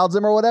everyone crowds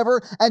him or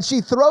whatever, and she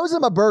throws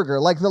him a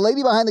burger. Like the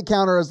lady behind the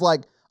counter is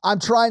like, I'm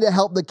trying to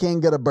help the king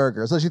get a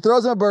burger. So she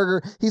throws him a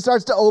burger. He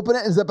starts to open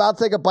it and is about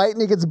to take a bite,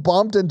 and he gets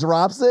bumped and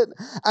drops it.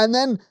 And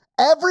then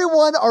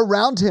everyone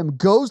around him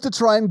goes to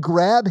try and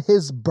grab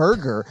his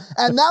burger.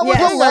 And that was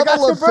a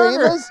level of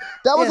famous.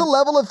 That was a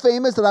level of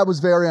famous that I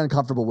was very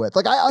uncomfortable with.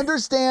 Like, I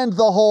understand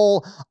the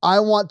whole, I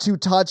want to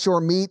touch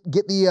or meet,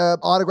 get the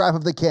autograph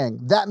of the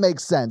king. That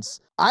makes sense.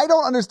 I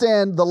don't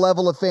understand the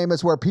level of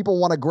famous where people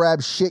want to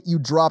grab shit you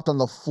dropped on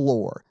the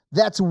floor.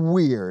 That's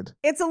weird.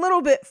 It's a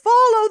little bit,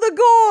 follow the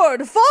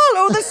gourd,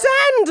 follow the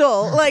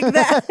sandal, like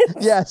that.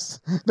 Yes,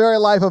 very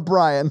Life of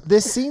Brian.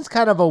 This scene's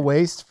kind of a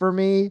waste for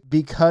me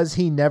because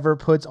he never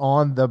puts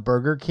on the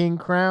Burger King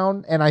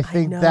crown. And I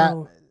think that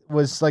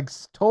was like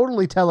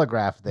totally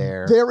telegraphed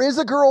there. There is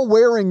a girl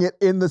wearing it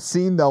in the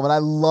scene though, and I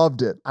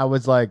loved it. I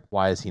was like,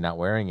 why is he not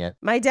wearing it?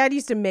 My dad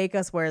used to make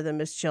us wear them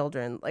as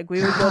children. Like,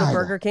 we would go to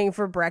Burger King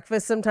for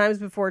breakfast sometimes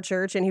before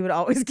church, and he would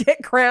always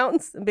get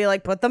crowns and be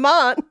like, put them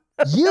on.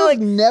 You've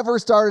never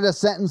started a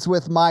sentence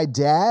with my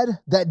dad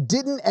that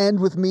didn't end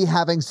with me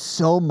having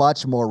so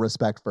much more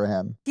respect for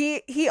him.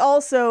 He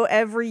also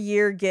every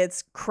year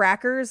gets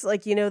crackers,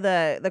 like, you know,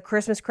 the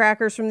Christmas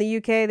crackers from the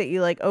UK that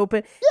you like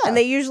open. Yeah. And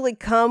they usually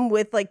come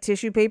with like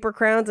tissue paper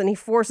crowns, and he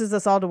forces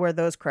us all to wear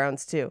those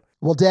crowns too.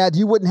 Well, Dad,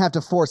 you wouldn't have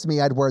to force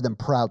me. I'd wear them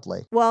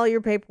proudly. Well,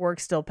 your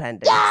paperwork's still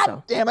pending.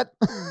 God damn it.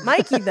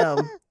 Mikey, though.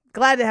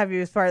 Glad to have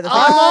you as part of the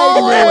family.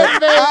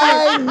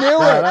 I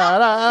knew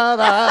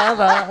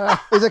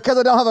it. Is it because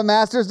I don't have a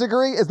master's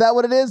degree? Is that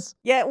what it is?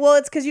 Yeah, well,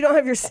 it's because you don't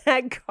have your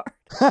SAG card.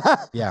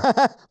 Yeah.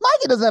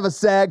 Mikey doesn't have a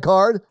SAG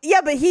card.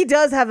 Yeah, but he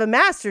does have a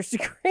master's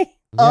degree.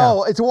 Yeah.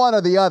 Oh, it's one or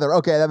the other.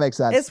 Okay, that makes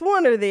sense. It's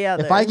one or the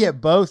other. If I get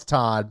both,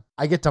 Todd,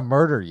 I get to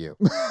murder you.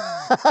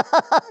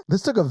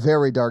 This took a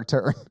very dark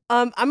turn.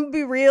 I'm going to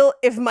be real.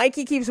 If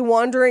Mikey keeps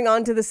wandering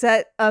onto the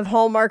set of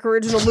Hallmark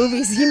original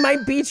movies, he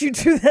might beat you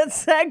to that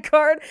SAG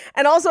card.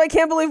 And also, I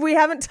can't believe we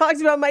haven't talked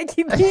about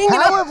Mikey being in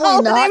a How have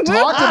we not movie?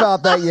 talked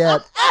about that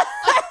yet?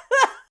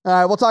 All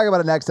right, we'll talk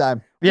about it next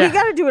time. Yeah. We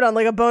got to do it on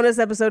like a bonus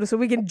episode so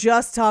we can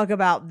just talk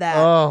about that.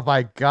 Oh,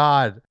 my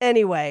God.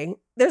 Anyway,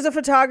 there's a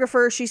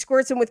photographer. She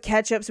squirts him with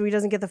ketchup so he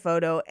doesn't get the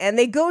photo. And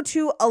they go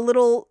to a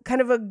little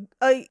kind of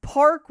a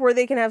park where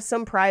they can have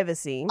some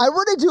privacy. I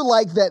really do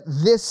like that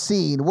this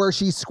scene where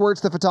she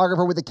squirts the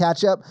photographer with the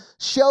ketchup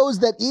shows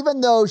that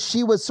even though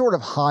she was sort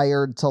of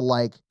hired to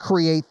like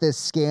create this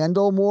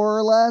scandal more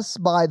or less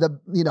by the,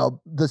 you know,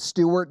 the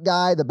Stewart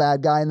guy, the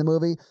bad guy in the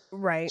movie.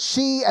 Right.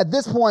 She, at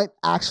this point,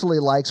 actually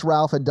likes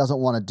Ralph and doesn't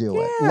want to do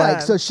it.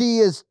 Like, so she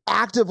is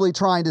actively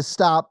trying to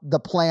stop the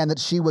plan that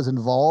she was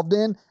involved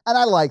in. And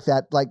I like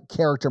that, like,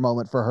 character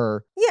moment for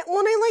her. Yeah, well,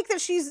 and I like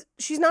that she's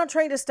not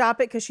trying to stop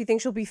it because she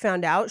thinks she'll be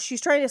found out. She's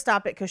trying to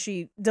stop it because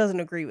she doesn't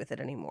agree with it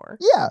anymore.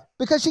 Yeah,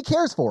 because she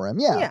cares for him,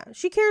 yeah. Yeah,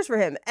 she cares for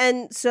him.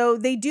 And so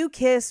they do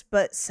kiss,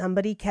 but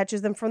somebody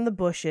catches them from the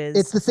bushes.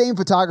 It's the same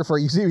photographer.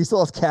 You see, he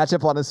still has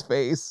ketchup on his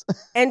face.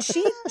 And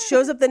she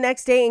shows up the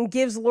next day and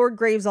gives Lord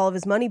Graves all of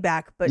his money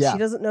back, but she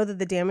doesn't know that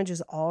the damage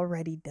is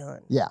already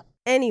done. Yeah.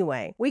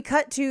 Anyway, we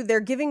cut to,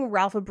 they're giving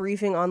Ralph a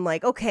briefing on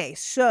like, okay,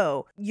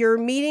 so your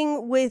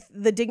meeting with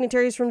the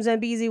dignitaries from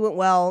Zambezi went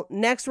well.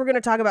 Next, we're going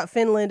to talk about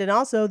Finland, and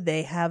also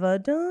they have a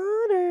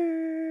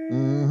daughter.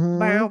 Mm-hmm.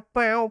 Bow,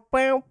 bow,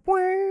 bow,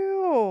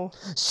 bow.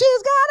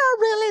 She's got a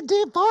really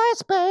deep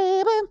voice,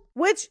 baby.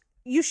 Which,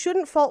 you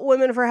shouldn't fault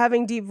women for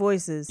having deep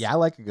voices. Yeah, I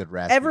like a good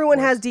raspy Everyone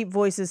voice. has deep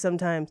voices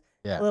sometimes.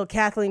 Yeah. A little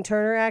Kathleen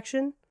Turner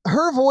action.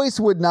 Her voice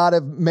would not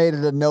have made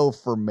it a no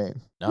for me.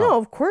 No,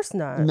 of course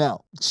not.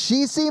 No.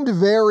 She seemed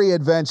very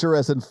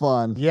adventurous and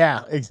fun.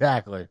 Yeah,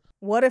 exactly.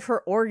 What if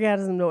her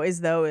orgasm noise,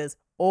 though, is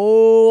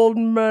Old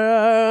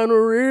Man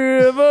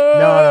River?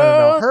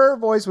 No. Her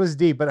voice was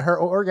deep, but her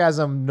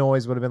orgasm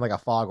noise would have been like a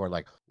foghorn,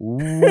 like,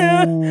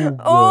 ooh.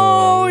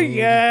 Oh,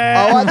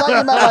 yeah. Oh, I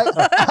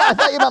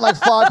thought you meant like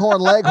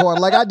foghorn leghorn.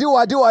 Like, I do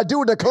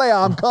declare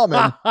I'm coming.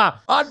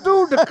 I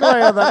do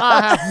declare that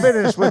I have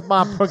finished with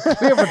my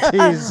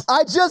proclivities.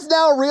 I just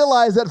now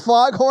realized that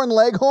foghorn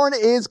leghorn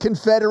is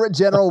Confederate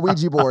General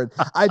Ouija board.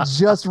 I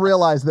just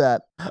realized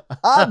that.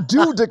 I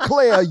do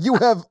declare you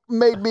have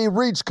made me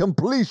reach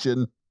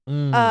completion.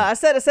 I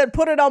said,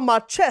 put it on my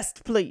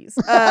chest, please.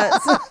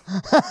 It's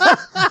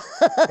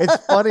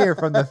funnier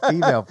from the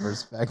female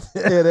perspective.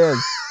 It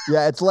is.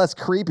 Yeah, it's less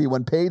creepy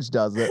when Paige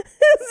does it.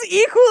 It's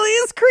equally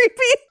as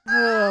creepy.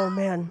 Oh,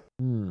 man.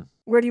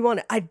 Where do you want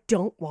it? I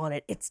don't want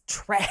it. It's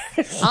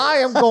trash. I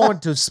am going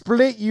to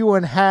split you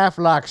in half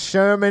like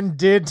Sherman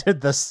did to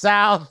the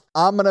South.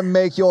 I'm going to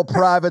make your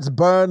privates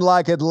burn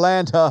like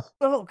Atlanta.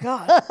 Oh,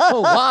 God.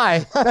 Oh,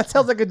 why? That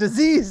sounds like a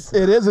disease.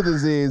 It is a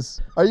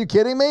disease. Are you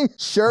kidding me?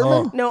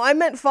 Sherman? No, I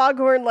meant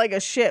foghorn like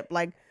a ship.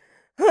 Like,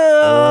 That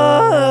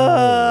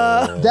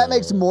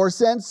makes more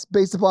sense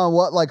based upon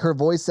what like her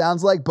voice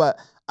sounds like, but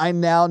I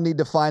now need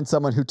to find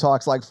someone who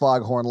talks like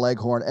foghorn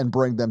leghorn and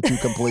bring them to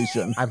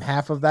completion. I'm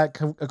half of that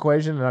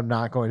equation, and I'm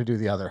not going to do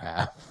the other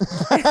half.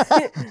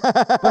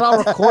 But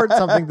I'll record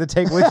something to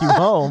take with you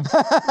home.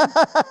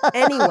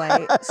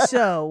 Anyway,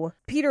 so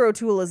Peter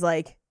O'Toole is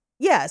like,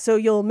 yeah, so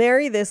you'll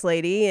marry this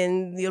lady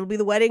and it'll be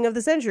the wedding of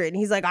the century. And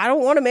he's like, I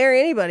don't want to marry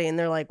anybody. And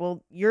they're like,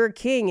 well, you're a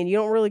king and you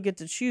don't really get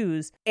to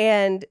choose.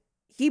 And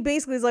he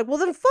basically is like, well,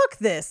 then fuck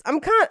this. I'm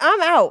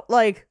out.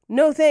 Like,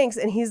 no thanks.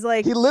 And he's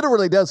like, he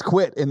literally does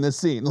quit in this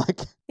scene.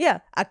 Like, yeah,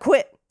 I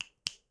quit.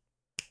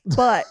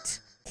 But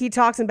he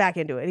talks him back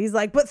into it. He's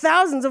like, but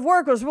thousands of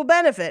workers will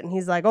benefit. And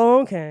he's like, oh,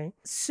 okay.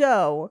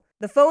 So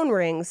the phone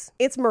rings.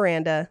 It's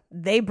Miranda.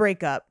 They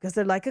break up because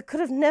they're like, it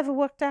could have never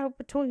worked out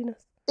between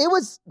us. it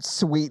was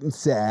sweet and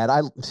sad.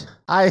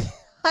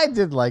 I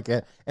did like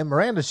it. And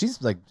Miranda, she's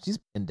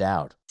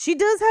endowed.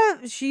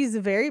 She's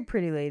a very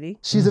pretty lady.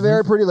 She's a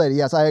very pretty lady.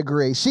 Yes, I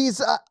agree.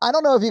 She's, I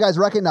don't know if you guys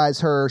recognize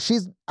her.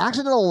 She's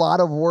actually done a lot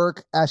of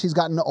work as she's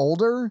gotten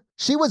older.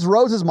 She was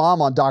Rose's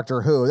mom on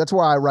Doctor Who. That's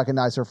where I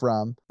recognize her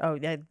from. Oh,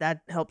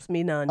 that helps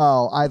me none.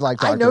 Oh, I like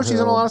Doctor Who. I know she's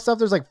on a lot of stuff.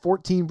 There's like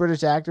 14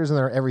 British actors and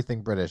they're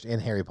everything British in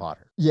Harry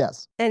Potter.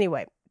 Yes.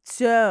 Anyway,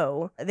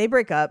 so they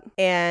break up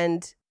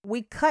and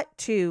we cut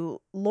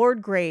to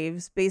Lord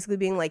Graves basically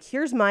being like,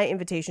 here's my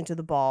invitation to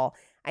the ball.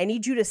 I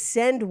need you to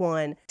send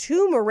one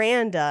to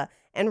Miranda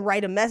and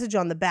write a message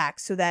on the back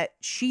so that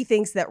she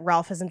thinks that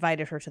Ralph has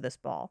invited her to this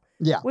ball.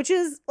 Yeah. Which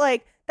is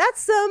like,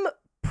 that's some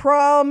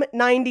prom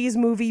 90s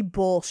movie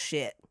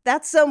bullshit.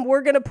 That's some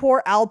we're going to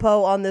pour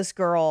Alpo on this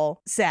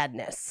girl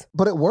sadness.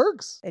 But it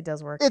works. It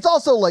does work. It's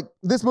also like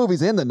this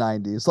movie's in the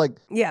 90s. Like,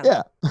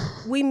 yeah.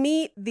 We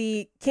meet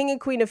the King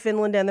and Queen of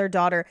Finland and their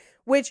daughter,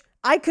 which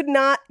I could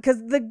not,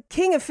 because the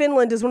King of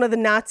Finland is one of the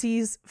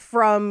Nazis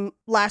from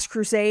Last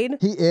Crusade.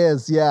 He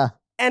is, yeah.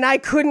 And I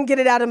couldn't get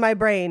it out of my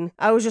brain.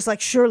 I was just like,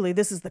 surely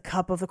this is the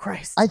cup of the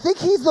Christ. I think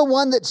he's the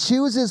one that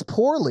chooses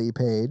poorly,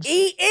 Paige.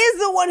 He is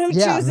the one who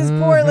chooses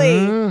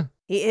poorly.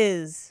 He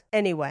is.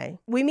 Anyway,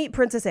 we meet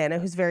Princess Anna,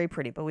 who's very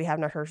pretty, but we have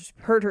not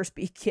heard her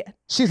speak yet.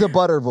 She's a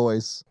butter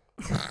voice.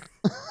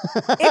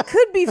 It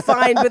could be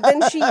fine, but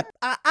then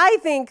I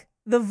think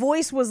the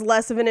voice was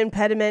less of an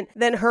impediment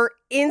than her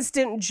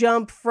instant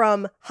jump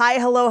from hi,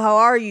 hello, how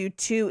are you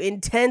to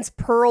intense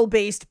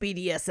pearl-based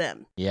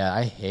BDSM. Yeah,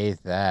 I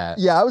hate that.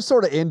 Yeah, I was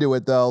sort of into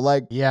it, though.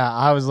 Like, yeah,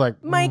 I was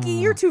like, Mikey,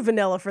 you're too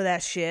vanilla for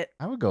that shit.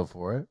 I would go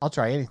for it. I'll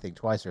try anything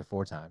twice or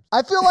 4 times.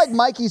 I feel like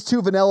Mikey's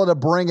too vanilla to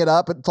bring it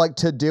up, like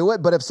to do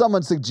it. But if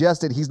someone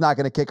suggested he's not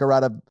going to kick her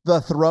out of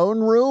the throne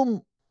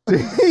room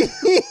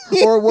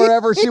or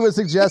wherever she was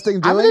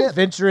suggesting doing I'm an it.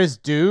 adventurous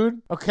dude,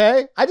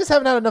 okay? I just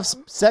haven't had enough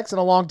sex in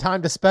a long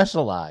time to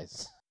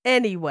specialize.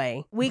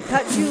 Anyway, we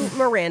cut to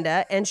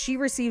Miranda, and she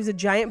receives a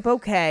giant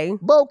bouquet.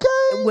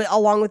 Bouquet?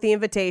 Along with the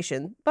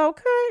invitation.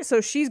 Bouquet.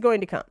 So she's going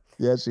to come.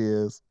 Yeah, she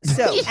is.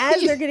 So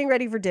as they're getting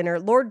ready for dinner,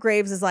 Lord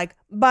Graves is like,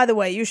 by the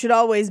way, you should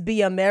always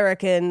be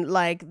American.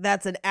 Like,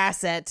 that's an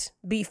asset.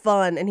 Be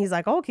fun. And he's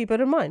like, I'll keep it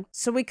in mind.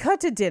 So we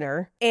cut to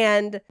dinner,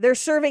 and they're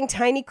serving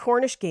tiny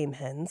Cornish game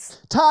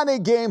hens. Tiny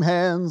game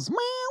hens.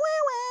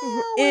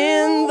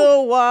 In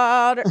the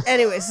water.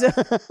 Anyway, so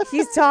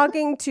he's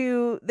talking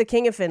to the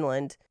King of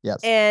Finland.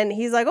 Yes. And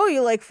he's like, oh,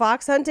 you like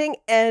fox hunting?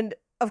 And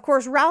of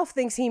course, Ralph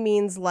thinks he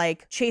means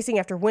like chasing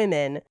after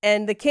women,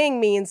 and the king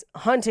means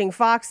hunting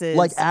foxes.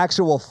 Like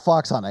actual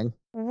fox hunting.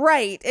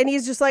 Right. And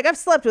he's just like, I've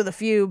slept with a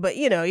few, but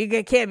you know,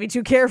 you can't be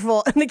too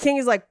careful. And the king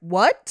is like,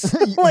 what?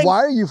 Like, why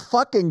are you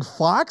fucking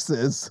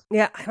foxes?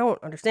 Yeah, I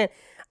don't understand.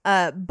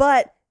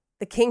 But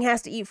The king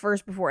has to eat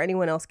first before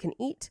anyone else can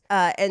eat.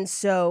 And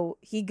so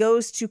he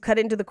goes to cut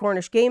into the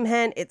Cornish game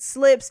hen. It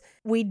slips.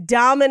 We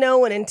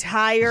domino an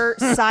entire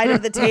side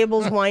of the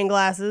table's wine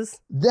glasses.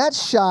 That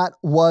shot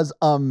was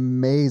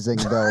amazing,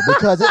 though,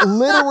 because it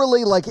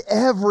literally, like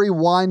every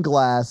wine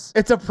glass.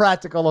 It's a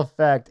practical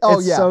effect. Oh,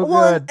 It's yeah. so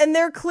Well, good. and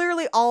they're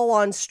clearly all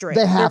on string.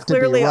 They have to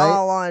They're be, clearly right?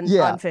 all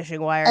on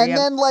fishing wire. And yeah.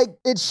 then, like,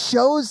 it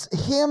shows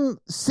him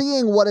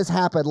seeing what has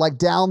happened, like,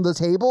 down the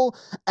table,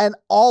 and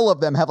all of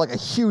them have, like, a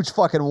huge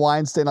fucking wine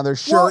stain on their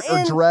shirt or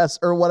and dress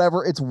or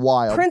whatever. It's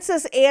wild.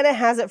 Princess Anna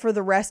has it for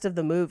the rest of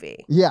the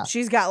movie. Yeah.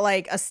 She's got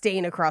like a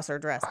stain across her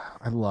dress.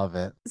 I love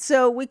it.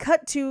 So we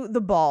cut to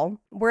the ball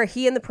where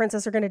he and the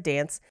princess are going to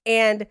dance.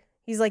 And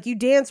he's like, you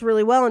dance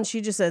really well. And she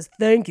just says,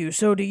 thank you.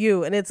 So do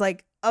you. And it's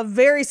like a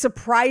very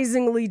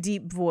surprisingly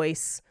deep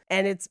voice.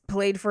 And it's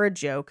played for a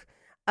joke.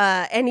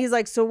 And he's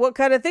like, so what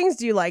kind of things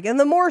do you like? And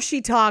the more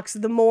she talks,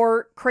 the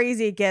more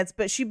crazy it gets.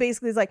 But she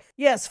basically is like,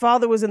 yes,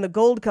 father was in the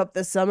Gold Cup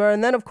this summer.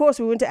 And then, of course,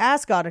 we went to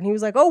Ascot. And he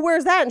was like, oh,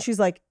 where's that? And she's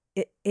like,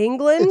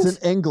 England? It's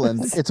in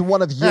England. It's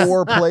one of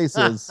your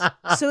places.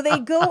 So they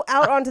go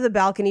out onto the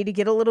balcony to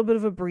get a little bit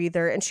of a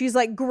breather. And she's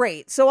like,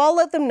 great. So I'll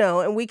let them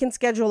know and we can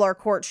schedule our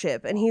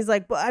courtship. And he's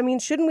like, but I mean,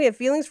 shouldn't we have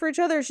feelings for each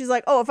other? She's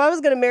like, oh, if I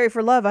was going to marry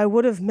for love, I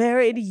would have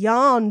married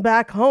Jan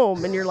back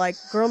home. And you're like,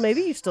 girl,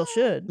 maybe you still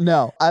should.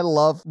 No, I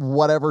love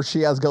whatever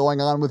she has going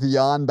on with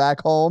Jan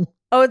back home.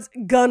 Oh, it's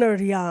Gunnar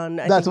Jan.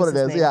 That's what it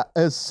is. Yeah,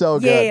 it's so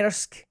good.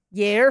 Yersk.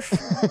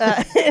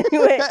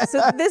 Anyway,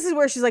 so this is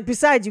where she's like,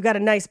 besides, you got a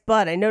nice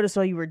butt. I noticed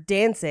while you were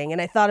dancing,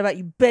 and I thought about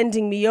you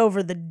bending me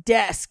over the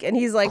desk. And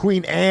he's like,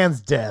 Queen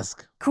Anne's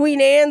desk. Queen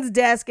Anne's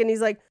desk. And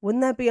he's like,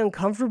 wouldn't that be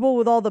uncomfortable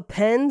with all the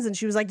pens? And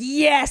she was like,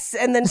 yes.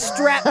 And then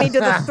strapped me to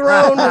the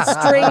throne with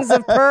strings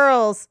of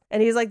pearls.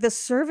 And he's like, the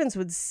servants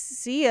would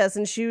see us.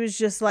 And she was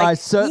just like, I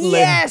certainly.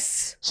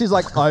 yes. She's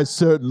like, I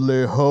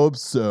certainly hope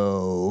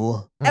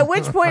so. At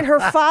which point her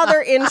father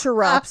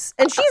interrupts,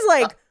 and she's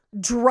like,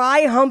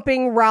 dry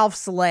humping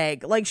Ralph's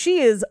leg. Like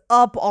she is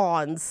up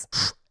ons.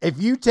 If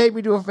you take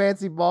me to a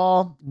fancy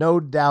ball, no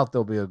doubt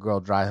there'll be a girl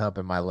dry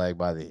humping my leg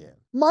by the end.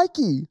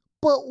 Mikey,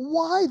 but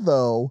why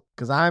though?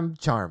 Because I'm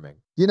charming.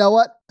 You know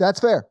what? That's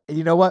fair. And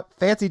you know what?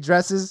 Fancy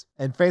dresses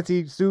and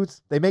fancy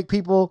suits, they make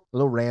people a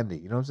little randy.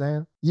 You know what I'm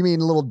saying? You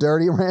mean a little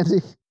dirty, Randy?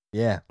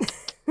 Yeah.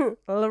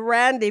 Little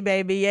Randy,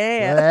 baby,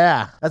 yeah.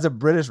 Yeah. That's a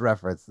British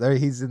reference. There,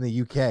 he's in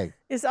the UK.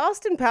 Is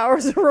Austin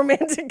Powers a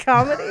romantic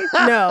comedy?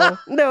 No,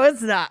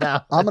 it's not.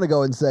 No. I'm going to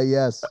go and say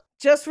yes.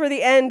 Just for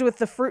the end with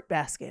the fruit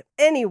basket.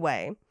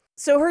 Anyway,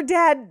 so her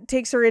dad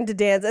takes her in to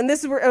dance, and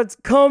this is where it's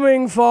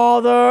coming,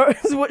 father,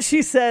 is what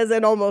she says,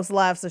 and almost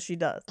laughs as she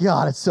does.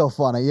 God, it's so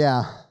funny.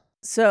 Yeah.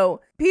 So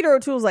Peter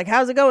O'Toole's like,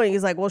 how's it going?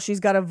 He's like, well, she's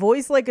got a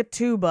voice like a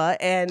tuba,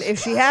 and if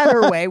she had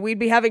her way, we'd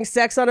be having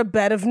sex on a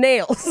bed of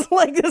nails.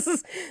 Like this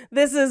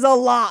is a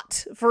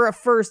lot for a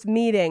first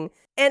meeting.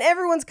 And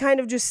everyone's kind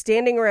of just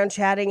standing around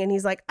chatting, and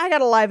he's like, I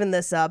gotta liven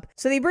this up.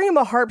 So they bring him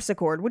a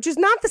harpsichord, which is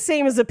not the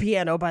same as a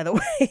piano, by the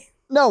way.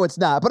 No, it's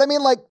not. But I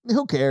mean, like,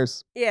 who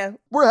cares? Yeah.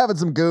 We're having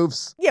some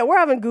goofs. Yeah, we're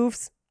having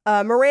goofs.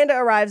 Miranda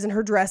arrives, and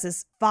her dress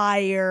is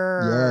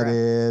fire. Yeah, it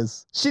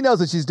is. She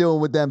knows what she's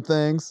doing with them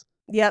things.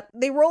 Yep.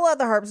 They roll out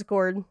the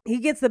harpsichord. He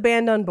gets the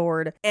band on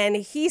board and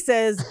he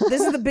says,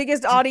 this is the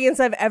biggest audience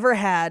I've ever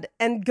had,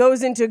 and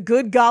goes into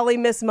Good Golly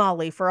Miss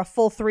Molly for a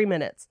full 3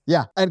 minutes.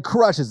 Yeah, and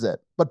crushes it.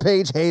 But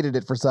Paige hated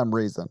it for some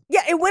reason.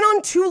 Yeah, it went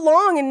on too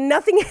long and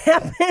nothing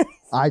happened.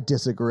 I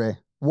disagree.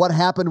 What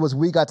happened was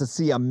we got to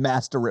see a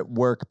master at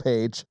work,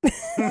 Paige.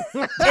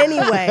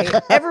 Anyway,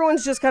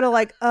 everyone's just kind of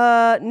like,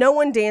 no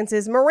one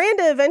dances.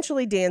 Miranda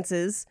eventually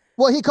dances.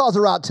 Well, he calls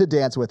her out to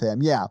dance with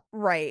him, yeah.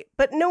 Right.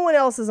 But no one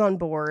else is on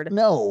board.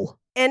 No.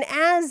 And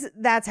as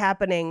that's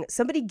happening,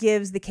 somebody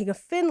gives the King of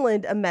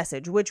Finland a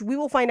message, which we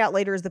will find out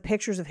later is the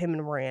pictures of him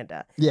and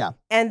Miranda. Yeah.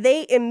 And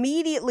they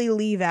immediately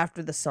leave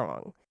after the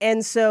song.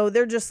 And so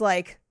they're just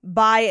like,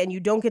 bye, and you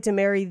don't get to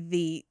marry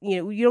the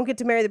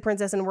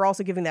princess, and we're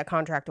also giving that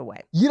contract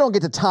away. You don't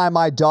get to tie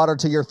my daughter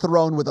to your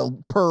throne with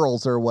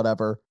pearls or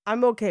whatever.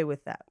 I'm okay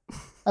with that.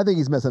 I think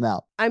he's missing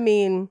out. I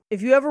mean,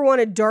 if you ever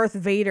wanted Darth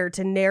Vader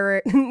to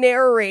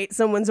narrate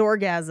someone's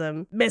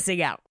orgasm,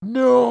 missing out.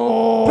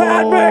 No.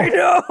 Padme,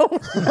 no.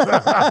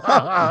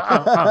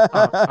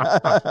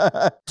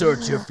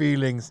 Search your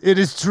feelings. It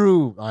is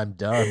true. I'm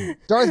done.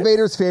 Darth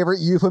Vader's favorite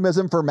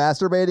euphemism for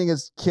masturbating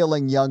is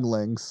killing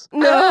younglings.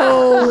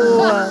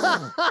 No.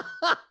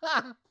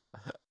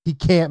 He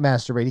can't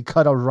masturbate. He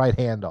cut a right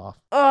hand off.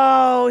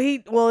 Oh,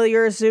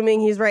 you're assuming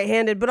he's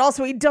right-handed, but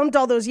also he dumped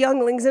all those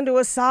younglings into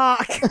a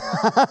sock.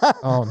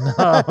 Oh,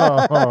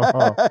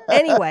 no.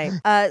 Anyway,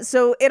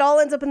 so it all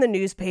ends up in the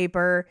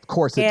newspaper. Of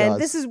course it and does.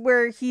 this is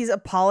where he's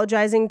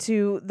apologizing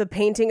to the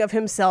painting of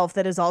himself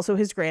that is also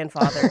his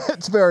grandfather.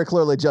 It's very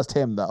clearly just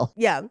him, though.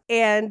 Yeah,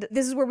 and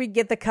this is where we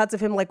get the cuts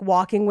of him like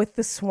walking with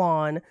the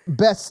swan.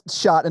 Best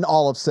shot in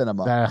all of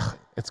cinema.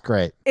 It's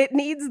great. It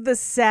needs the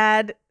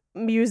sad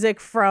music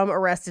from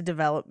Arrested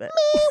Development.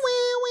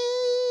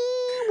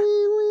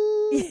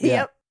 Yeah.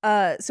 Yep.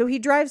 So he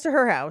drives to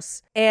her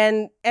house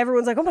and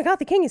everyone's like, oh my God,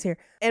 the king is here.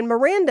 And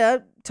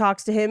Miranda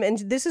talks to him. And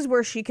this is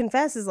where she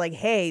confesses like,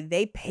 hey,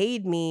 they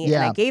paid me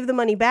and I gave the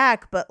money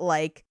back, but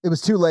like. It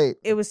was too late.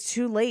 It was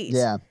too late.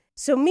 Yeah.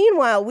 So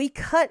meanwhile, we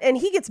cut and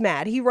he gets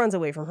mad. He runs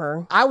away from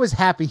her. I was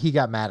happy he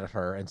got mad at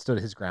her and stood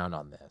his ground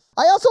on this.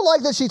 I also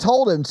like that she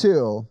told him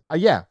too.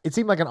 Yeah, it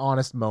seemed like an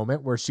honest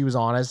moment where she was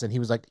honest and he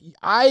was like,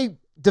 I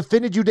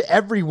defended you to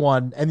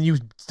everyone and you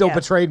still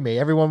betrayed me.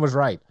 Everyone was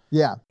right.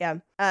 Yeah.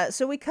 Yeah.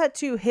 So we cut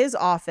to his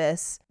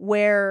office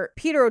where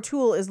Peter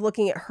O'Toole is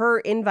looking at her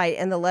invite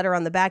and the letter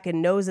on the back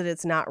and knows that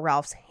it's not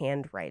Ralph's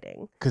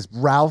handwriting. Because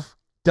Ralph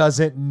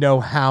doesn't know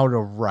how to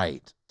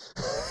write.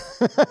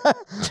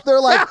 They're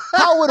like,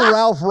 how would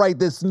Ralph write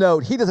this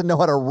note? He doesn't know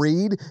how to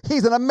read.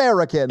 He's an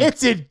American.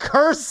 It's in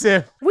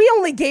cursive. We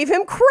only gave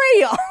him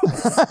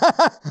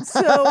crayons.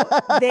 So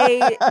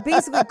they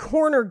basically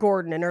corner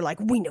Gordon and are like,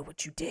 we know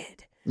what you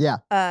did. Yeah.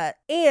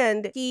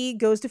 And he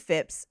goes to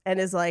Phipps and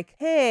is like,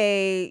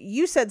 hey,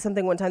 you said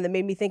something one time that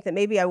made me think that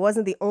maybe I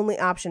wasn't the only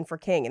option for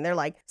king. And they're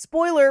like,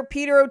 spoiler,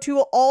 Peter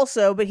O'Toole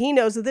also, but he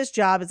knows that this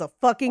job is a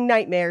fucking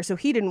nightmare, so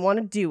he didn't want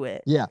to do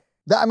it. Yeah.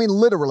 I mean,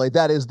 literally,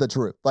 that is the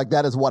truth. Like,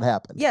 that is what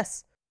happened.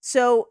 Yes.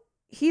 So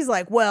he's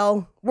like,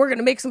 well, we're going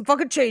to make some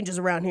fucking changes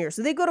around here.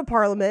 So they go to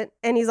Parliament,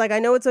 and he's like, I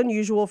know it's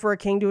unusual for a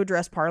king to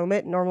address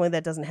Parliament. Normally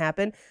that doesn't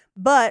happen.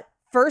 But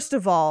first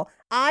of all,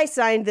 I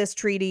signed this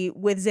treaty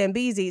with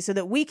Zambezi so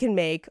that we can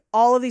make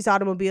all of these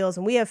automobiles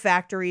and we have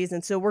factories.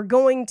 And so we're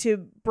going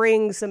to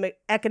bring some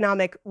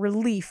economic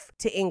relief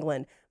to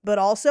England. But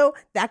also,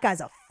 that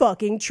guy's a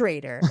fucking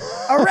traitor.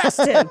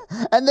 Arrest him.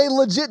 And they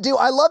legit do.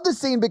 I love the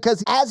scene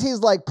because as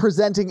he's like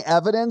presenting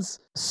evidence,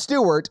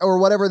 Stuart, or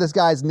whatever this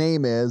guy's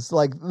name is,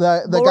 like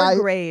the Lord guy.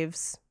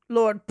 Graves.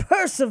 Lord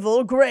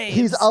Percival Graves.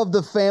 He's of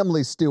the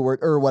family Stuart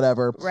or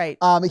whatever. Right.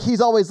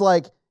 He's always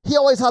like, he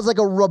always has like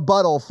a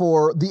rebuttal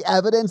for the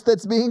evidence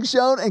that's being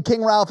shown. And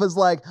King Ralph is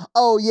like,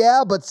 oh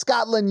yeah, but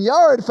Scotland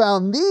Yard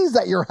found these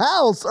at your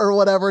house or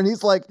whatever. And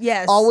he's like,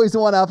 yes, always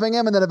one-upping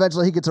him. And then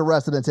eventually he gets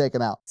arrested and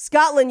taken out.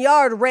 Scotland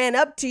Yard ran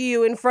up to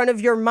you in front of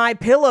your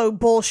MyPillow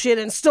bullshit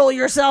and stole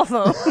your cell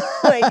phone.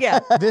 Like, yeah.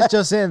 This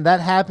just in,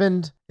 that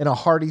happened in a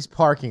Hardee's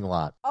parking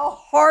lot. A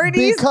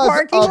Hardee's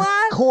parking lot?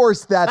 Of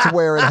course that's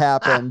where it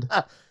happened.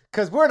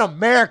 Because we're in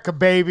America,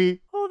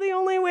 baby. Oh, the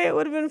only way it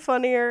would have been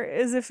funnier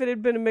is if it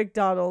had been a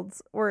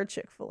McDonald's or a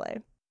Chick-fil-A.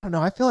 I don't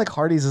know. I feel like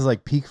Hardee's is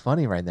like peak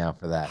funny right now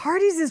for that.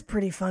 Hardee's is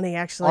pretty funny,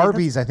 actually.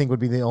 Arby's, I think, would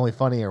be the only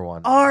funnier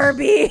one.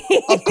 Arby's.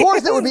 Of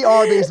course it would be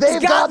Arby's.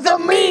 They've got the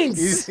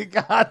meats. He's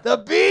got the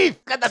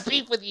beef. Got the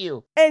beef with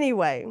you.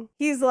 Anyway,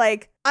 he's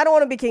like, I don't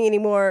want to be king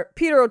anymore.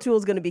 Peter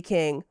O'Toole's going to be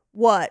king.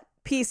 What?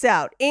 Peace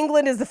out.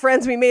 England is the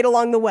friends we made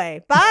along the way.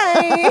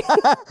 Bye.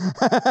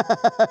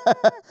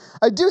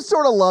 I do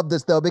sort of love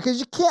this, though, because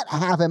you can't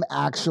have him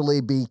actually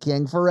be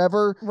king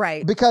forever.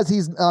 Right. Because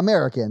he's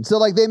American. So,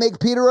 like, they make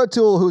Peter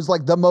O'Toole, who's,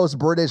 like, the most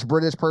British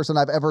person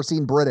I've ever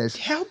seen British.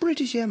 How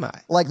British am I?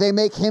 Like, they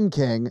make him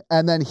king,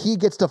 and then he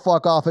gets to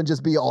fuck off and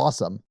just be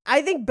awesome.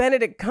 I think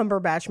Benedict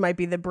Cumberbatch might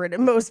be the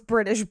most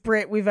British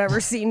Brit we've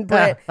ever seen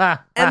Brit.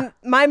 And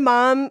my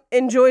mom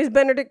enjoys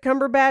Benedict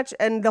Cumberbatch,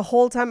 and the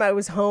whole time I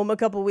was home a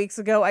couple weeks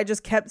ago, I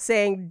just kept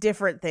saying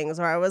different things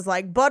where I was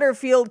like,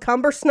 Butterfield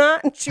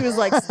Cumbersnot, and she was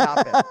like,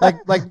 stop it.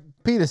 Like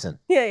Peterson.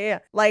 Yeah.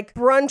 Like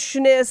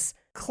brunchness,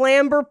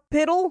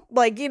 clamberpiddle,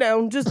 like, you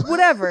know, just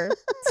whatever.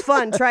 It's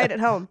fun. Try it at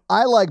home.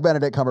 I like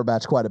Benedict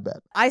Cumberbatch quite a bit.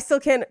 I still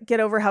can't get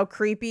over how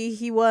creepy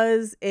he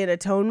was in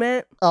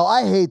Atonement. Oh,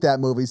 I hate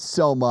that movie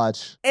so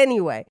much.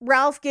 Anyway,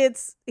 Ralph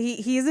gets,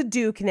 he's a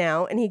duke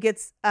now, and he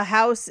gets a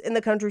house in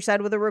the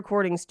countryside with a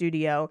recording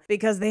studio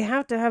because they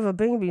have to have a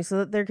baby so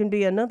that there can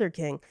be another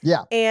king.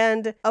 Yeah.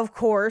 And of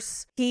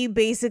course, he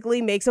basically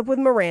makes up with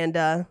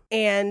Miranda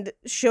and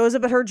shows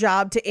up at her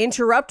job to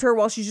interrupt her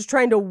while she's just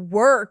trying to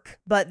work,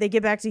 but they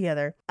get back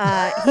together.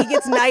 He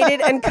gets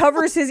knighted and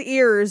covers his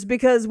ears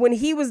because when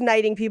he was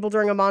knighting people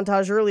during a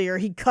montage earlier,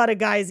 he cut a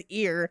guy's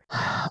ear.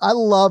 I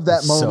love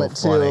that moment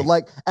too.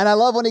 Like, and I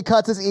love when he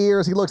cuts his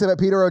ears, he looks up at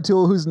Peter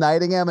O'Toole who's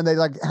knighting him and they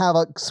like have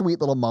a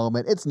sweet little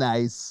moment. It's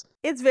nice.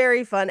 It's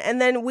very fun. And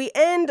then we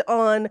end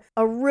on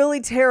a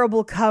really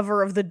terrible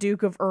cover of the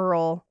Duke of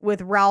Earl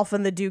with Ralph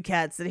and the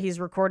Dukettes that he's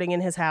recording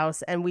in his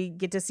house. And we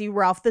get to see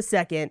Ralph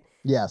II.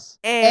 Yes.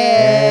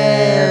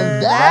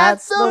 And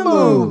that's the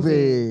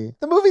movie.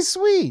 The movie's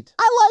sweet.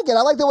 I like it.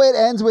 I like the way it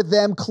ends with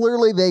them.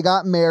 Clearly they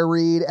got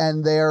married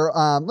and they're,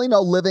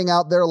 living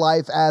out their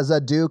life as a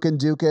Duke and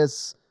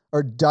Duchess.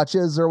 Or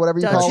Duchess or whatever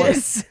you call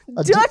it.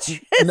 Duchess.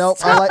 Nope.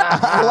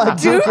 I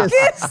like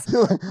Duchess. I'm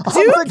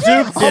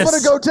going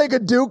to go take a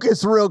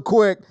Duchess real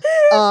quick.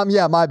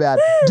 Yeah, my bad.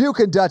 Duke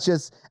and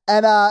Duchess.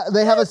 And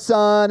they have a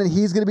son and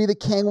he's going to be the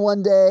king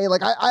one day.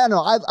 Like, I don't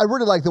know. I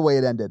really like the way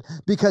it ended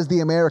because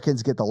the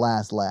Americans get the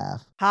last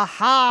laugh. Ha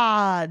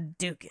ha,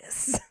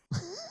 Duchess.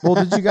 Well,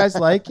 did you guys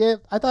like it?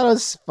 I thought it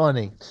was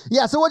funny.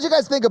 Yeah, so what'd you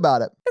guys think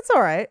about it? It's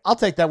all right. I'll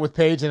take that with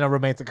Paige in a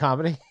romantic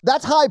comedy.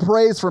 That's high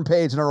praise from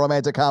Paige in a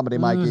romantic comedy,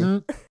 Mikey.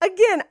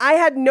 Again, I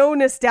had no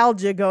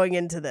nostalgia going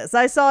into this.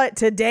 I saw it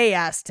today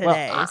as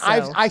today. Well,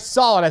 so. I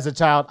saw it as a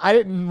child. I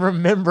didn't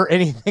remember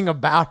anything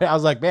about it. I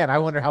was like, man, I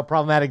wonder how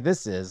problematic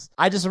this is.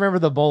 I just remember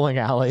the bowling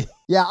alley.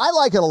 Yeah, I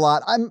like it a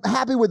lot. I'm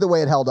happy with the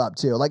way it held up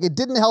too. Like it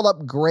didn't held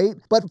up great,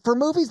 but for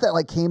movies that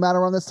like came out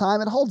around this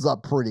time, it holds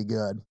up pretty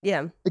good.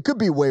 Yeah. It could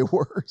be way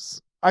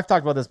worse. I've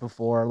talked about this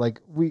before. Like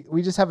we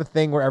just have a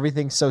thing where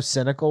everything's so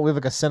cynical. We have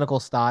like a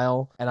cynical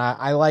style, and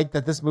I like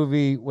that this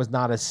movie was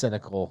not as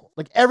cynical.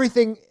 Like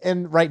everything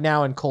in right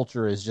now in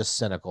culture is just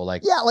cynical.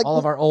 Like, Yeah, like- all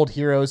of our old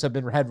heroes have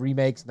had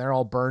remakes, and they're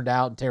all burned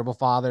out and terrible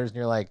fathers. And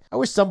you're like, I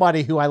wish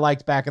somebody who I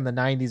liked back in the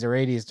 90s or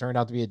 80s turned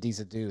out to be a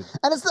decent dude.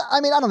 And it's not, I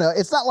mean, I don't know.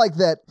 It's not like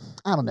that.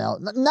 I don't know.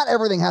 Not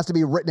everything has to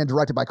be written and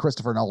directed by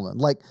Christopher Nolan.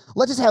 Like,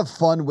 let's just have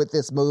fun with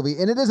this movie.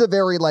 And it is a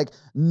very like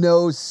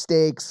no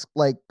stakes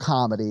like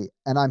comedy,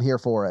 and I'm here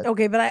for it.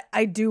 Okay, but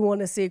I do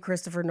want to see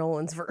Christopher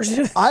Nolan's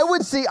version. I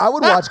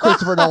would watch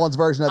Christopher Nolan's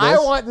version of this.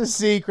 I want to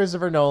see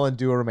Christopher Nolan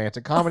do a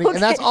romantic comedy, and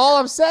that's all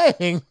I'm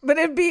saying. But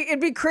it'd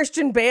be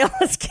Christian Bale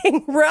as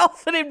King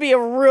Ralph, and it'd be a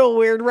real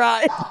weird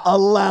ride. A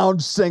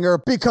lounge singer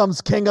becomes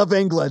king of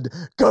England.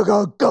 Go,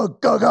 go, go,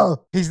 go,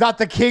 go. He's not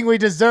the king we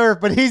deserve,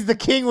 but he's the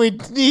king we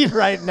need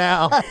right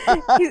now.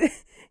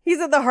 He's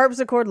at the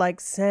harpsichord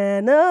like,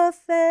 Santa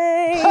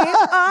Fe,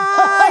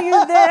 are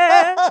you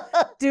there?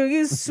 Do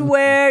you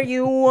swear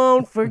you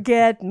won't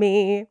forget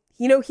me?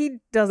 You know, he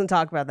doesn't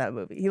talk about that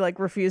movie. He like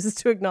refuses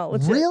to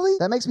acknowledge it. Really?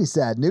 That makes me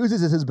sad. News is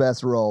his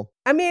best role.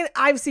 I mean,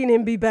 I've seen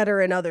him be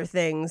better in other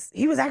things.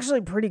 He was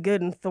actually pretty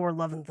good in Thor: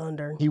 Love and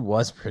Thunder. He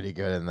was pretty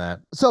good in that.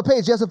 So,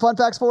 Paige, you have some fun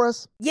facts for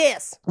us?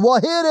 Yes. Well,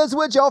 here it is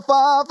with your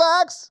fun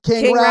facts.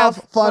 King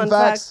Ralph, fun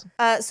facts.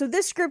 So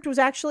this script was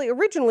actually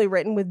originally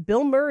written with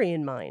Bill Murray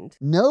in mind.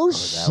 No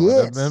That would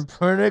have shit. been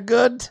pretty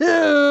good too.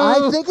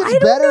 I think I it's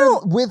don't better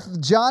know.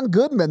 with John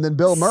Goodman than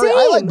Bill Murray.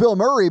 I like Same. Bill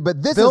Murray,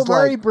 but this Bill is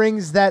Murray like,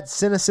 brings that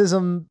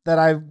cynicism that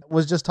I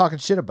was just talking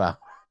shit about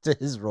to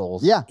his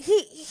roles. yeah,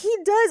 He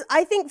does.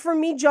 I think for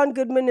me, John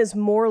Goodman is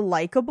more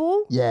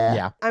likable. yeah.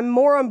 Yeah. I'm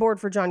more on board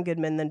for John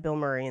Goodman than Bill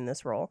Murray in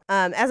this role.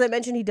 As I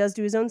mentioned, he does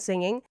do his own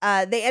singing.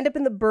 They end up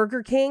in the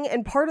Burger King,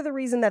 and part of the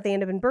reason that they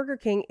end up in Burger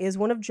King is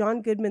one of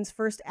John Goodman's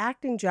first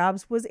acting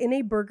jobs was in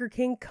a Burger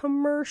King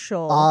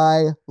commercial.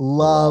 I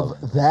love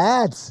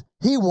that.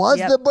 He was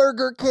Yep. the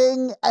Burger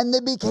King and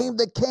then became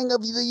the king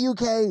of the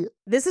UK.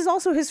 This is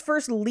also his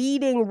first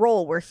leading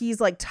role where he's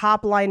like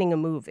top lining a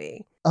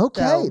movie.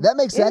 Okay, So, that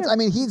makes sense. yeah. I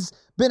mean, he's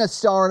been a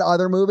star in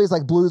other movies,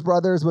 like Blues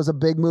Brothers was a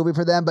big movie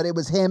for them, but it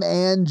was him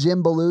and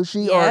Jim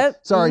Belushi,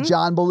 Yep.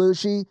 John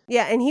Belushi.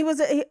 Yeah, and he was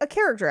a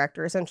character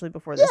actor essentially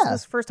before this. Yeah.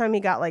 This was the first time he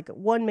got like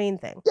one main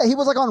thing. Yeah, he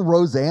was like on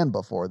Roseanne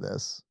before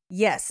this.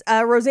 Yes,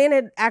 Roseanne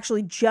had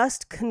actually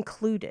just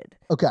concluded.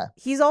 Okay,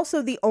 He's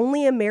also the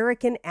only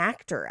American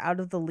actor out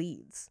of the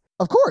leads.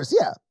 of course,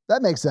 yeah,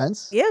 that makes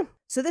sense. Yeah.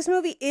 So this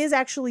movie is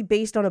actually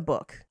based on a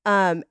book.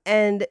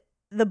 And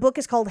the book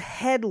is called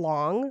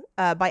Headlong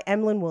by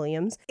Emlyn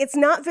Williams. It's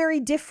not very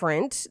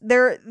different.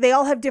 They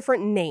all have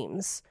different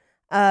names.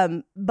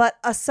 But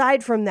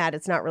aside from that,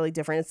 it's not really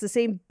different. It's the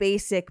same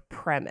basic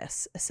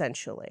premise,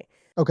 essentially.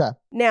 Okay,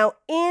 Now,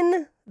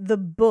 in the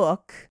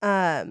book,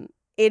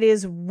 it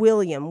is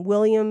William.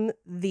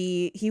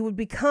 He would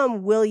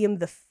become William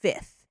V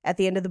at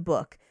the end of the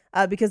book.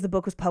 Because the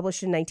book was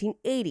published in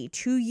 1980,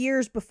 2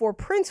 years before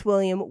Prince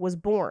William was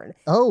born.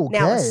 okay.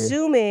 Now,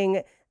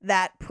 assuming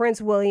that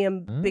Prince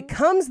William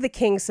becomes the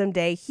king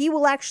someday, he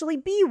will actually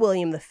be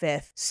William V.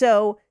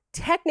 So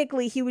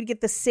technically, he would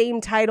get the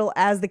same title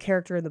as the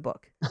character in the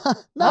book. Nice.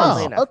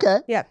 Oddly enough. Okay.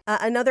 Yeah.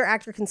 Another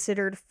actor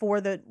considered for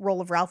the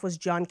role of Ralph was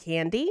John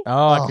Candy.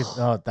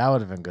 That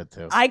would have been good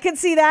too. I could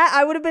see that.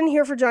 I would have been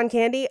here for John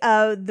Candy.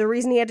 The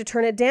reason he had to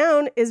turn it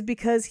down is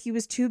because he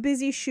was too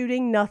busy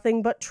shooting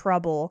Nothing But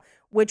Trouble,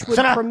 which would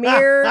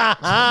premiere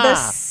the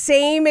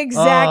same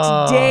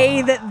exact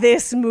day that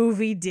this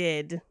movie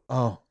did.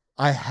 Oh,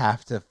 I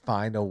have to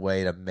find a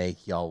way to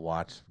make y'all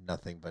watch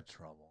Nothing But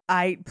Trouble.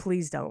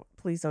 Please don't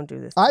do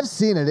this. I've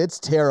seen it. It's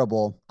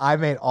terrible. I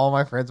made all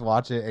my friends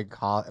watch it in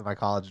my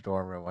college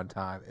dorm room one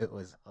time. It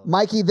was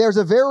Mikey, there's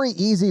a very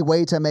easy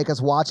way to make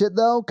us watch it,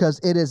 though, because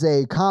it is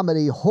a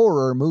comedy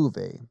horror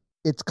movie.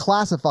 It's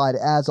classified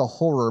as a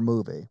horror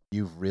movie.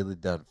 You've really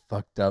done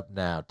fucked up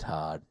now,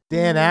 Todd.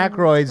 Dan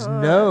Aykroyd's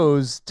Todd.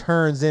 nose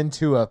turns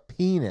into a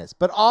penis,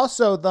 but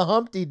also the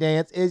Humpty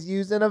dance is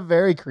used in a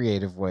very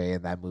creative way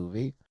in that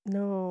movie.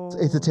 No.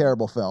 It's a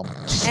terrible film.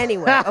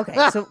 Anyway,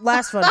 okay, so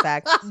last fun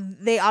fact.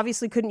 They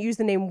obviously couldn't use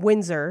the name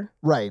Windsor,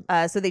 Right.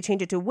 so they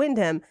changed it to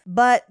Wyndham,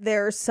 but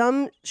there are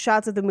some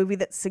shots of the movie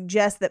that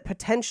suggest that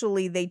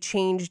potentially they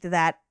changed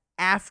that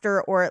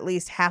after or at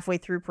least halfway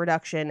through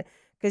production,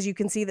 because you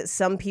can see that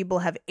some people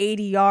have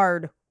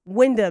 80-yard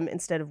Wyndham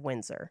instead of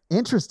Windsor.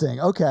 Interesting.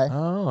 Okay.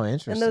 Oh,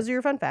 interesting. And those are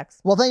your fun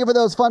facts. Well, thank you for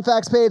those fun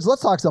facts, Paige.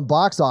 Let's talk some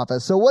box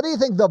office. So what do you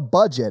think the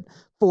budget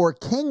for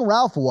King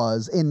Ralph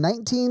was in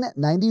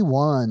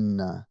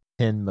 1991?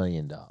 $10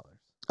 million.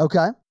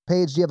 Okay.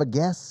 Paige, do you have a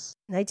guess?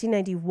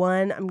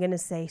 1991, I'm going to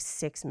say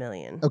 $6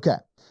 million. Okay.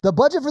 The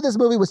budget for this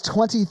movie was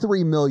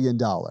 $23 million.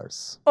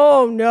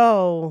 Oh,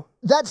 no.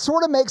 That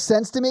sort of makes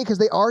sense to me because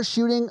they are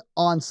shooting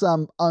on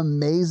some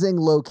amazing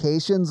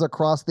locations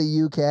across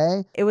the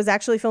UK. It was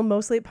actually filmed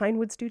mostly at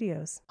Pinewood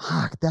Studios.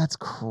 Fuck, that's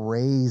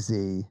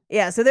crazy.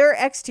 Yeah, so there are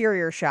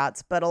exterior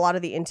shots, but a lot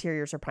of the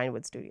interiors are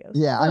Pinewood Studios.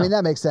 Yeah, I mean,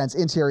 that makes sense.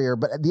 Interior,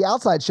 but the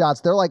outside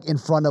shots, they're like in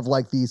front of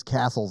like these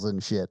castles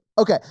and shit.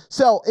 Okay,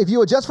 so if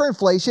you adjust for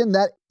inflation,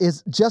 that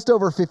is just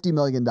over $50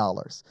 million.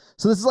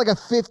 So this is like a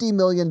 $50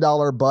 million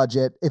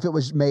budget if it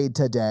was made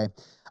today.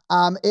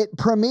 It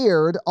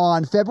premiered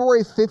on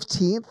February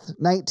 15th,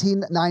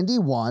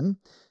 1991.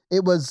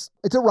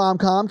 It's a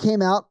rom-com,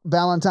 came out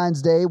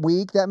Valentine's Day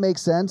week. That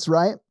makes sense,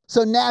 right?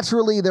 So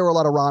naturally, there were a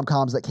lot of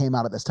rom-coms that came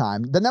out at this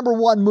time. The number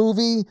one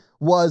movie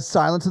was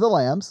Silence of the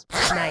Lambs.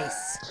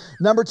 Nice.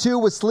 Number 2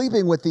 was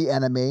Sleeping with the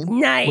Enemy.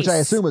 Nice. Which I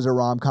assume is a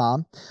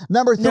rom-com.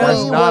 Number 3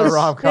 That's not a was...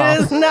 rom-com. It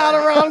is not a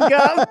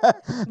rom-com,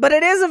 but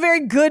it is a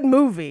very good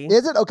movie.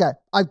 Is it? Okay.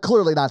 I've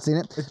clearly not seen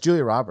it. It's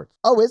Julia Roberts.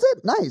 Oh, is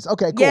it? Nice.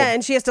 Okay, cool. Yeah,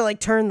 and she has to like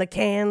turn the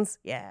cans.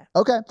 Yeah.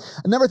 Okay.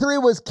 Number 3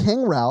 was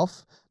King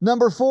Ralph.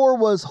 Number 4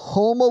 was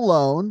Home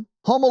Alone.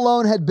 Home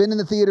Alone had been in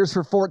the theaters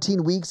for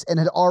 14 weeks and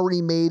had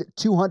already made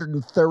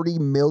 $230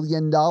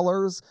 million.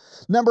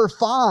 Number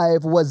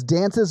 5 was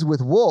Dances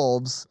with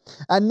Wolves.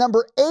 And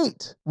number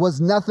 8 was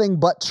Nothing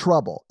But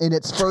Trouble. In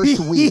its first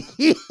week,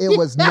 it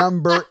was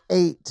number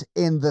 8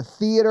 in the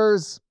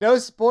theaters. No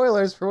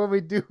spoilers for when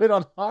we do it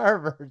on our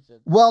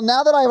version. Well,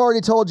 now that I've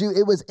already told you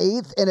it was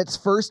 8th in its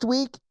first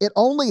week, it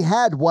only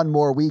had one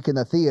more week in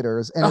the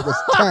theaters, and it was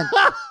 10th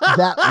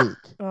that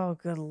week. Oh,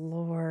 good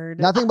Lord.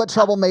 Nothing But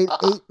Trouble made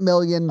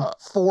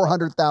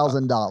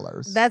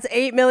 $8,400,000. That's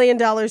 $8 million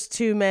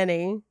too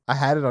many. I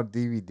had it on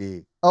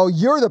DVD. Oh,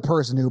 you're the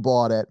person who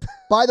bought it.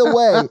 By the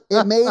way,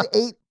 it made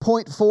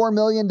 $8.4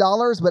 million,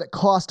 but it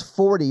cost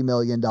 $40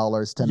 million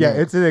to make. Yeah,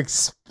 it's an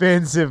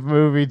expensive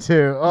movie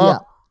too. Oh. Yeah.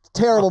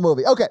 Terrible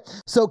movie. Okay,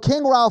 so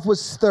King Ralph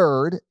was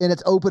third in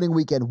its opening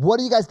weekend. What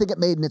do you guys think it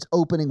made in its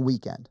opening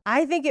weekend?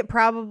 I think it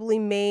probably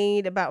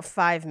made about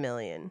 $5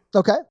 million.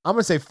 Okay. I'm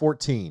gonna say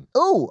 14.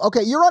 Oh,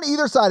 okay. You're on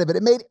either side of it.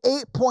 It made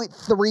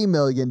 $8.3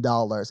 million.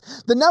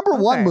 The number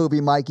one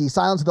movie, Mikey,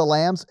 Silence of the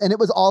Lambs, and it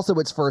was also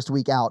its first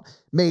week out,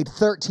 made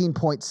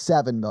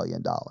 $13.7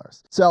 million.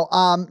 So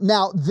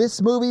now this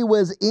movie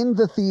was in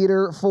the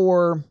theater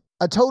for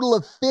a total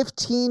of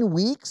 15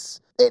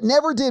 weeks. It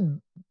never did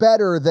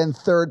better than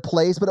third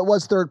place, but it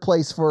was third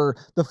place for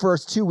the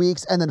first 2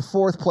 weeks and then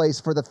fourth place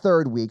for the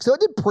third week. So it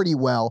did pretty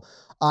well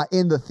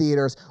in the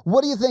theaters.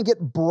 What do you think it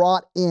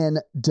brought in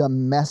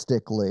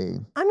domestically?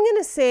 I'm going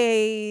to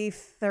say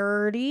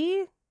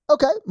 30.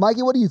 Okay.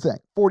 Mikey, what do you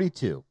think?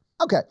 42.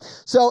 Okay.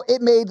 So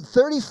it made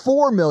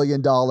 $34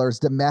 million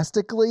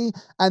domestically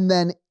and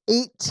then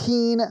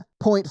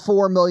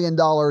 $18.4 million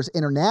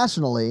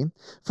internationally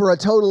for a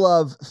total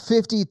of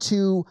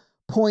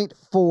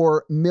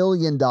 $52.4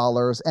 million.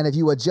 And if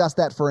you adjust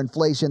that for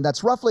inflation,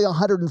 that's roughly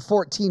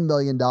 $114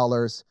 million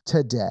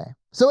today.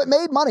 So it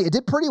made money. It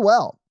did pretty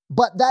well.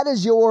 But that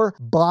is your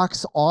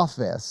box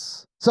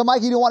office. So,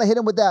 Mikey, do you want to hit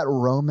him with that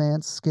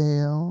romance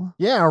scale?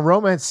 Yeah, our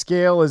romance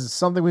scale is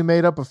something we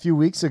made up a few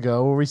weeks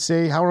ago where we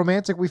say how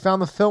romantic we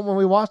found the film when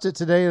we watched it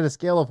today at a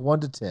scale of 1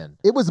 to 10.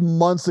 It was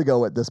months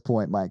ago at this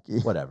point,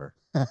 Mikey. Whatever.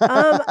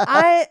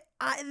 I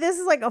this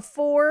is like a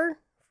 4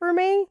 for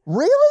me.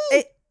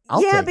 Really?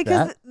 I'll Yeah, take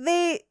because that.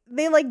 they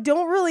like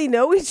don't really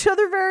know each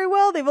other very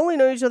well. They've only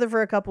known each other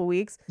for a couple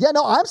weeks. Yeah,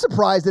 no, I'm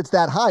surprised it's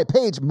that high.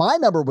 Paige, my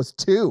number was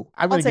 2.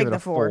 I'm going to take give it the a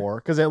 4. 4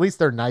 because at least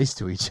they're nice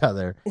to each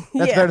other. That's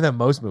Yeah. better than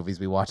most movies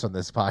we watch on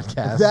this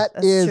podcast. That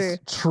That's is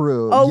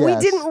true. Oh,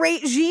 yes. we didn't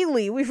rate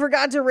Gigli. We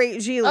forgot to rate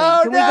Gigli.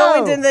 Oh, Can we go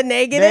no. into the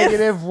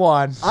negative?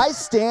 -1. I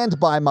stand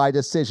by my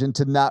decision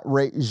to not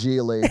rate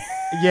Gigli.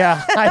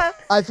 Yeah.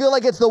 I feel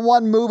like it's the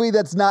one movie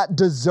that's not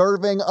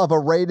deserving of a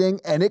rating,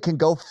 and it can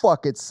go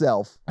fuck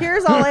itself.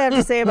 Here's all I have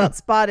to say about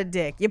Spotted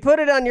Dick. You put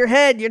it on your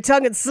head, your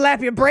tongue would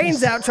slap your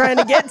brains out trying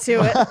to get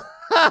to it.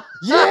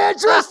 You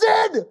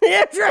interested?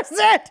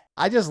 Interested?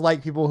 I just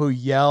like people who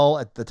yell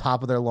at the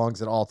top of their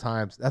lungs at all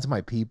times. That's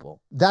my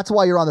people. That's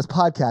why you're on this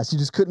podcast. You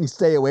just couldn't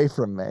stay away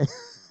from me.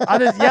 I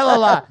just yell a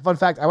lot. Fun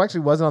fact, I actually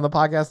wasn't on the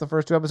podcast the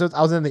first 2 episodes.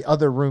 I was in the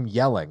other room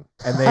yelling,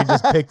 and they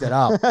just picked it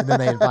up, and then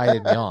they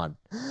invited me on.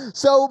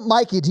 So,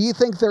 Mikey, do you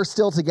think they're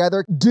still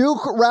together?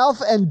 Duke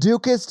Ralph and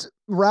Dukist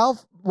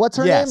Ralph? What's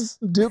her Yes.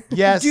 name? Duke?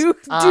 Yes,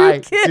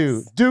 I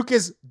do.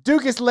 Dukas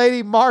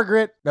Lady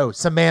Margaret. No,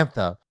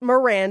 Samantha.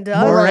 Miranda.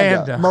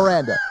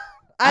 Miranda.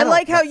 I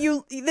like how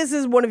this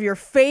is one of your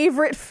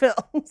favorite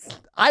films.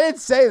 I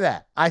didn't say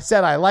that. I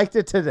said I liked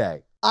it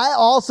today. I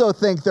also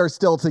think they're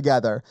still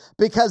together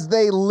because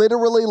they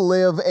literally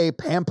live a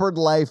pampered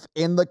life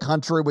in the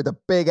country with a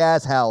big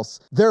ass house.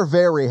 They're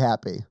very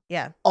happy.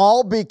 Yeah.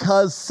 All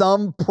because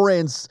some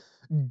prince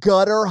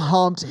gutter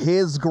humped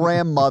his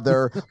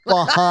grandmother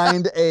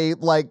behind a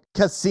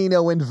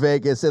casino in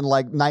Vegas in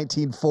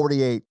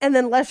 1948. And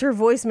then left her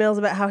voicemails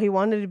about how he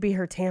wanted to be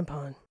her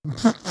tampon.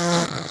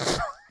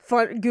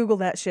 Google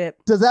that shit.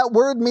 Does that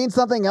word mean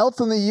something else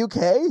in the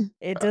UK?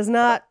 It does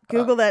not.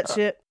 Google that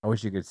shit. I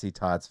wish you could see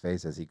Todd's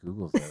face as he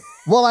Googles it.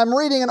 Well, I'm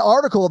reading an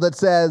article that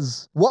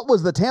says, what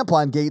was the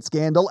tampon gate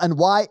scandal and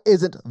why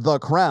isn't The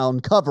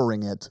Crown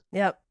covering it?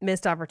 Yep.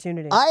 Missed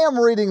opportunity. I am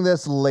reading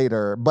this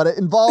later, but it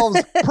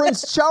involves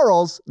Prince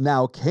Charles,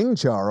 now King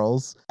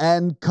Charles,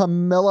 and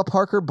Camilla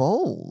Parker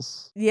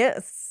Bowles.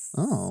 Yes.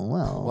 Oh,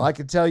 well. Well, I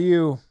can tell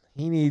you,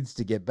 he needs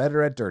to get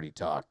better at dirty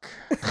talk.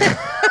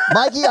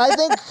 Mikey, I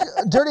think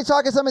dirty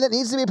talk is something that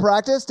needs to be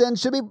practiced and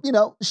should be,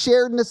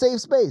 shared in a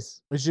safe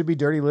space. It should be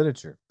dirty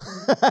literature.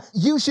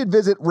 You should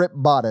visit Rip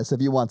Bodice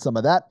if you want some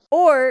of that.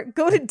 Or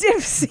go to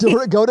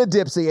Dipsy. Go to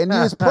Dipsy and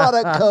use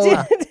product code.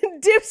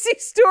 Dipsy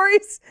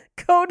Stories,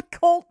 code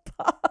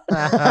CultPod.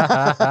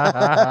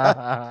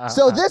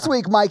 So this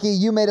week, Mikey,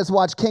 you made us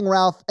watch King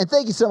Ralph, and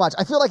thank you so much.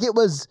 I feel like it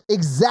was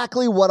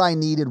exactly what I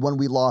needed when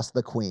we lost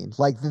the Queen.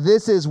 Like,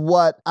 this is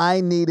what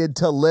I needed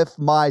to lift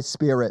my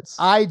spirits.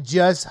 I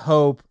just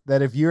hope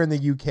that if you're in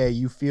the UK,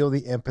 you feel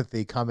the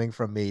empathy coming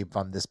from me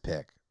from this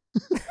pick.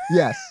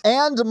 Yes.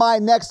 And my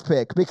next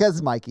pick,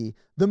 because, Mikey,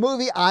 the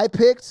movie I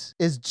picked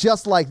is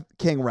just like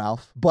King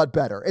Ralph, but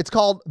better. It's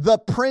called The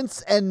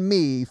Prince and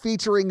Me,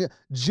 featuring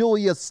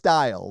Julia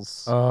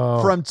Stiles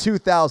from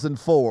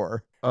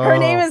 2004. Her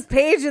name is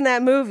Paige in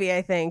that movie,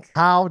 I think.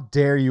 How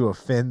dare you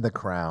offend the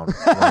crown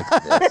like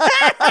this?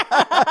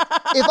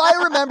 If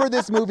I remember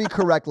this movie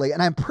correctly,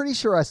 and I'm pretty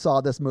sure I saw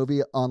this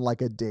movie on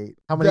like a date.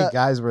 How many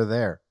guys were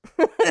there?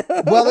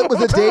 Well, it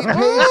was a date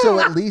page, so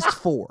at least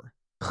 4.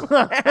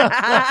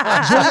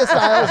 Julia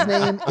Stiles'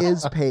 name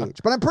is Paige,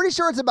 but I'm pretty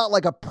sure it's about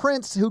like a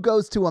prince who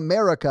goes to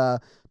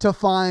America to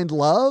find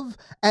love,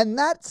 and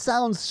that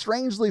sounds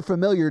strangely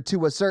familiar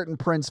to a certain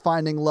prince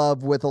finding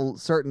love with a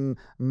certain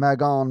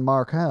Meghan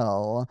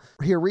Markle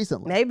here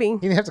recently. Maybe. He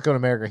didn't have to go to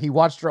America. He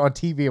watched her on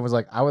TV and was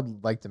like, I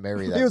would like to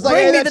marry that. He was woman.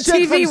 like, Bring hey, me that the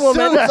chick TV from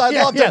woman. Suits, I'd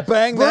love to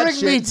bang that Bring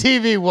me shit.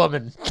 TV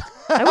woman.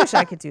 I wish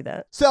I could do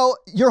that. So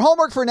your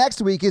homework for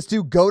next week is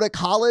to go to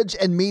college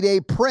and meet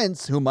a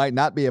prince who might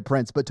not be a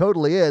prince, but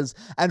totally is,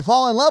 and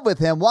fall in love with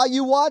him while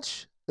you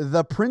watch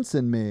The Prince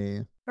and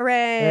Me. Hooray.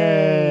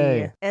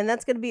 Hey. And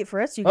that's going to be it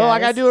for us, you guys. Oh, I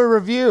got to do a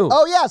review.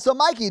 Oh, yeah. So,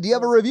 Mikey, do you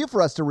have a review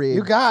for us to read?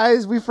 You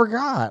guys, we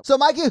forgot. So,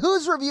 Mikey,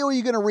 whose review are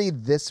you going to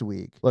read this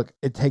week? Look,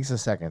 it takes a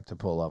second to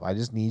pull up. I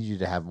just need you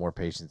to have more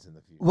patience in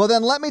the future. Well,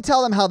 then let me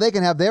tell them how they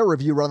can have their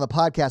review run on the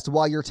podcast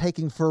while you're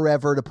taking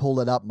forever to pull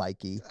it up,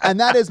 Mikey. And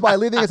that is by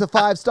leaving us a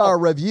 5-star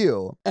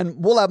review.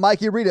 And we'll have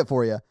Mikey read it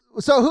for you.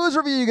 So whose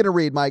review are you going to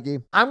read, Mikey?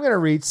 I'm going to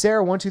read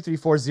Sarah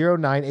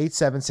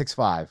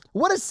 12340988765.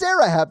 What does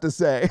Sarah have to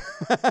say?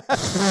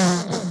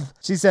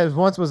 She says,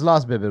 once was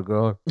lost, baby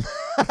girl. Is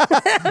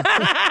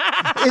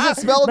it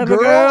spelled Baby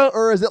girl, girl.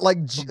 or is it like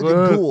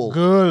ghoul?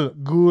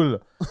 Ghoul.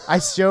 I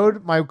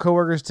showed my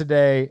coworkers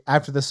today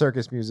after the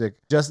circus music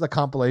just the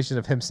compilation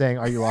of him saying,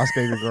 "Are you lost,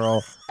 baby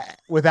girl?"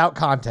 without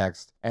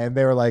context. And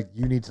they were like,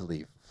 you need to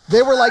leave.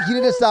 They were like, you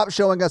need to stop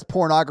showing us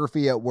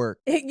pornography at work.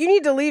 You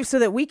need to leave so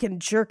that we can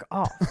jerk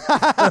off.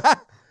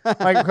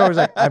 My coworker's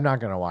like, I'm not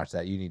going to watch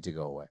that. You need to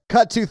go away.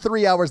 Cut to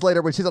 3 hours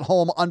later when she's at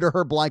home under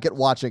her blanket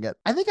watching it.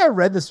 I think I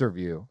read this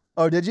review.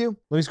 Oh, did you?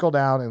 Let me scroll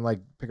down and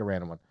pick a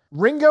random one.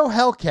 Ringo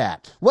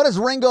Hellcat. What does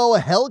Ringo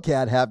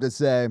Hellcat have to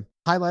say?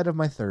 Highlight of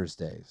my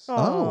Thursdays.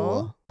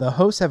 Oh. The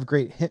hosts have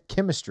great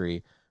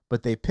chemistry,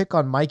 but they pick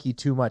on Mikey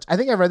too much. I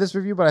think I read this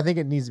review, but I think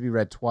it needs to be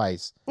read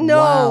twice. No,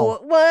 Wow.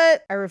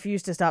 what? I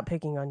refuse to stop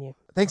picking on you.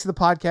 Thanks to the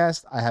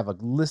podcast, I have a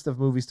list of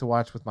movies to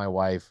watch with my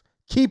wife.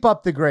 Keep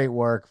up the great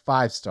work.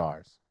 5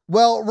 stars.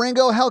 Well,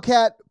 Ringo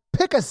Hellcat,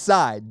 pick a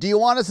side. Do you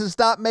want us to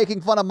stop making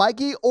fun of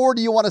Mikey, or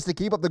do you want us to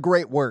keep up the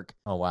great work?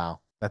 Oh,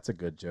 wow. That's a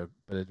good joke,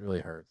 but it really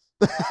hurts.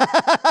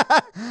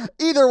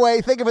 Either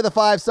way, thank you for the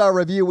 5-star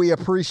review. We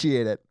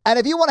appreciate it. And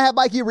if you want to have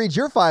Mikey read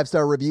your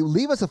 5-star review,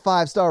 leave us a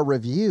 5-star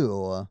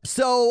review.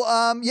 So,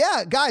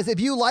 yeah, guys, if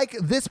you like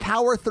this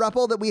power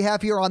throuple that we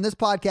have here on this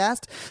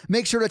podcast,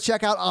 make sure to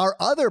check out our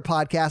other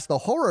podcast, The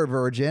Horror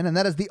Virgin. And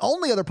that is the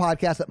only other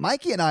podcast that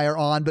Mikey and I are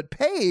on. But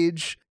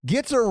Paige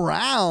gets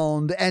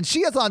around, and she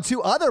is on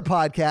 2 other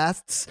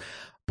podcasts,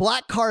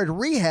 Black Card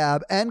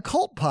Rehab and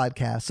Cult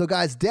Podcast. So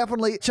guys,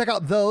 definitely check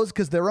out those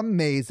because they're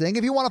amazing.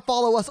 If you want to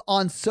follow us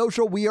on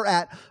social, we are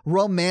at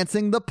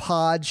Romancing the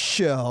Pod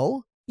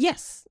Show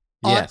Yes.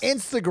 on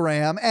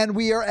Instagram, and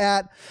we are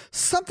at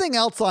something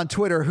else on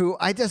Twitter who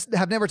I just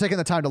have never taken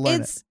the time to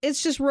learn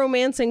It's just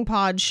Romancing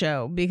Pod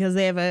Show because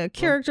they have a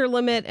character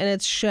limit and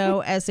it's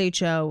show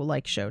SHO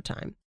like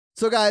Showtime.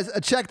 So guys,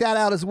 check that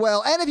out as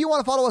well. And if you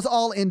want to follow us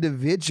all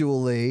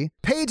individually,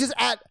 Paige is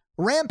at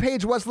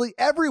Rampage Wesley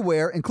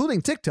everywhere,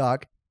 including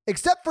TikTok,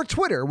 except for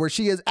Twitter, where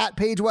she is at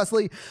Paige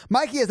Wesley.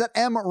 Mikey is at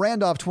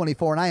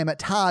mrandolph24, and I am at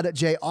Todd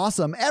J.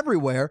 Awesome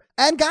everywhere.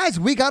 And guys,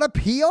 we got a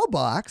P.O.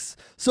 box.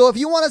 So if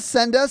you want to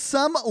send us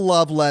some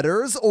love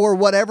letters or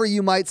whatever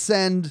you might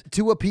send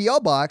to a P.O.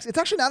 box, it's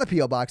actually not a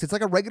P.O. box. It's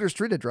like a regular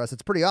street address.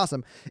 It's pretty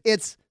awesome.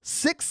 It's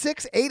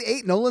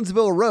 6688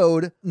 Nolensville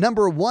Road,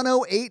 number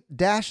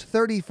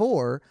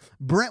 108-34,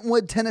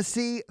 Brentwood,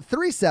 Tennessee,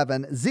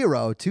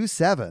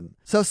 37027.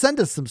 So send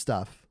us some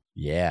stuff.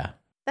 Yeah.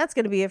 That's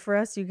going to be it for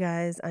us, you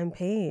guys. I'm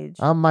Paige.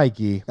 I'm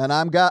Mikey. And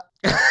I'm got.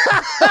 You're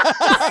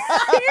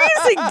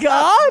using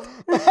God?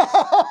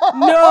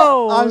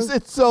 No.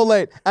 It's so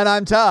late. And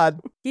I'm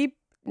Todd.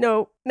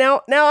 No.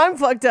 Now I'm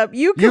fucked up.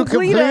 You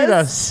complete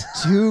us.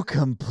 To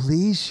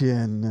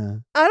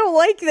completion. I don't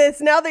like this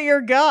now that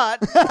you're God.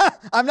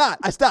 I'm not.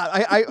 I stopped.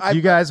 I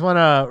You guys want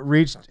to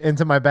reach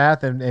into my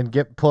bath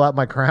and pull out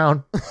my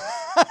crown?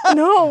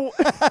 No.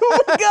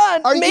 Oh my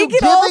God. Are Make you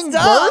it all giving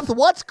stop. birth?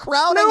 What's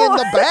crowning No, in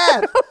the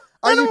bath?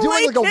 Are you don't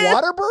doing like like a it.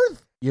 water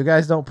birth? You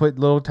guys don't put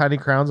little tiny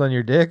crowns on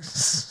your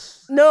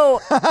dicks? No.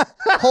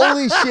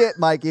 Holy shit,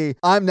 Mikey.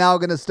 I'm now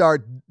going to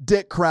start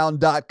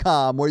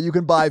dickcrown.com where you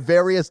can buy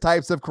various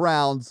types of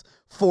crowns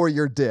for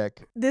your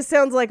dick. This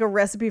sounds like a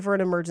recipe for an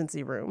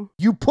emergency room.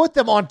 You put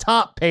them on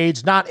top,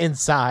 Paige, not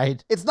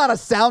inside. It's not a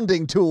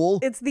sounding tool.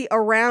 It's the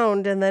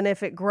around, and then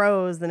if it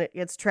grows, then it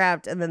gets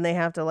trapped, and then they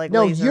have to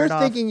No, laser you're it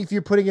off. thinking if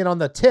you're putting it on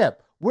the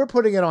tip. We're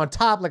putting it on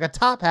top like a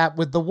top hat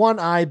with the one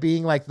eye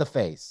being like the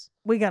face.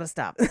 We got to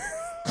stop.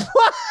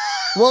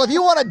 Well, if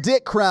you want a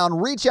dick crown,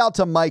 reach out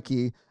to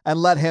Mikey and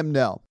let him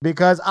know.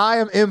 Because I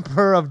am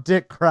Emperor of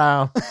Dick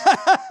Crown.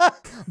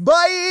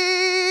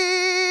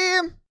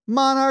 Bye!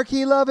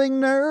 Monarchy loving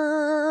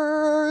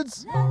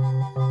nerds.